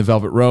Behind the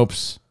Velvet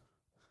Ropes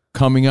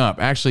coming up.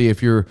 Actually,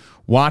 if you're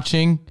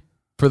watching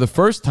for the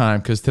first time,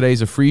 because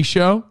today's a free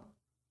show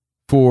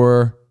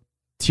for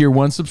Tier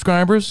 1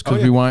 subscribers,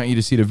 because we want you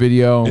to see the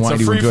video and want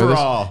you to enjoy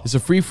this. It's a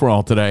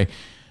free-for-all today.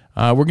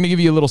 We're going to give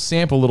you a little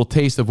sample, a little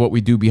taste of what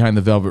we do behind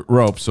the velvet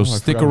rope. So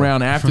stick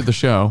around after the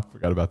show.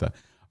 Forgot about that.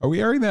 Are we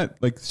airing that,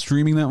 like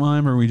streaming that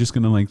live, or are we just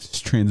going to like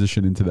just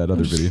transition into that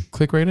other video?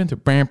 Click right into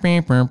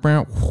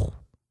it.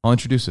 I'll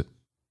introduce it.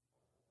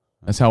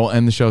 That's how we'll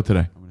end the show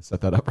today. I'm going to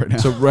set that up right now.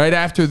 So right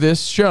after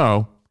this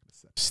show,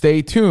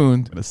 stay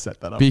tuned. I'm going to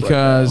set that up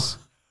because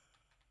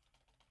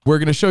we're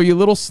going to show you a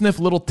little sniff,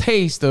 little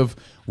taste of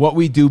what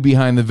we do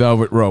behind the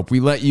velvet rope. We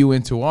let you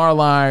into our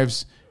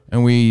lives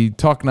and we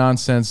talk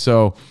nonsense.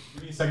 So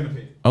give me a second to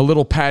pee. A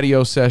little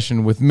patio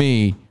session with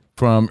me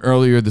from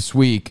earlier this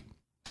week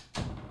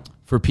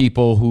for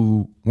people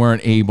who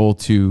weren't able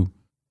to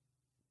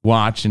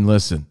watch and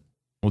listen.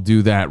 We'll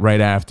do that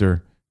right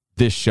after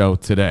this show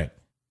today.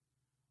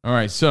 All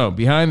right, so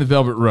behind the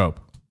velvet rope,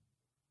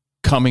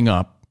 coming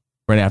up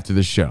right after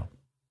this show.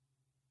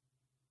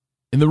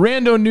 In the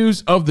rando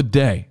news of the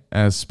day,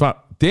 as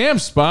Spot, damn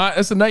Spot,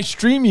 that's a nice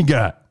stream you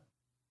got.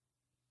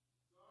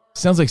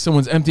 Sounds like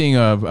someone's emptying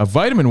a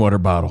vitamin water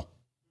bottle.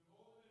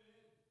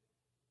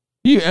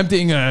 You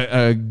emptying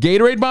a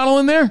Gatorade bottle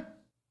in there?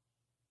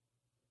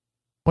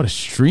 What a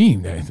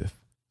stream.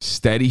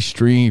 Steady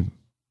stream.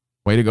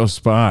 Way to go,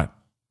 Spot.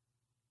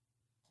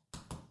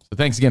 So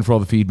thanks again for all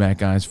the feedback,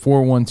 guys.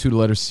 412 the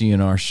letter C in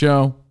our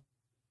show.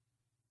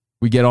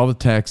 We get all the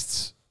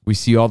texts. We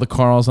see all the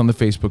Carls on the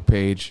Facebook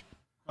page.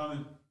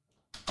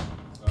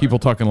 People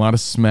talking a lot of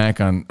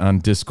smack on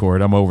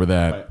Discord. I'm over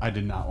that. I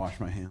did not wash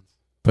my hands.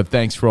 But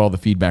thanks for all the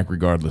feedback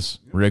regardless.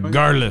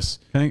 Regardless.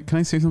 Can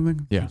I say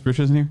something? Yeah. Rich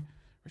isn't here?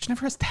 Rich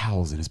never has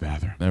towels in his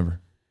bathroom.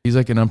 Never. He's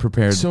like an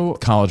unprepared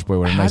college boy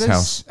with a nice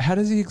house. How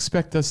does he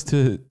expect us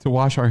to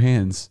wash our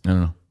hands? I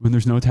don't know. When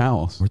there's no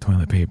towels. Or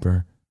toilet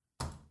paper.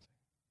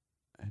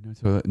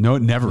 No,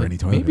 never any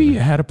toilet Maybe paper. you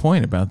had a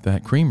point about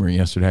that creamer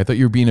yesterday. I thought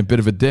you were being a bit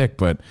of a dick,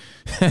 but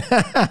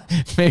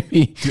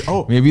maybe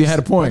you had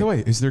a point. By the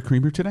way, is there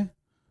creamer today?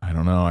 I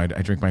don't know. I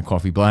drink my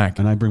coffee black.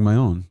 And I bring my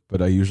own,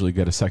 but I usually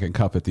get a second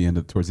cup at the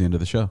end towards the end of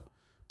the show.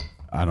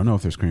 I don't know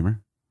if there's creamer.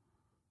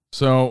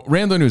 So,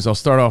 rando news. I'll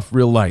start off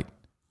real light.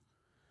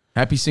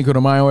 Happy Cinco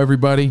de Mayo,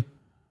 everybody.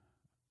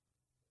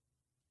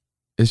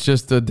 It's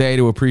just a day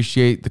to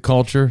appreciate the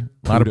culture.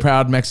 A lot of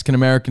proud Mexican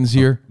Americans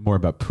here. More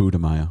about Puta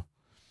Mayo.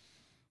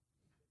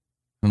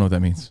 I don't know what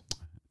that means.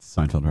 It's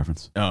a Seinfeld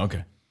reference. Oh,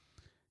 okay.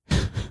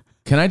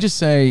 Can I just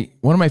say,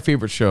 one of my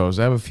favorite shows,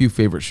 I have a few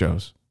favorite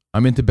shows.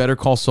 I'm into Better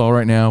Call Saul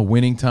right now,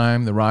 Winning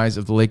Time, The Rise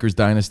of the Lakers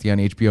Dynasty on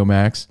HBO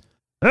Max.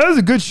 That was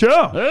a good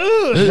show.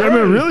 I mean,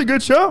 a really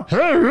good show.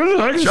 I really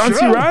like John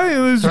C. Reilly,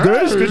 it was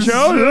good. It's a good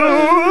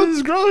show. It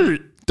was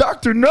great.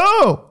 Doctor,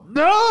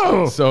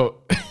 no.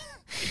 So,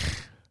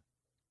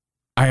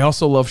 I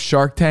also love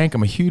Shark Tank.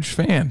 I'm a huge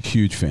fan.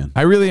 Huge fan.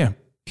 I really am.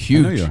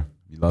 Huge. I know you are.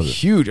 You love it.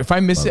 Huge. If I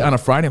miss it on a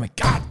Friday, I'm like,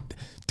 God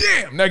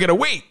damn, now I gotta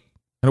wait.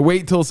 I gotta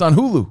wait until it's on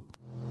Hulu.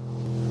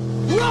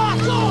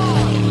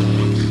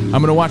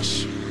 I'm gonna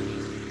watch,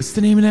 what's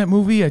the name of that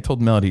movie? I told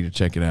Melody to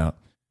check it out.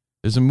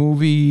 There's a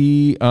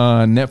movie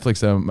on Netflix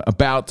that I'm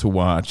about to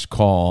watch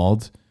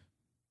called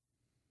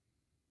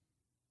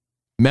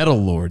Metal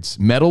Lords.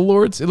 Metal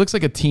Lords? It looks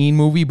like a teen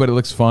movie, but it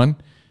looks fun.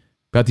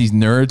 About these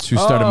nerds who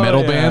start a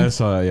metal band. I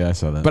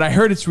saw that. But I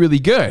heard it's really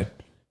good.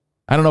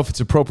 I don't know if it's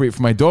appropriate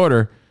for my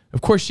daughter.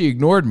 Of course, she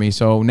ignored me,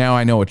 so now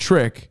I know a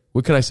trick.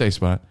 What could I say,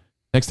 Spot?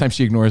 Next time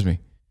she ignores me.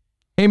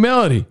 Hey,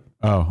 Melody.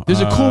 There's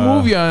a cool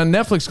movie on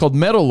Netflix called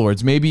Metal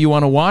Lords. Maybe you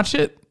want to watch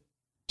it?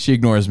 She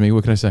ignores me.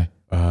 What can I say?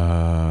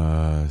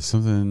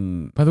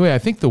 Something. By the way, I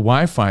think the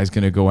Wi-Fi is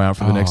going to go out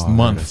for the next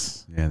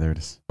month. Yeah, there it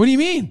is. What do you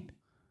mean?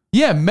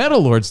 Yeah, Metal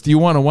Lords. Do you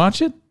want to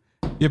watch it?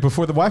 Yeah,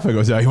 before the Wi-Fi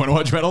goes out, you want to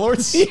watch Metal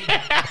Lords?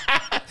 Yeah.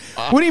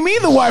 What do you mean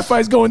the Wi-Fi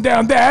is going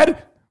down,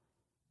 Dad?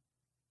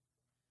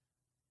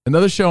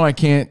 Another show I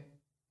can't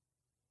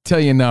tell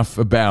you enough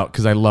about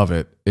because I love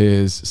it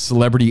is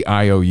Celebrity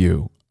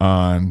IOU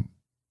on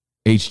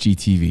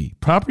HGTV.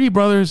 Property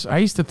Brothers, I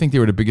used to think they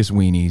were the biggest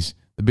weenies,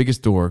 the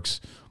biggest dorks,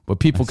 but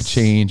people could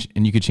change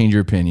and you could change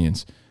your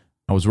opinions.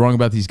 I was wrong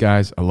about these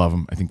guys. I love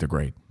them. I think they're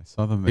great. I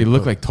saw them. They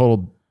look like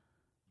total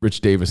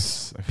Rich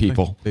Davis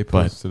people. Like they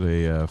posted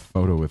a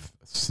photo with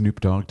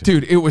Snoop Dogg.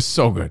 Dude, it was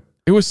so good.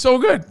 It was so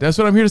good. That's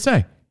what I'm here to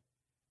say.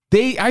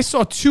 I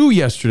saw 2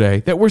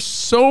 yesterday that were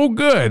so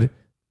good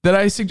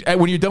that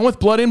when you're done with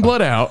Blood In,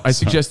 Blood Out, I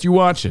suggest you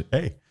watch it.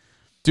 Hey.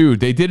 Dude,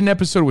 they did an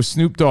episode with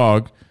Snoop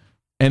Dogg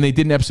and they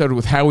did an episode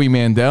with Howie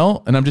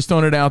Mandel, and I'm just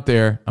throwing it out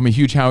there. I'm a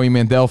huge Howie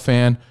Mandel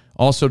fan.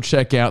 Also,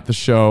 check out the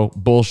show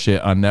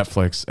Bullshit on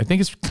Netflix. I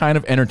think it's kind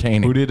of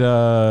entertaining. Who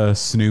did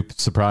Snoop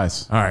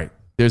surprise? All right.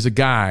 There's a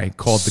guy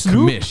called the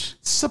Snoop Commish.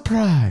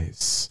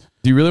 Surprise.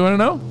 Do you really want to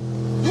know?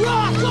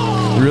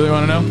 You really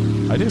want to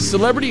know? I do.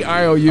 Celebrity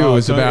IOU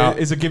is about...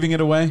 Is it giving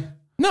it away?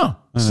 No.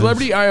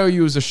 Celebrity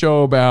IOU is a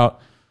show about...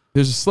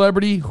 There's a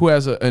celebrity who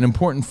has an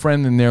important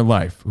friend in their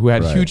life, who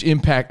had a huge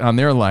impact on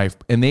their life,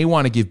 and they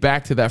want to give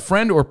back to that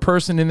friend or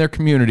person in their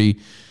community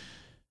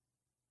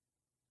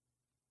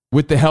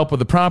with the help of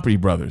the Property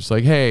Brothers.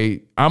 Like,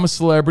 hey, I'm a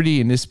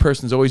celebrity, and this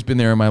person's always been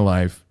there in my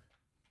life.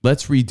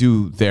 Let's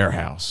redo their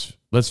house.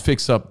 Let's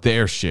fix up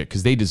their shit,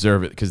 because they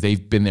deserve it, because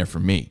they've been there for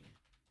me.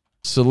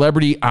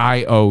 Celebrity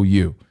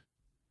IOU.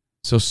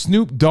 So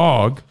Snoop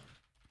Dogg,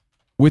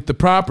 with the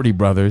Property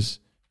Brothers,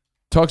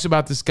 talks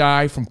about this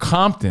guy from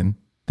Compton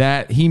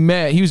that he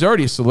met. He was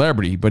already a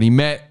celebrity, but he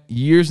met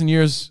years and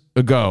years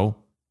ago,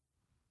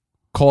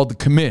 called the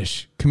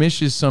Commish.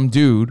 Commish is some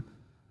dude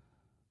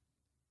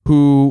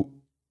who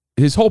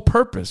his whole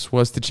purpose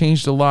was to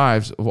change the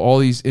lives of all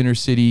these inner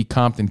city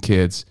Compton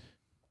kids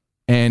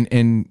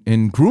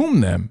and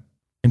groom them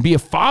and be a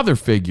father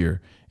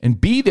figure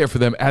and be there for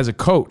them as a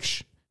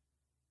coach.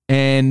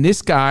 And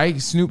this guy,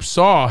 Snoop,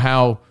 saw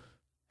how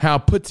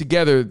put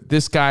together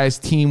this guy's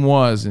team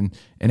was and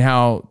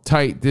how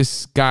tight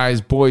this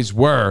guy's boys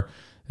were.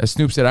 As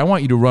Snoop said, I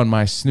want you to run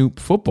my Snoop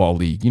football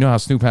league. You know how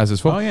Snoop has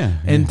his football? Oh, yeah.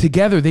 And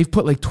together they've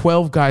put like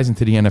 12 guys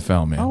into the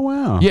NFL, man. Oh,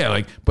 wow.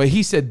 Yeah, but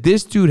he said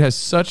this dude has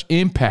such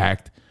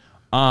impact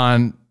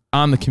on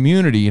the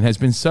community and has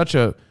been such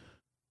a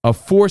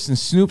force in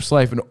Snoop's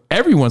life and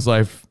everyone's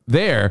life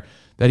there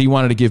that he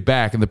wanted to give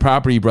back. And the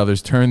Property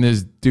Brothers turned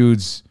this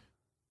dude's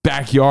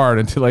backyard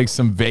into like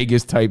some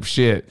Vegas type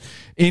shit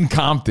in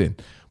Compton.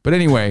 But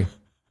anyway,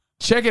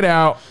 check it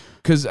out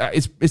because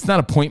it's not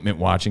appointment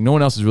watching. No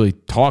one else is really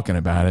talking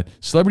about it.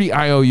 Celebrity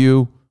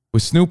IOU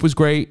with Snoop was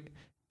great,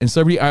 and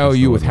Celebrity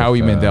IOU with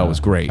Howie Mandel was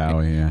great.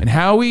 Howie, yeah. And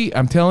Howie,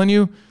 I'm telling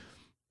you,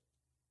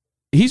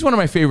 he's one of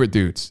my favorite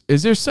dudes.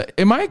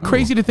 Am I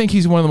crazy to think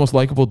he's one of the most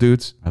likable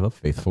dudes? I love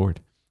Faith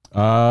Ford.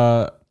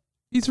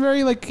 He's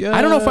very like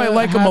I don't know if I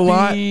like him a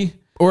lot.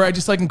 Or I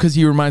just like him because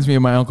he reminds me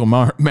of my Uncle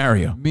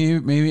Mario.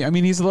 Maybe. I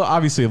mean, he's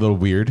obviously a little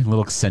weird, a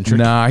little eccentric.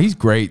 Nah, he's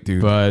great,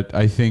 dude. But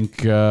I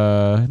think,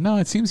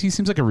 he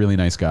seems like a really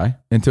nice guy.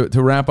 And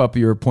to wrap up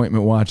your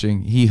appointment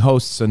watching, he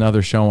hosts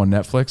another show on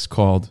Netflix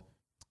called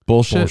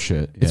Bullshit.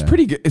 Yeah. It's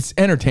pretty good. It's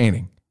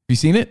entertaining. Have you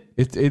seen it?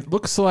 It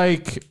looks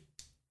like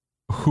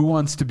Who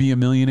Wants to Be a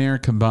Millionaire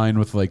combined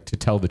with like To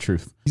Tell the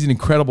Truth. He's an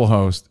incredible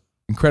host,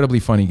 incredibly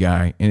funny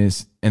guy,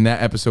 and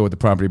that episode with the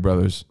Property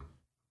Brothers,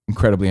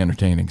 incredibly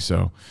entertaining.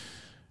 So...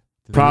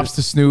 Props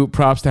to Snoop,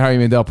 props to Howie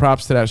Mandel,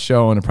 props to that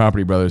show and the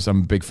Property Brothers.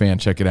 I'm a big fan.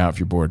 Check it out if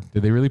you're bored.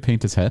 Did they really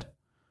paint his head?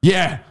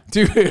 Yeah,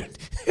 dude.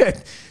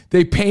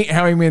 They paint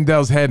Howie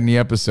Mandel's head in the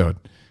episode.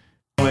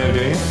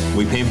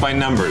 We paint by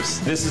numbers.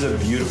 This is a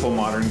beautiful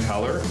modern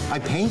color. I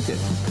painted.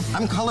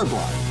 I'm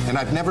colorblind, and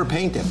I've never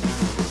painted.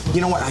 You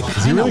know what? I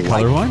Is he really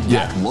kind of like colorblind?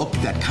 that look,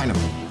 that kind of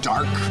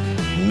dark,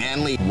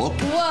 manly look.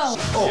 Whoa.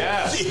 Oh,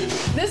 Yes.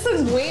 This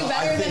looks way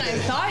better than I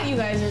thought you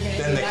guys were going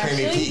to Than do, the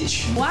creamy actually.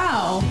 peach.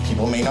 Wow.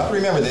 People may not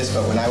remember this,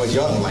 but when I was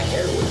young, my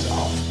hair was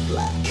all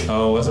black.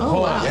 Oh, was it?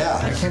 Hold wow. on.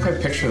 Yeah. I can't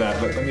quite picture that,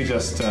 but let me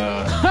just.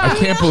 I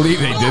can't believe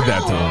they did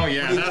that to Oh him.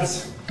 yeah,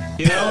 that's.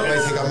 You know,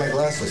 I take out my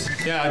glasses.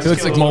 yeah. It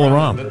looks like Mola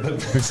Ram.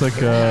 Looks like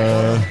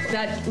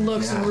That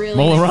looks really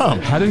Mola nice.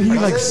 Ram.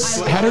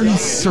 how did he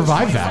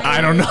survive that? I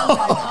don't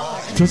know.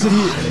 Doesn't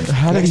he?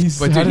 How did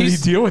he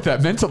deal with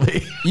that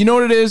mentally? You know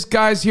what it is,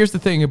 guys? Here's the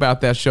thing about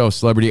that show,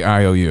 Celebrity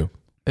IOU.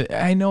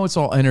 I know it's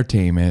all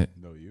entertainment,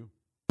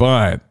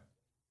 but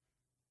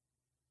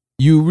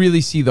you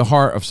really see the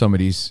heart of some of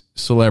these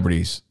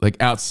celebrities,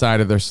 like outside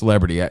of their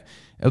celebrity.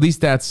 At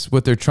least that's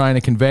what they're trying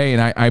to convey,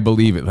 and I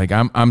believe it. Like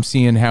I'm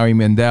seeing Howie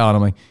Mandel, and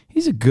I'm like,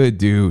 he's a good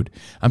dude.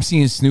 I'm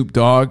seeing Snoop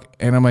Dogg,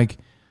 and I'm like,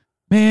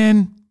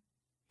 man,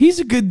 he's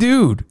a good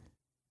dude.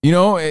 You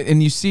know,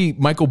 and you see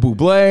Michael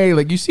Bublé,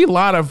 like you see a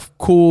lot of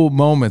cool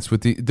moments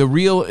with the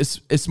real.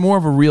 It's more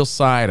of a real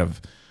side of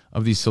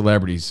these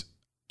celebrities.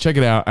 Check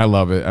it out. I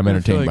love it. I'm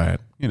entertained by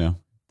it. You know,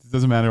 it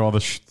doesn't matter all the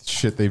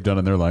shit they've done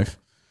in their life.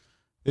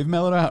 They've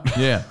mellowed out.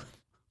 Yeah.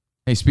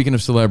 Hey, speaking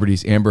of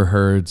celebrities, Amber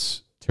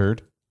Heard's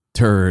turd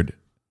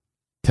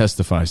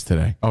testifies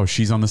today. Oh,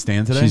 she's on the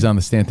stand today? She's on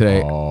the stand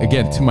today. Oh.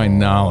 Again, to my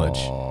knowledge,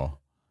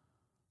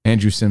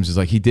 Andrew Sims is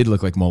like, he did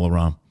look like Mola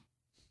Ram.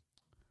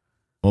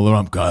 Mola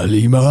Ram,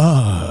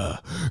 Kalima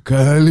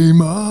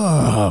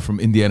from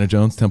Indiana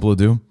Jones, Temple of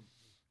Doom.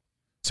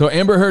 So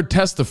Amber Heard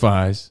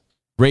testifies,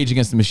 Rage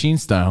Against the Machine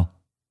style.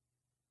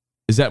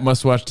 Is that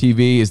must-watch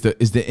TV? Is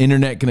the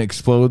internet going to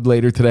explode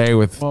later today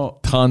with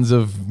tons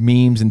of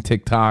memes and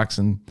TikToks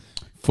and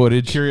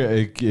footage?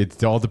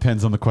 It all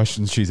depends on the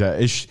questions she's at.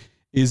 Is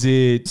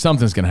it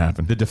something's going to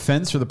happen? The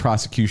defense or the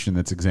prosecution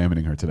that's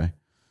examining her today?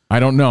 I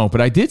don't know, but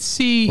I did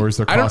see. Or is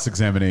there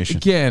cross-examination?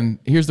 Again,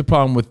 here's the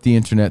problem with the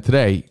internet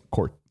today.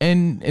 Court.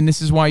 And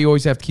this is why you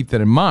always have to keep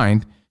that in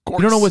mind. You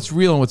don't know what's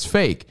real and what's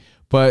fake.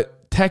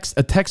 But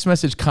a text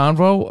message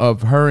convo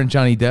of her and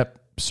Johnny Depp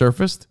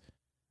surfaced.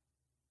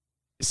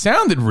 It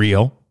sounded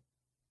real.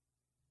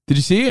 Did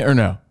you see it or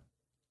no?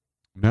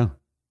 No.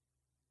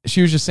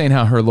 She was just saying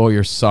how her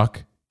lawyers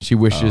suck. She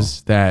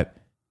wishes that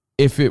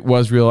if it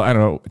was real, I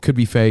don't know, it could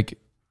be fake.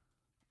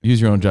 Use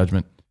your own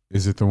judgment.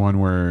 Is it the one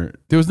where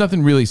there was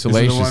nothing really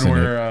salacious in it? Is it the one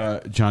in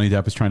where Johnny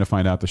Depp is trying to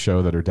find out the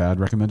show that her dad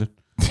recommended?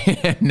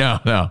 No.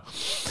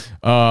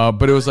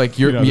 But it was like,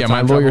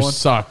 my lawyers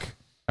suck.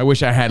 I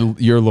wish I had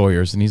your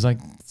lawyers. And he's like,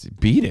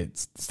 beat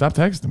it. Stop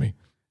texting me.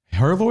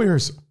 Her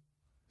lawyers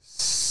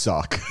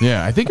suck.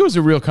 Yeah, I think it was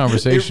a real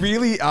conversation. It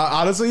really,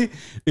 honestly,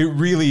 it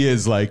really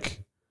is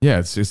like. Yeah,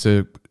 it's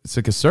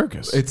like a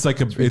circus. It's like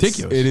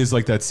ridiculous. It is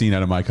like that scene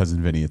out of My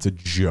Cousin Vinny. It's a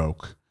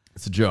joke.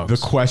 It's a joke. The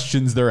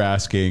questions they're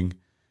asking.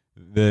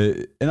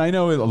 And I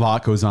know a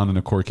lot goes on in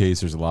a court case.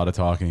 There's a lot of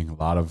talking, a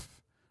lot of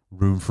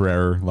room for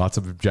error, lots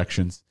of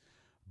objections.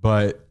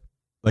 But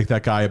like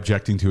that guy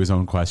objecting to his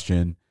own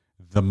question,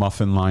 the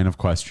muffin line of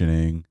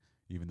questioning,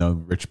 even though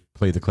Rich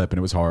played the clip and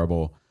it was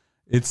horrible.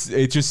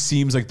 It just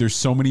seems like there's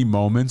so many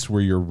moments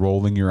where you're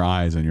rolling your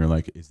eyes and you're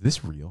like, is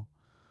this real?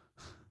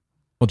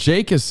 Well,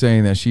 Jake is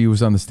saying that she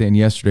was on the stand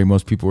yesterday.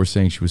 Most people were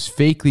saying she was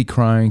fakely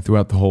crying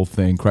throughout the whole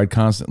thing, cried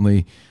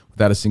constantly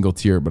without a single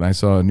tear. But I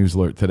saw a news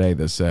alert today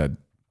that said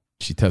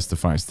she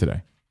testifies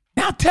today.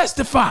 Now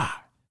testify.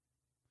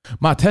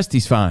 My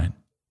testies fine.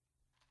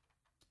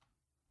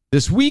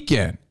 This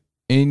weekend,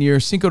 in your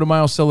Cinco de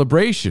Mayo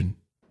celebration,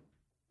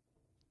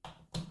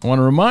 I want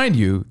to remind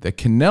you that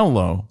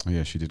Canelo. Oh,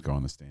 yeah, she did go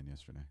on the stand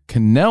yesterday.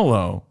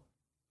 Canelo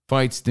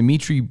fights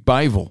Dimitri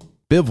Bivol.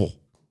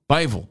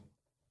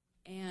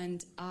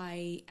 And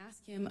I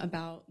asked him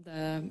about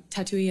the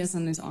tattoo he has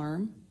on his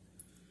arm.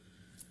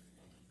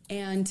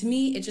 And to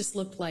me, it just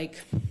looked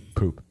like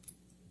poop.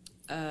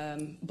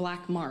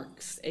 Black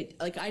marks. I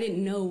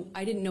didn't know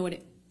what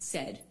it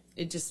said.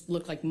 It just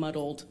looked like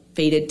muddled,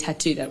 faded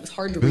tattoo that was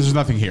hard to read. There's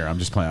nothing here. I'm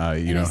just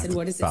playing. And I said,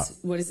 "What does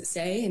it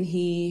say?" And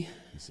he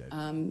said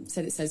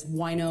it says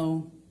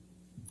wino.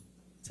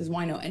 It says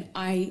wino, and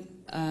I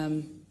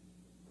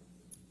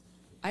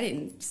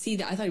didn't see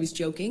that. I thought he was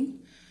joking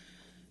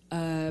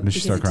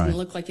because it didn't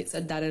look like it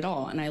said that at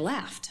all, and I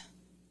laughed.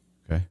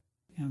 Okay.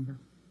 Amber.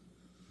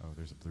 Oh,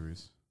 there's a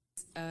blues.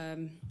 I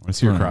want to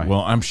see her cry.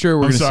 Well, I'm sure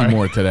we're going to see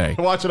more today.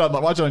 Watch it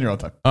on your own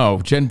time. Oh,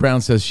 Jen Brown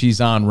says she's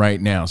on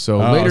right now. So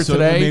later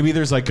today, maybe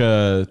there's like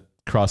a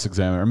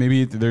cross-examiner, or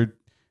maybe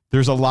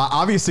there's a lot.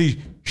 Obviously,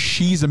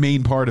 she's a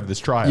main part of this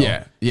trial.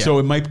 Yeah. So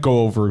it might go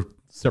over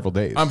several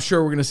days. I'm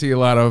sure we're going to see a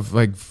lot of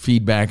like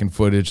feedback and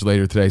footage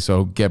later today.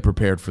 So get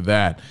prepared for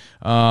that.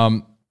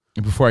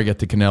 Before I get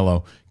to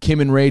Canelo, Kim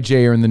and Ray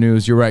J are in the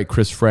news. You're right,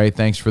 Chris Frey.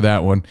 Thanks for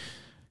that one.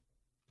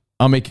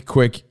 I'll make it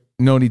quick.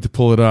 No need to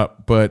pull it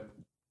up, but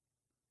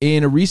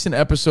in a recent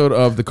episode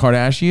of The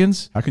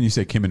Kardashians. How can you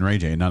say Kim and Ray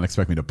J and not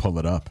expect me to pull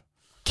it up?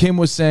 Kim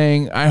was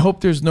saying, I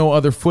hope there's no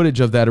other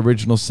footage of that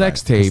original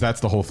sex tape. That's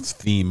the whole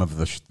theme of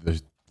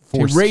the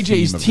Ray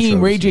J's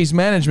team, Ray J's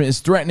management is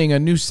threatening a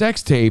new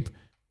sex tape.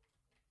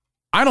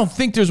 I don't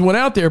think there's one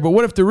out there, but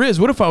what if there is?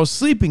 What if I was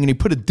sleeping and he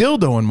put a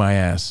dildo in my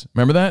ass?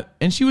 Remember that?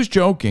 And she was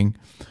joking.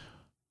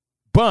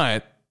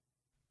 But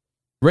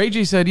Ray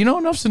J said,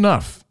 enough's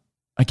enough.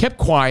 I kept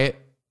quiet.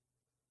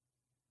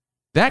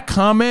 That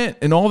comment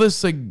and all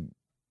this like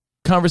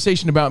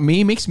conversation about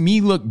me makes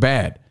me look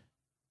bad,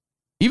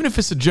 even if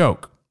it's a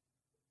joke.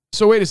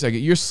 So wait a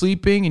second. You're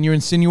sleeping and you're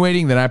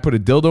insinuating that I put a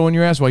dildo in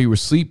your ass while you were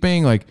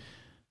sleeping? Like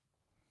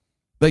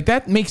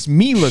that makes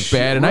me look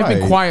bad, and I've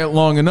been quiet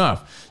long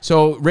enough.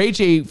 So Ray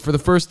J, for the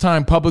first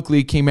time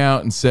publicly, came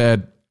out and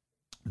said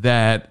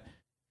that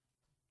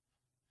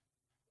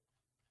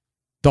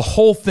the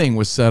whole thing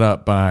was set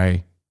up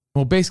by,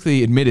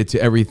 basically admitted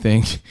to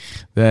everything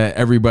that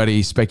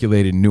everybody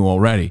speculated and knew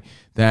already,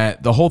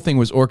 that the whole thing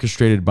was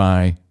orchestrated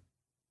by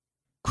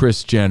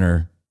Kris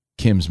Jenner,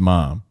 Kim's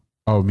mom.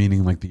 Oh,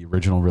 meaning like the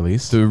original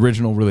release? The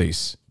original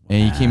release.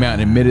 And he came out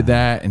and admitted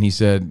that, and he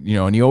said,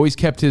 and he always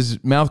kept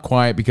his mouth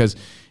quiet because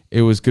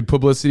it was good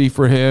publicity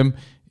for him.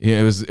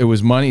 It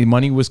was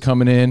money was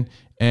coming in,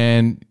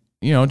 and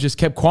just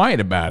kept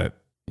quiet about it.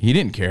 He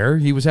didn't care.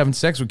 He was having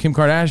sex with Kim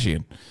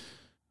Kardashian.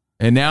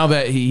 And now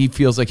that he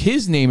feels like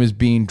his name is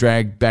being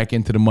dragged back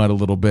into the mud a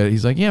little bit,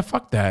 he's like, yeah,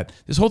 fuck that.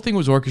 This whole thing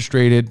was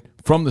orchestrated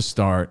from the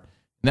start.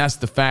 And that's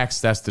the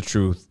facts. That's the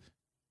truth.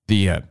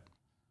 The end.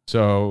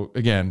 So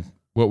again,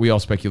 what we all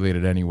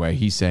speculated anyway,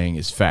 he's saying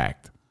is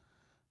fact.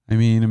 I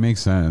mean, it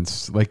makes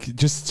sense. Like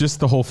just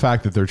the whole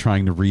fact that they're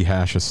trying to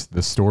rehash the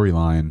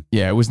storyline.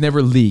 Yeah, it was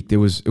never leaked. It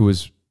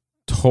was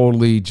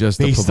totally just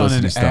based a publicity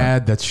on an stunt.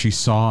 ad that she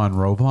saw on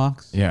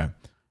Roblox. Yeah,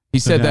 he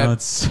said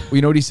that.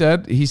 You know what he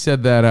said? He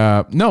said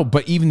that no,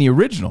 but even the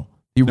original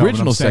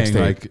sex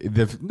tape.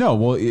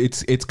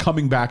 It's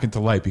coming back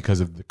into light because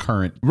of the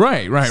current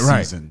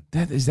season.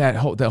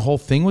 That whole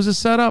thing was a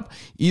setup.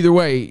 Either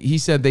way, he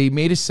said they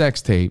made a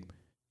sex tape.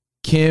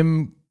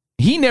 Kim,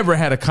 he never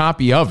had a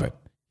copy of it.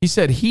 He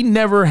said he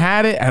never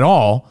had it at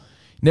all,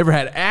 never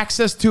had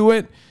access to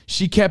it.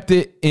 She kept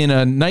it in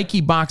a Nike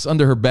box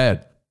under her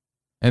bed,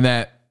 and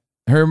that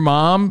her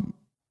mom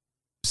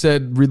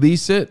said,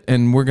 "Release it,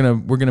 and we're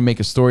gonna make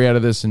a story out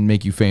of this and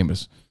make you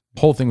famous."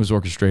 Whole thing was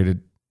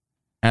orchestrated,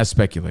 as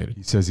speculated.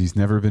 He says he's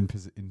never been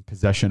in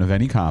possession of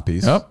any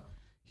copies. Yep.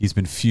 He's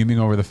been fuming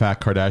over the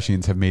fact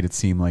Kardashians have made it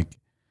seem like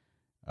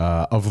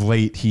of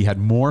late he had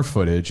more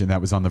footage and that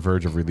was on the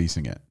verge of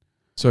releasing it.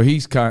 So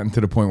he's gotten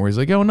to the point where he's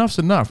like, enough's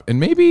enough. And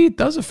maybe it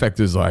does affect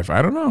his life.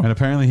 I don't know. And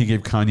apparently he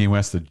gave Kanye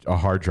West a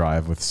hard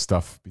drive with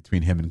stuff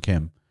between him and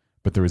Kim,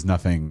 but there was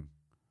nothing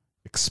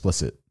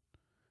explicit.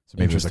 So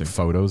maybe there's like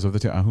photos of the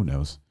two. Who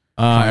knows?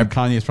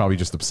 Kanye is probably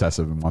just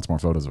obsessive and wants more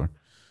photos of her.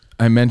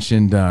 I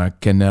mentioned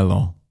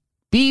Canelo.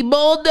 Be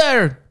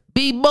bolder.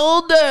 Be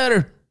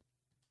bolder.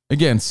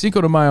 Again,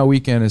 Cinco de Mayo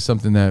weekend is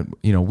something that,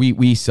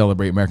 we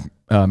celebrate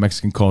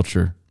Mexican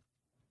culture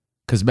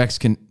because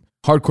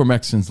hardcore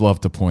Mexicans love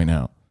to point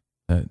out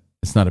that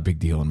it's not a big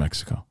deal in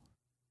Mexico.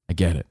 I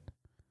get it.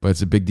 But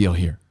it's a big deal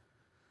here.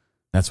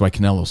 That's why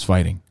Canelo's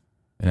fighting.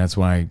 And that's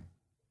why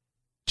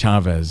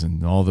Chavez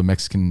and all the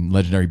Mexican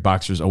legendary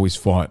boxers always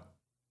fought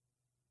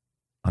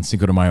on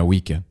Cinco de Mayo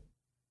weekend.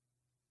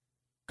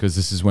 Because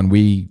this is when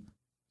we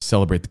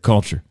celebrate the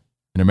culture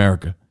in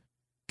America.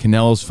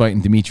 Canelo's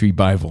fighting Dimitri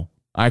Bivol.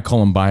 I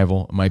call him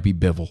Bivol. It might be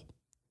Bivol.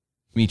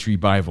 Dimitri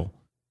Bivol.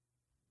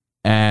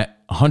 At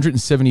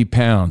 170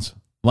 pounds.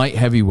 Light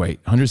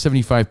heavyweight,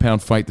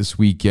 175-pound fight this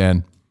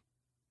weekend.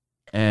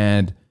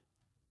 And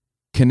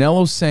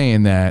Canelo's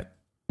saying that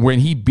when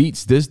he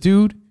beats this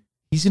dude,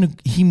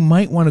 he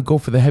might want to go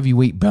for the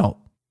heavyweight belt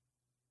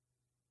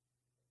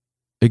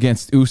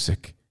against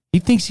Usyk. He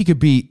thinks he could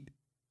beat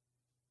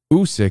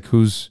Usyk,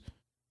 who's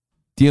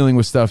dealing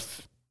with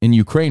stuff in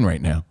Ukraine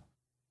right now.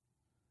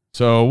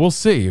 So we'll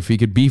see if he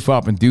could beef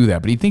up and do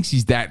that. But he thinks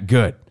he's that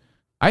good.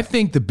 I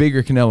think the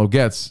bigger Canelo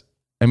gets,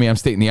 I'm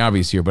stating the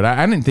obvious here, but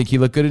I didn't think he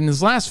looked good in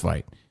his last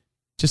fight.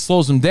 Just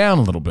slows him down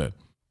a little bit.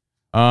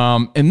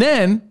 And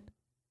then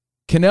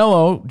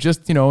Canelo,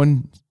 just,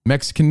 in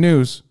Mexican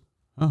news,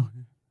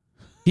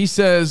 he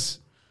says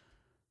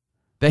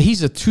that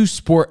he's a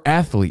two-sport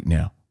athlete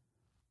now.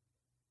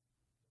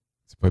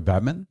 Does he play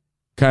badminton?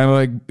 Kind of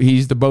like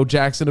he's the Bo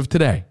Jackson of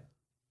today.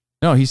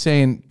 No, he's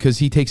saying because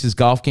he takes his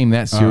golf game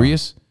that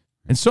serious.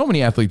 And so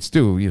many athletes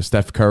do.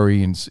 Steph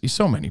Curry and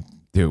so many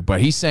do.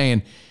 But he's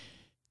saying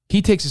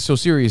he takes it so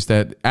serious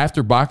that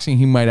after boxing,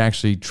 he might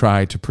actually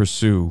try to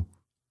pursue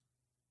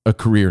a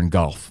career in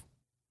golf.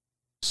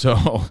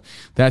 So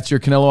that's your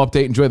Canelo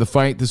update. Enjoy the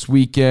fight this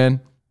weekend.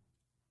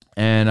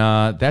 And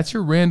that's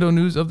your rando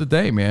news of the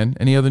day, man.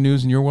 Any other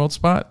news in your world,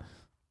 Spot?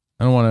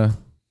 I don't want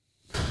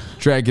to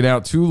drag it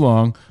out too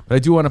long, but I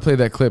do want to play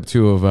that clip,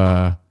 too,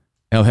 of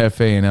El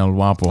Jefe and El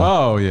Guapo.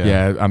 Oh, yeah.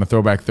 Yeah, on a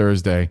Throwback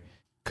Thursday,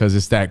 because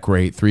it's that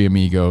great. Three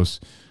amigos.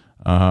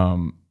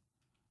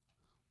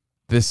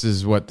 This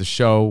is what the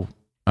show,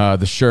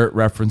 the shirt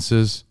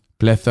references.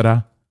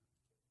 Plethora.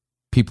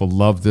 People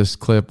love this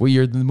clip. What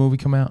year did the movie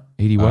come out?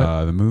 80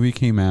 what? The movie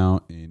came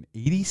out in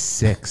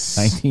 86.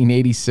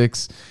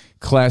 1986.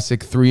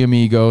 Classic Three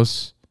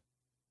Amigos.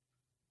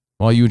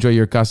 While you enjoy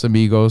your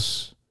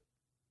Casamigos,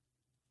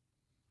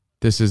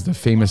 this is the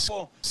famous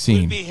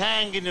scene. Will be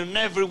hanging on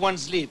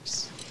everyone's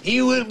lips.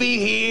 He will be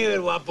here,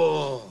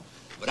 Guapo.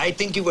 But I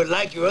think you would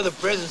like your other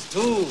presents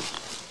too.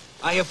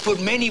 I have put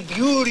many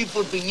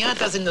beautiful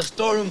piñatas in the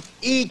storeroom,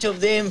 each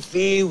of them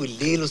filled with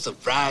little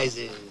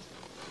surprises.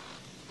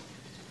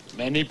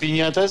 Many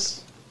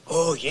piñatas?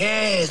 Oh,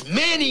 yes,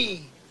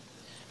 many.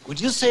 Would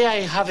you say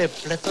I have a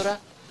plethora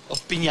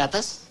of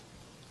piñatas?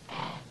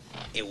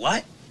 A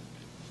what?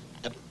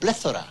 A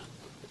plethora.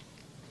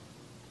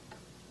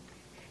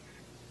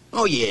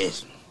 Oh,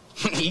 yes.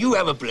 You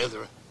have a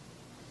plethora.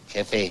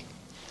 Jefe,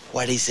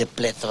 what is a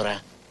plethora?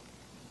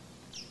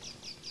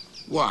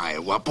 Why,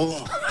 Guapo?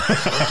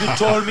 You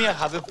told me I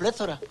have a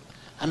plethora.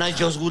 And I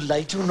just would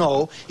like to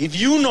know if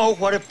you know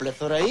what a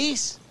plethora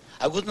is.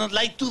 I would not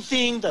like to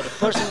think that a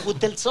person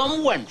would tell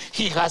someone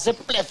he has a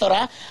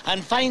plethora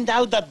and find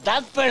out that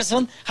that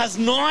person has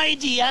no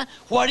idea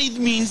what it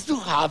means to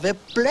have a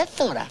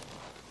plethora.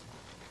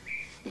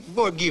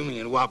 Forgive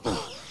me, Guapo.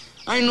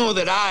 I know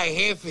that I,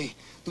 Jefe,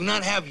 do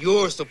not have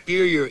your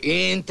superior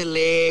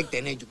intellect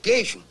and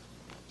education.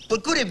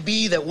 But could it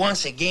be that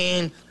once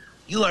again,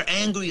 you are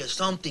angry at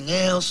something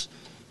else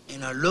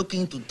and are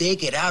looking to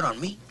take it out on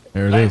me?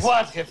 There it like is.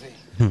 What, Jefe?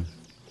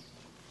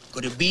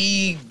 Could it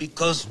be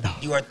because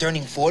you are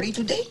turning 40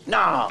 today?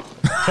 No.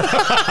 Could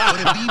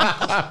it be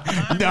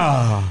because...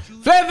 No.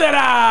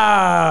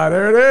 Plethora!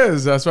 There it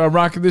is. That's why I'm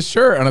rocking this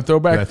shirt on a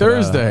Throwback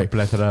Thursday.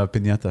 Plethora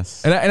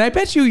piñatas. And I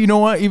bet you know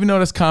what? Even though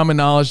that's common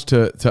knowledge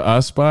to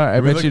us,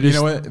 I bet you just... You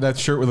know what that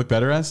shirt would look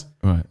better as?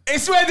 What?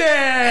 It's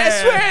Sweden!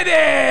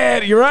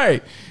 Sweden! You're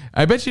right.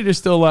 I bet you there's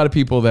still a lot of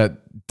people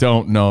that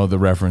don't know the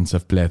reference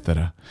of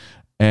plethora.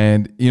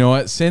 And you know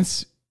what?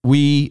 Since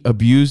we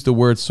abuse the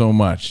word so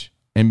much,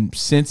 and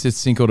since it's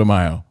Cinco de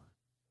Mayo,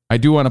 I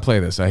do want to play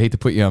this. I hate to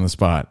put you on the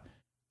spot,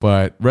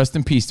 but rest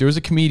in peace. There was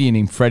a comedian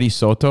named Freddie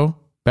Soto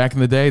back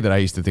in the day that I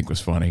used to think was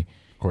funny.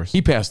 Of course.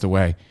 He passed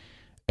away,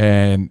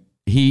 and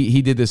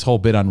he did this whole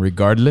bit on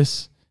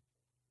regardless,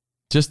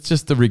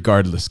 just the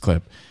regardless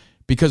clip.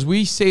 Because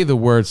we say the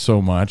word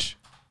so much,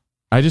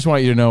 I just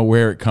want you to know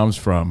where it comes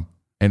from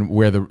and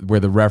where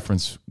the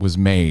reference was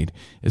made.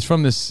 It's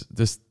from this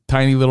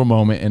tiny little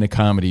moment in a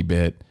comedy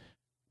bit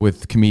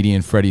with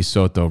comedian Freddie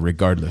Soto,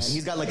 regardless. And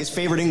he's got like his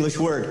favorite English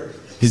word.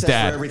 His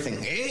dad. For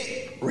everything.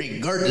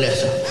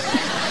 Regardless.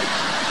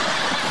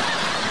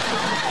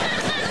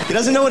 He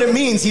doesn't know what it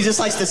means. He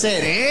just likes to say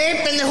it.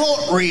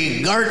 Pendejo,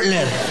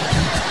 regardless.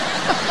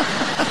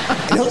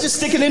 And he'll just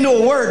stick it into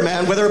a word,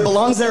 man, whether it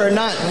belongs there or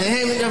not.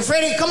 Hey,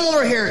 Freddie, come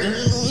over here.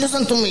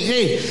 Listen to me.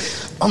 Hey,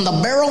 on the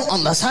barrel,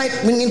 on the side,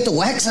 we need to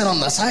wax it on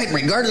the side,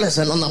 regardless.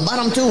 And on the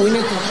bottom, too, we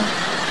need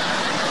to...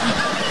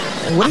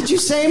 What did you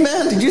say,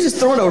 man? Did you just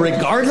throw in a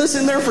regardless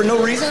in there for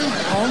no reason?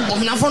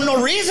 Oh, not for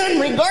no reason.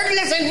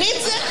 Regardless, it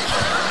needs it.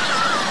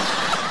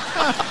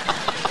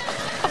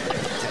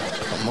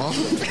 Come on.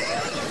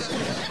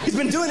 He's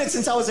been doing it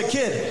since I was a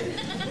kid.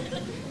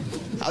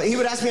 He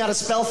would ask me how to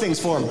spell things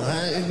for him.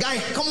 Guy,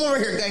 come over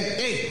here, guy.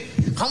 Hey,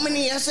 how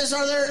many S's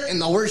are there in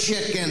the word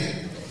shit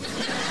again?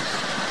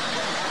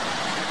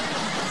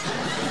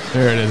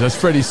 There it is. That's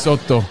Freddie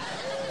Soto.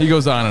 He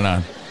goes on and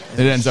on.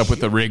 It ends up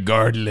with the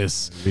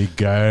regardless.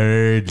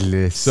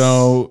 Regardless.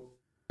 So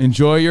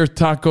enjoy your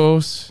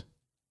tacos,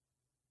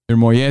 your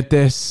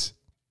molletes,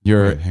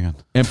 your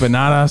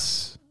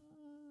empanadas.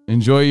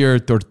 Enjoy your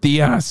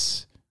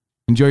tortillas.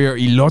 Enjoy your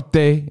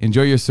elote.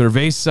 Enjoy your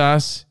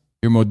cervezas,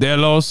 your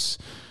modelos,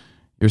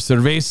 your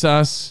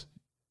cervezas.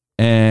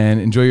 And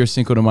enjoy your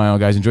Cinco de Mayo,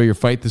 guys. Enjoy your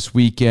fight this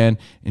weekend.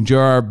 Enjoy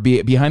our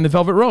Behind the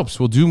Velvet Ropes.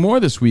 We'll do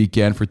more this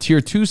weekend for Tier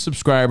 2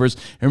 subscribers.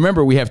 And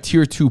remember, we have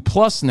Tier 2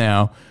 Plus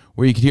now,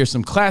 where you can hear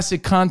some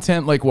classic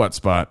content like what,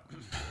 Spot?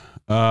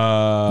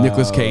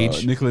 Nicolas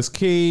Cage. Nicolas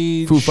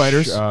Cage. Foo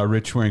Fighters.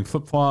 Rich wearing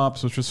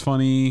flip-flops, which was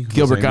funny.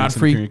 Gilbert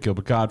Gottfried.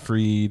 Gilbert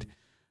Gottfried.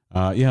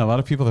 Yeah, a lot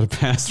of people that have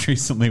passed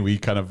recently we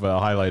kind of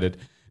highlighted.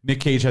 Nick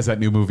Cage has that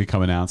new movie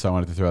coming out, so I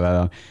wanted to throw that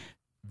on.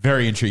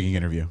 Very intriguing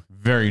interview.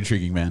 Very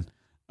intriguing, man.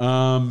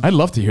 I'd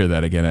love to hear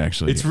that again,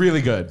 actually. It's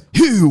really good.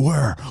 You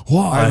were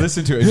why? I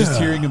listened to it. Just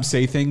hearing him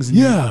say things. And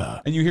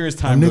and you hear as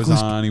time goes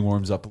on, he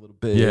warms up a little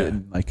bit. Yeah.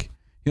 And like...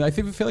 You know, I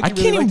feel like I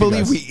can't even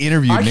believe we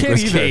interviewed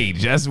Nicolas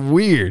Cage. That's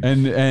weird.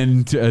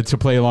 And to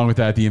play along with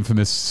that, the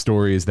infamous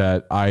story is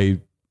that I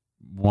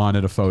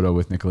wanted a photo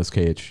with Nicolas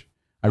Cage.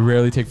 I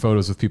rarely take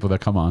photos with people that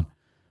come on,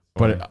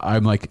 but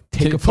I'm like,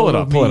 pull it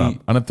up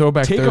on a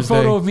Throwback Thursday. Take a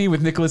photo of me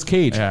with Nicolas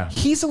Cage. Yeah.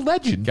 He's a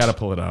legend. Got to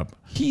pull it up.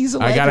 He's a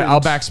legend. I'll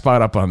back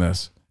Spot up on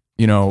this.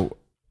 You know,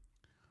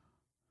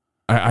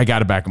 I got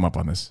to back him up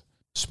on this.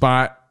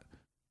 Spot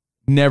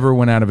never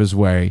went out of his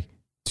way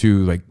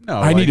to like, No,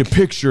 I need a like-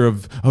 picture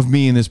of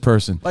me and this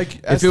person. Like,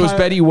 if as it was time-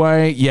 Betty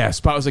White, yeah,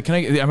 Spot was like,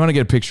 I'm going to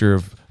get a picture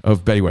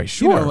of Betty White.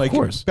 Sure, You know, like of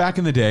course. back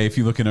in the day, if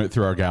you look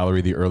through our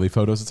gallery, the early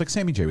photos, it's like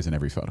Sammy J was in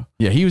every photo.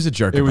 Yeah, he was a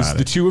jerk It was about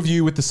the it. two of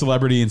you with the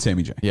celebrity and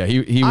Sammy J. Yeah, he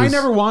was. I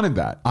never wanted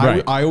that.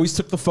 Right. I always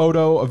took the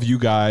photo of you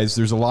guys.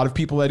 There's a lot of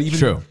people that even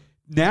True.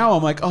 now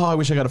I'm like, oh, I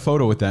wish I got a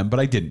photo with them, but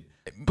I didn't.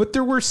 But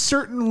there were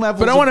certain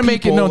levels. But I want to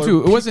make it known or-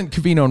 too. It wasn't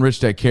Covino and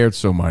Rich that cared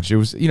so much. It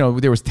was,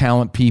 there was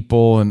talent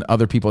people and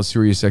other people at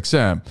Sirius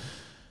XM.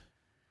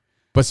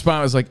 But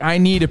Spot was like, I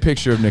need a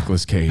picture of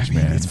Nicolas Cage,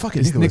 man. it's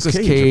fucking Nicolas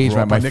Cage. Cage. I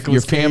grew up on Nicolas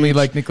Your family Cage.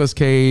 like Nicolas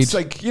Cage. It's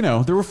like,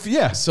 there were,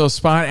 yeah. So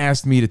Spot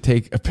asked me to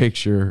take a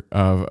picture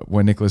of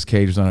when Nicolas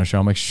Cage was on our show.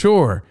 I'm like,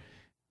 sure.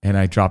 And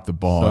I dropped the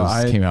ball.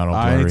 So It came out all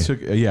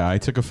blurry. I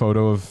took a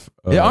photo of.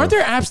 Aren't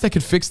there apps that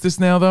could fix this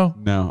now, though?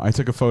 No, I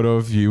took a photo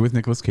of you with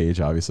Nicolas Cage,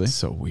 obviously.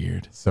 So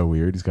weird. So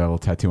weird. He's got a little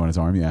tattoo on his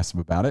arm. You asked him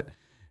about it.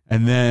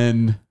 And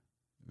then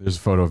there's a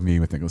photo of me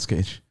with Nicolas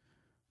Cage.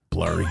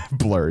 Blurry.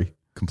 Blurry.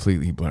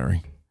 Completely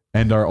blurry.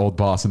 And our old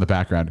boss in the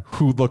background,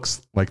 who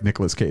looks like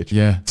Nicolas Cage.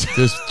 Yeah.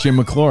 There's Jim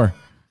McClure.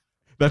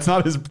 That's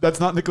not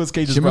Nicolas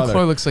Cage's Jim brother.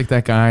 McClure looks like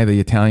that guy, the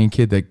Italian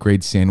kid that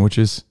grades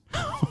sandwiches.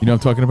 You know what I'm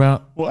talking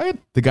about? What?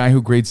 The guy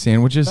who grades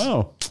sandwiches?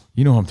 Oh.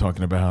 You know who I'm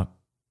talking about.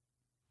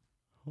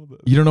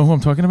 You don't know who I'm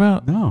talking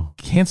about? No.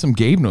 Handsome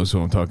Gabe knows who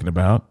I'm talking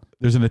about.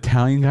 There's an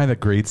Italian guy that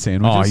grades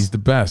sandwiches. Oh, he's the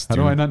best. How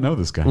do dude. I not know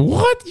this guy?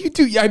 What? You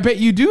do? I bet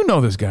you do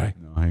know this guy.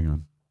 No, hang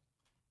on.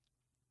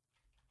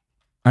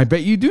 I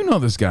bet you do know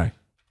this guy.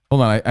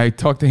 Hold on. I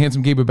talked to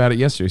Handsome Gabe about it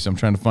yesterday, so I'm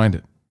trying to find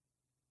it.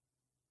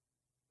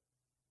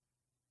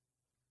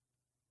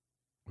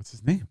 What's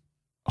his name?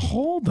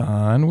 Hold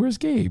on. Where's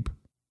Gabe?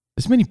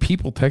 This many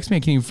people text me. I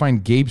can't even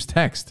find Gabe's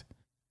text.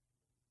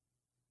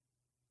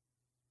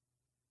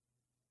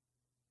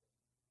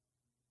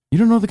 You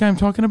don't know the guy I'm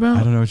talking about?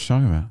 I don't know what you're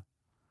talking about.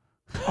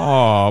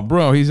 Oh,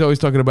 bro, he's always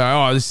talking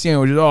about, the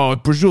sandwiches,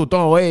 prosciutto,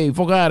 oh, hey,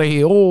 fuck out of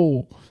here,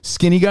 oh.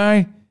 Skinny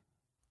guy?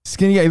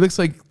 Skinny guy. He looks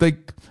like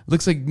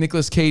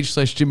Nicolas Cage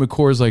 / Jim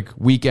McCore's like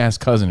weak ass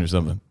cousin or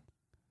something.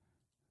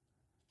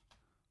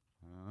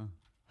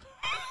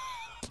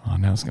 Oh,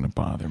 now it's gonna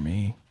bother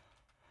me.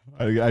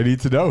 I need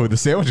to know who the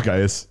sandwich guy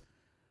is.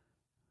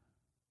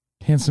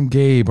 Handsome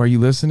Gabe, are you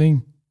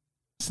listening?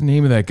 What's the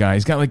name of that guy?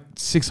 He's got like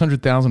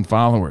 600,000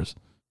 followers.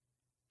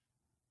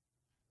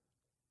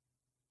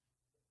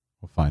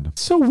 We'll find him.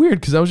 So weird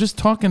because I was just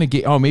talking to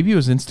Gabe. Oh, maybe it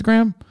was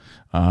Instagram?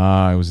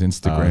 Ah, it was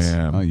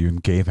Instagram. Oh, you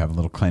and Gabe have a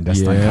little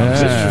clandestine Yeah.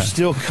 conversation. You're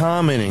still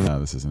commenting. No,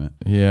 this isn't it.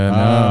 Yeah,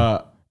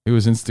 no. It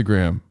was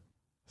Instagram.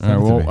 All right,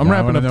 well, I'm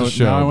wrapping up the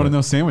show. Now I want to but-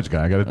 know sandwich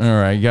guy. I got to.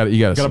 All right, you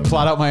got to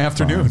plot out my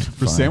afternoon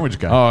for sandwich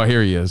guy. Oh,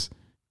 here he is.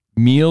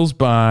 Meals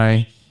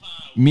by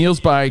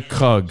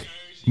Cug.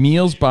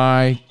 Meals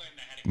by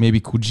maybe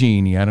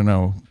Cugini. I don't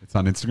know. It's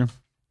on Instagram.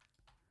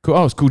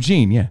 Oh, it's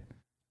Cugine. Yeah.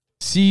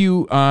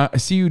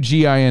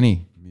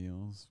 Cugine.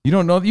 Meals. You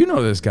don't know? You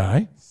know this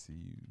guy.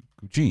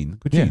 Cugine.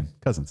 Yeah.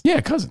 Cousins.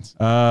 Yeah, cousins.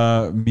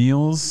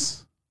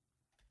 Meals.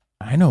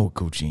 I know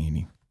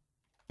Cugini.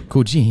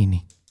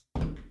 Cugini.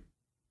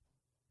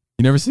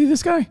 You never see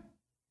this guy?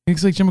 He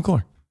looks like Jim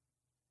McClure.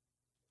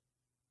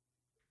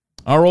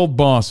 Our old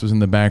boss was in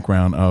the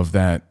background of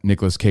that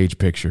Nicolas Cage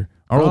picture.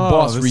 Our old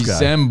boss this guy.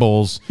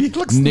 resembles He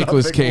looks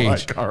Nicolas nothing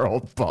Cage. like our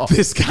old boss.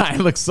 This guy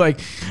looks like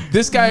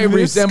this guy This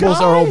resembles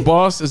guy? our old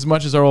boss as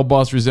much as our old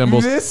boss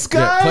resembles This Yeah,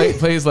 guy?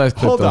 play his last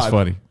clip. Hold That was on.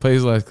 funny. Play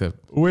his last clip.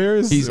 Where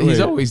is He's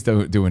wait. always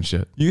doing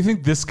shit. You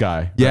think this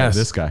guy? Yes,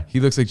 this guy He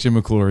looks like Jim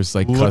McClure's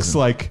like looks cousin.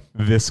 like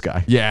this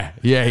guy. Yeah,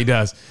 he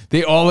does.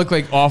 They all look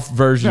like off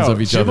versions No,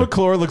 of each Jim other.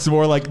 McClure looks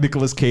more like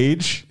Nicolas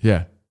Cage.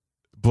 Yeah.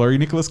 Blurry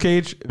Nicolas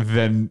Cage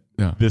than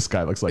this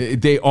guy looks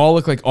like. They all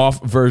look like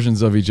off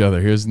versions of each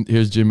other. Here's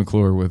Jim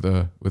McClure with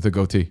a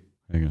goatee.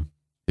 Hang on.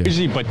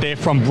 Jersey, but they're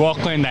from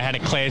Brooklyn. They had to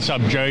class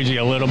up Jersey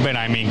a little bit.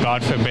 I mean,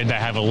 God forbid they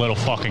have a little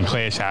fucking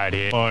class out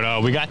here.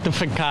 But we got the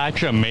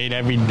focaccia made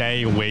every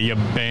day. Where you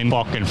been?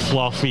 Fucking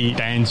fluffy,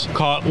 dense,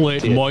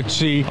 cutlet,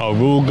 mozzi,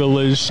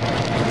 arugulas.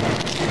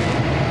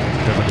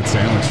 Good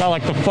sandwich. Got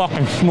like the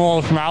fucking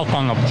smallest mouth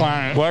on the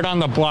planet. Word on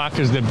the block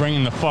is they're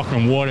bringing the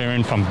fucking water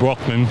in from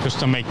Brooklyn just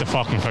to make the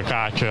fucking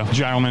focaccia.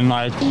 Gentlemen,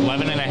 like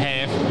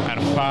 11.5 out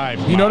of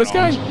 5. You know this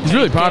guy? He's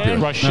really popular.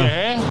 Brush No. your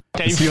hair.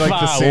 Is he like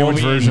the sandwich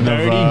version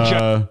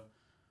of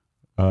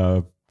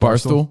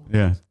Barstool?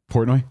 Yeah,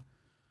 Portnoy.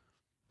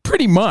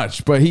 Pretty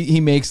much, but he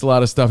makes a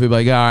lot of stuff. He'll be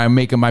like, I'm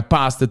making my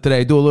pasta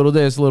today. Do a little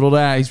this, a little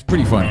that. He's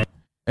pretty funny.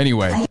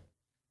 Anyway,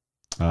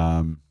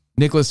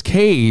 Nicolas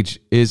Cage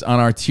is on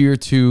our tier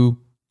 2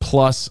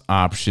 plus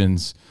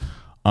options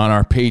on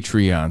our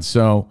Patreon.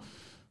 So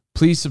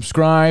please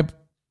subscribe.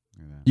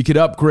 You could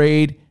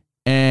upgrade.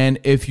 And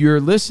if you're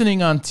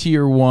listening on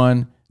tier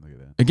 1,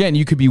 again,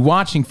 you could be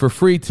watching for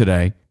free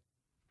today.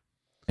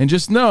 And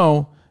just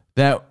know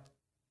that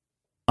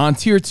on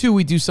tier 2,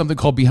 we do something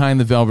called Behind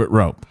the Velvet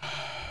Rope.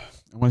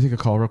 I want to take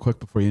a call real quick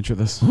before you intro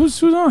this.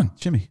 Who's on?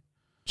 Jimmy.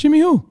 Jimmy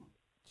who?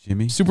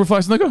 Jimmy.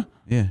 Superfly Snooker?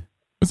 Yeah.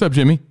 What's up,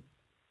 Jimmy?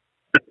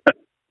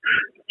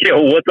 Yo,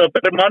 what's up,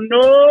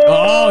 hermano?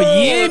 Oh,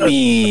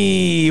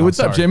 Yimmy. What's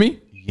up, Jimmy?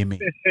 Yimmy.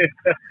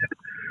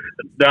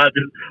 I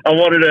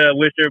wanted to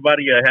wish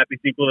everybody a happy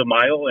Cinco de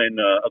Mayo, and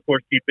of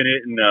course, keeping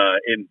it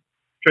in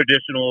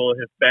traditional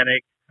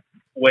Hispanic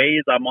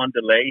ways. I'm on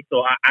delay,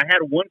 so I had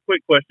one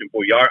quick question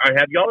for you.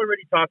 Have y'all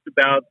already talked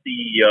about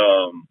the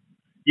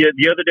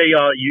other day?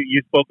 Y'all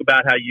you spoke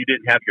about how you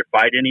didn't have your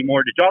fight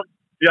anymore. Did y'all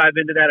dive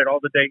into that at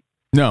all today?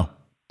 No.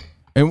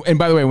 And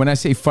by the way, when I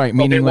say fight,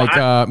 meaning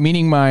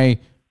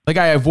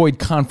I avoid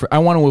I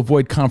want to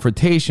avoid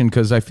confrontation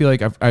because I feel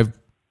like I've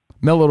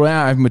mellowed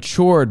out, I've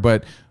matured,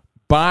 but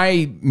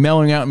by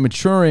mellowing out and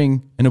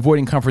maturing and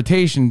avoiding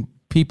confrontation,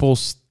 people,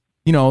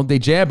 they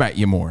jab at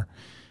you more.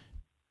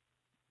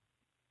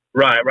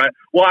 Right.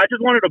 Well, I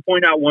just wanted to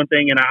point out one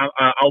thing, and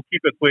I'll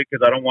keep it quick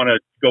because I don't want to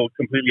go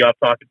completely off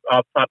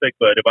topic.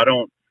 But if I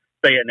don't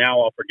say it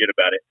now, I'll forget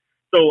about it.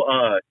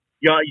 So,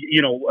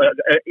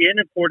 in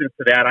accordance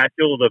to that, I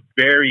feel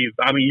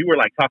you were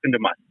like talking to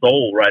my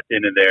soul right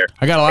then and there.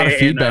 I got a lot of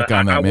feedback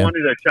on that, man.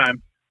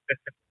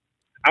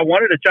 I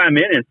wanted to chime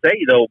in and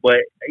say though, but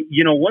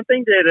one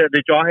thing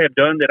that y'all have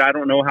done that I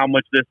don't know how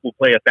much this will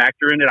play a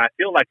factor in it. I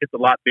feel like it's a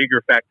lot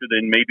bigger factor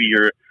than maybe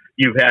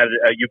you've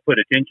put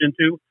attention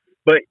to.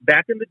 But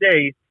back in the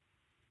day,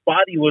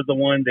 Spotty was the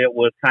one that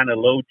was kind of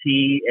low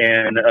T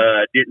and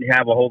didn't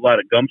have a whole lot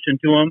of gumption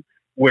to him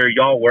where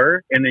y'all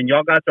were. And then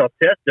y'all got y'all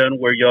test done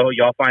where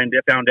y'all found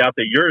out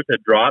that yours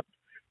had dropped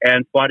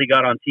and Spotty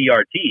got on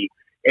TRT.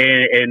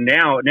 And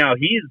now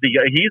he's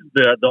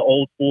the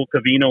old school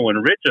Covino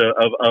and Rich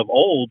of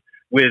old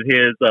with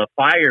his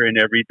fire and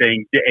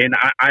everything. And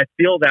I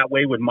feel that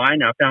way with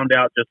mine. I found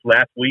out just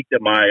last week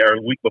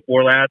week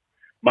before last,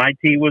 my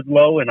T was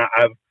low, and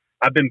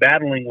I've been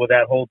battling with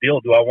that whole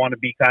deal. Do I want to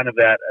be kind of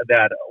that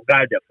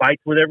guy that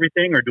fights with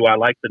everything, or do I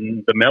like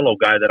the mellow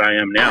guy that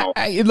I am now?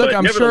 Look,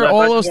 I'm sure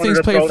all those things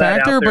play a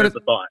factor, but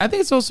I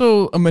think it's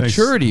also a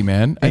maturity,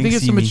 man. I think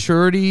it's a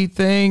maturity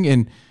thing,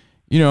 and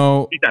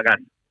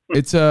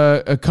it's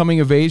a coming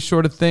of age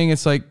sort of thing.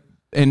 It's like,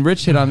 and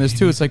Rich hit on this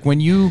too. It's like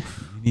when you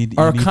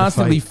are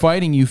constantly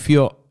fighting, you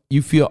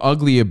feel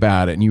ugly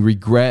about it, and you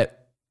regret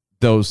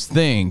those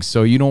things.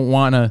 So you don't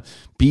want to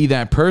be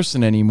that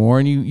person anymore,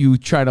 and you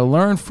try to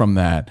learn from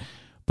that.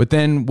 But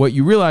then what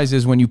you realize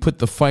is when you put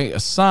the fight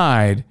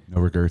aside, no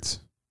regrets.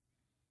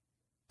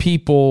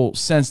 People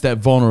sense that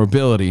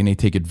vulnerability and they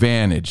take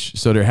advantage.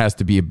 So there has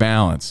to be a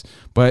balance.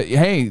 But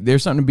hey,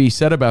 there's something to be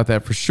said about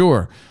that for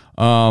sure.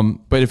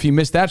 But if you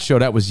missed that show,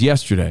 that was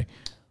yesterday.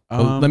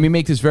 Let me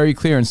make this very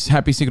clear, and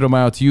happy Cinco de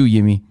Mayo to you,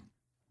 Yimmy.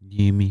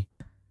 Yimmy.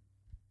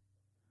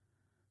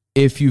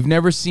 If you've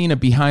never seen a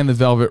Behind the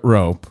Velvet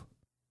Rope,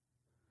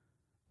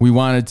 we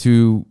wanted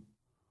to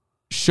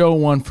show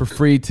one for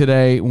free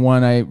today.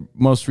 One I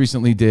most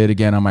recently did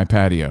again on my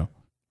patio.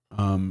 What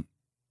was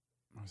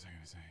I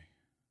going to say?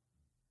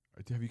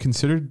 Have you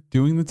considered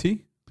doing the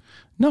tea?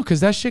 No, because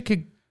that shit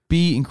could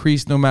be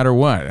increased no matter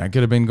what. I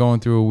could have been going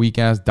through a weak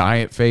ass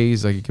diet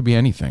phase. Like it could be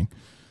anything.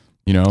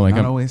 Not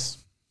always.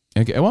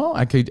 Okay, well,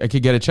 I could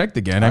get it checked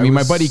again.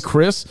 My buddy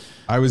Chris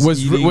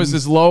was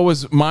as low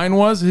as mine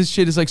was. His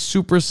shit is like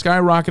super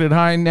skyrocketed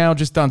high now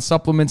just on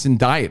supplements and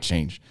diet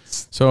change.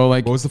 So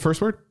like, what was the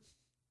first word?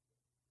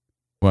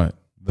 What?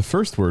 The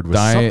first word was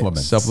diet,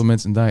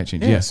 supplements, and diet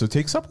change. Yeah, so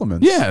take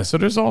supplements. Yeah, so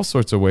there's all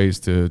sorts of ways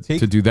to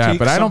do that.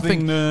 But I don't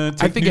think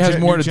I think it has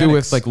more to do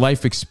with like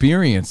life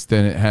experience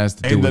than it has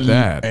to do with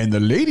that. And the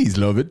ladies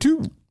love it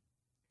too.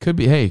 Could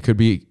be. Hey, could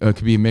be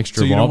a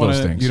mixture of all those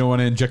things. You don't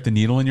want to inject a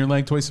needle in your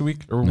leg twice a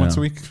week or once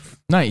a week?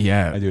 Not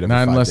yet. I do it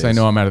not unless I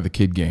know I'm out of the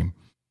kid game.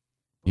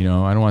 I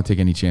don't want to take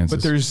any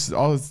chances.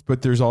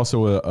 But there's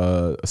also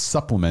a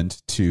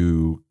supplement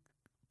to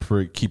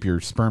keep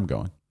your sperm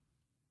going,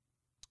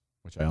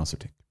 which I also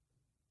take.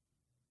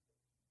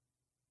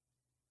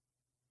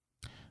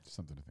 Just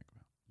something to think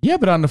about. Yeah,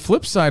 but on the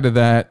flip side of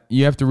that,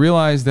 you have to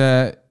realize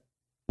that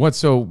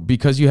so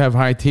because you have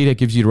high T, that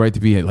gives you the right to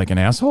be like an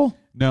asshole?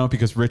 No,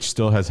 because Rich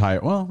still has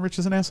Rich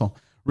is an asshole.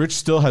 Rich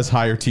still has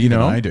higher T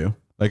than I do.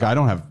 Like I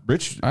don't have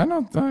Rich.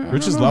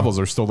 Rich's levels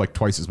are still like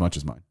twice as much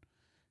as mine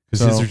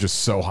because his are just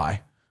so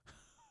high.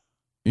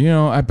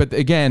 But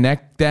again,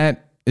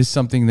 that is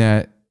something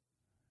that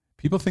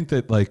people think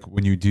that like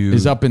when you do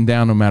is up and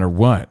down no matter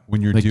what.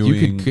 When you're like doing,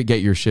 you could get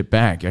your shit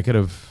back. I could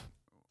have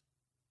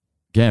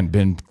again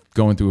been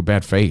going through a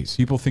bad phase.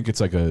 People think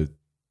it's like a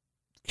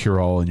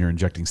cure-all and you're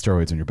injecting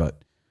steroids in your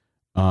butt.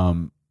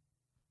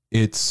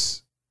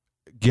 It's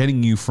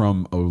getting you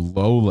from a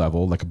low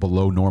level, like a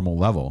below normal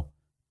level,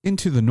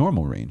 into the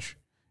normal range.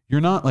 You're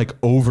not like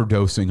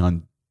overdosing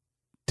on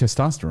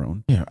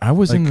testosterone. Yeah, I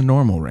was in the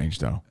normal range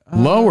though.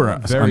 Lower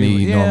on the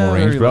normal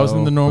range, but I was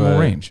in the normal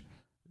range.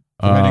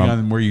 Depending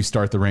on where you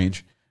start the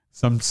range.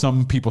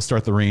 Some people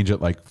start the range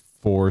at like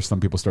 4,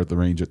 some people start the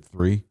range at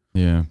 3.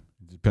 Yeah.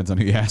 Depends on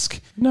who you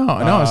ask. No,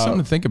 it's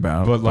something to think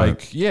about. But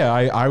like, yeah,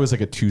 I was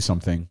like a 2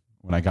 something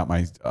when I got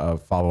my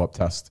follow-up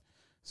test.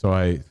 So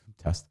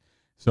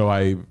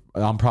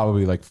I'm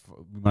probably like,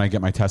 when I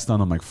get my test done,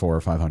 I'm like 400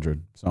 or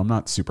 500. So I'm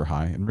not super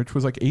high. And Rich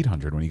was like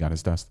 800 when he got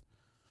his test.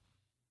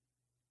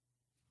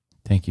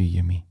 Thank you,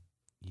 Yimmy.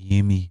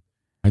 Yimmy.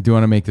 I do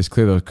want to make this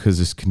clear, though, because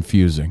it's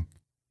confusing.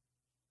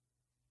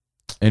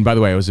 And by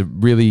the way, it was a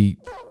really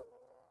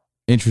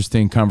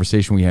interesting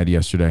conversation we had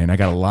yesterday, and I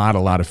got a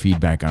lot of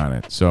feedback on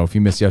it. So if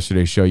you missed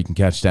yesterday's show, you can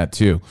catch that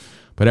too.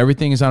 But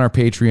everything is on our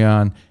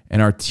Patreon,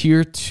 and our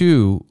Tier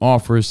 2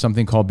 offers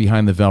something called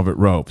Behind the Velvet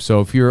Rope. So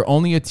if you're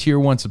only a Tier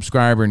 1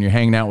 subscriber and you're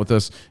hanging out with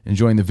us,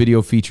 enjoying the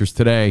video features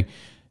today,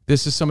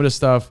 this is some of the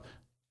stuff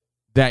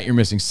that you're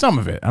missing. Some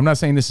of it. I'm not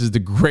saying this is the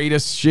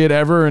greatest shit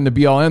ever and the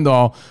be-all,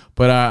 end-all,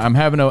 but I'm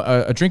having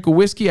a drink of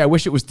whiskey. I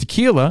wish it was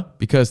tequila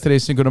because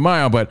today's Cinco de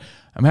Mayo, but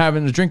I'm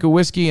having a drink of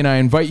whiskey, and I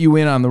invite you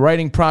in on the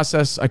writing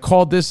process. I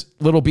called this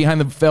little Behind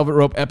the Velvet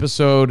Rope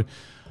episode,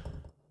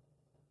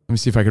 let me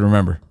see if I can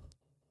remember,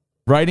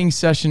 Writing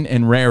Session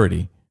and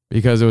Rarity,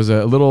 because it was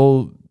a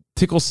little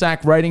tickle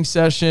sack writing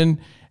session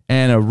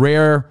and a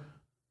rare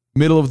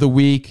middle of the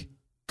week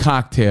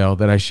cocktail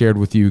that I shared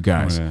with you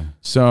guys. Oh, yeah.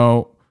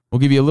 So we'll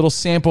give you a little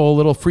sample, a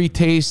little free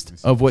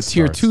taste of what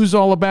Tier 2 is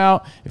all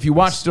about. If you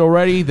watched it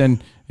already,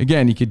 then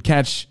again, you could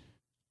catch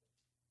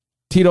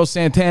Tito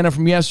Santana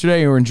from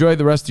yesterday or enjoy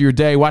the rest of your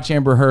day. Watch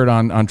Amber Heard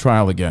on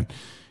trial again.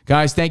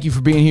 Guys, thank you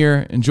for being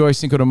here. Enjoy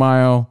Cinco de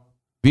Mayo.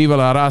 Viva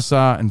la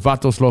raza and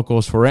Vatos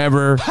Locos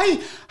forever. Hi.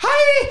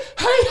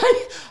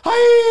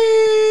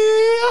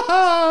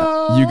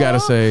 You got to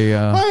say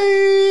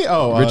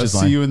Rich's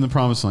line. See you in the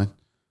promised line.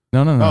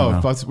 No.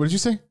 What did you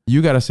say?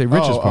 You got to say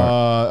Rich's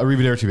part.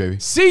 Arrivederci, baby.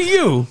 See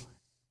you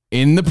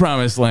in the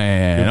promised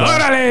land.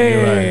 Órale!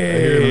 You're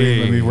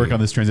right. Let me work on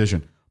this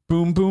transition.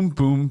 Boom, boom,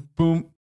 boom, boom.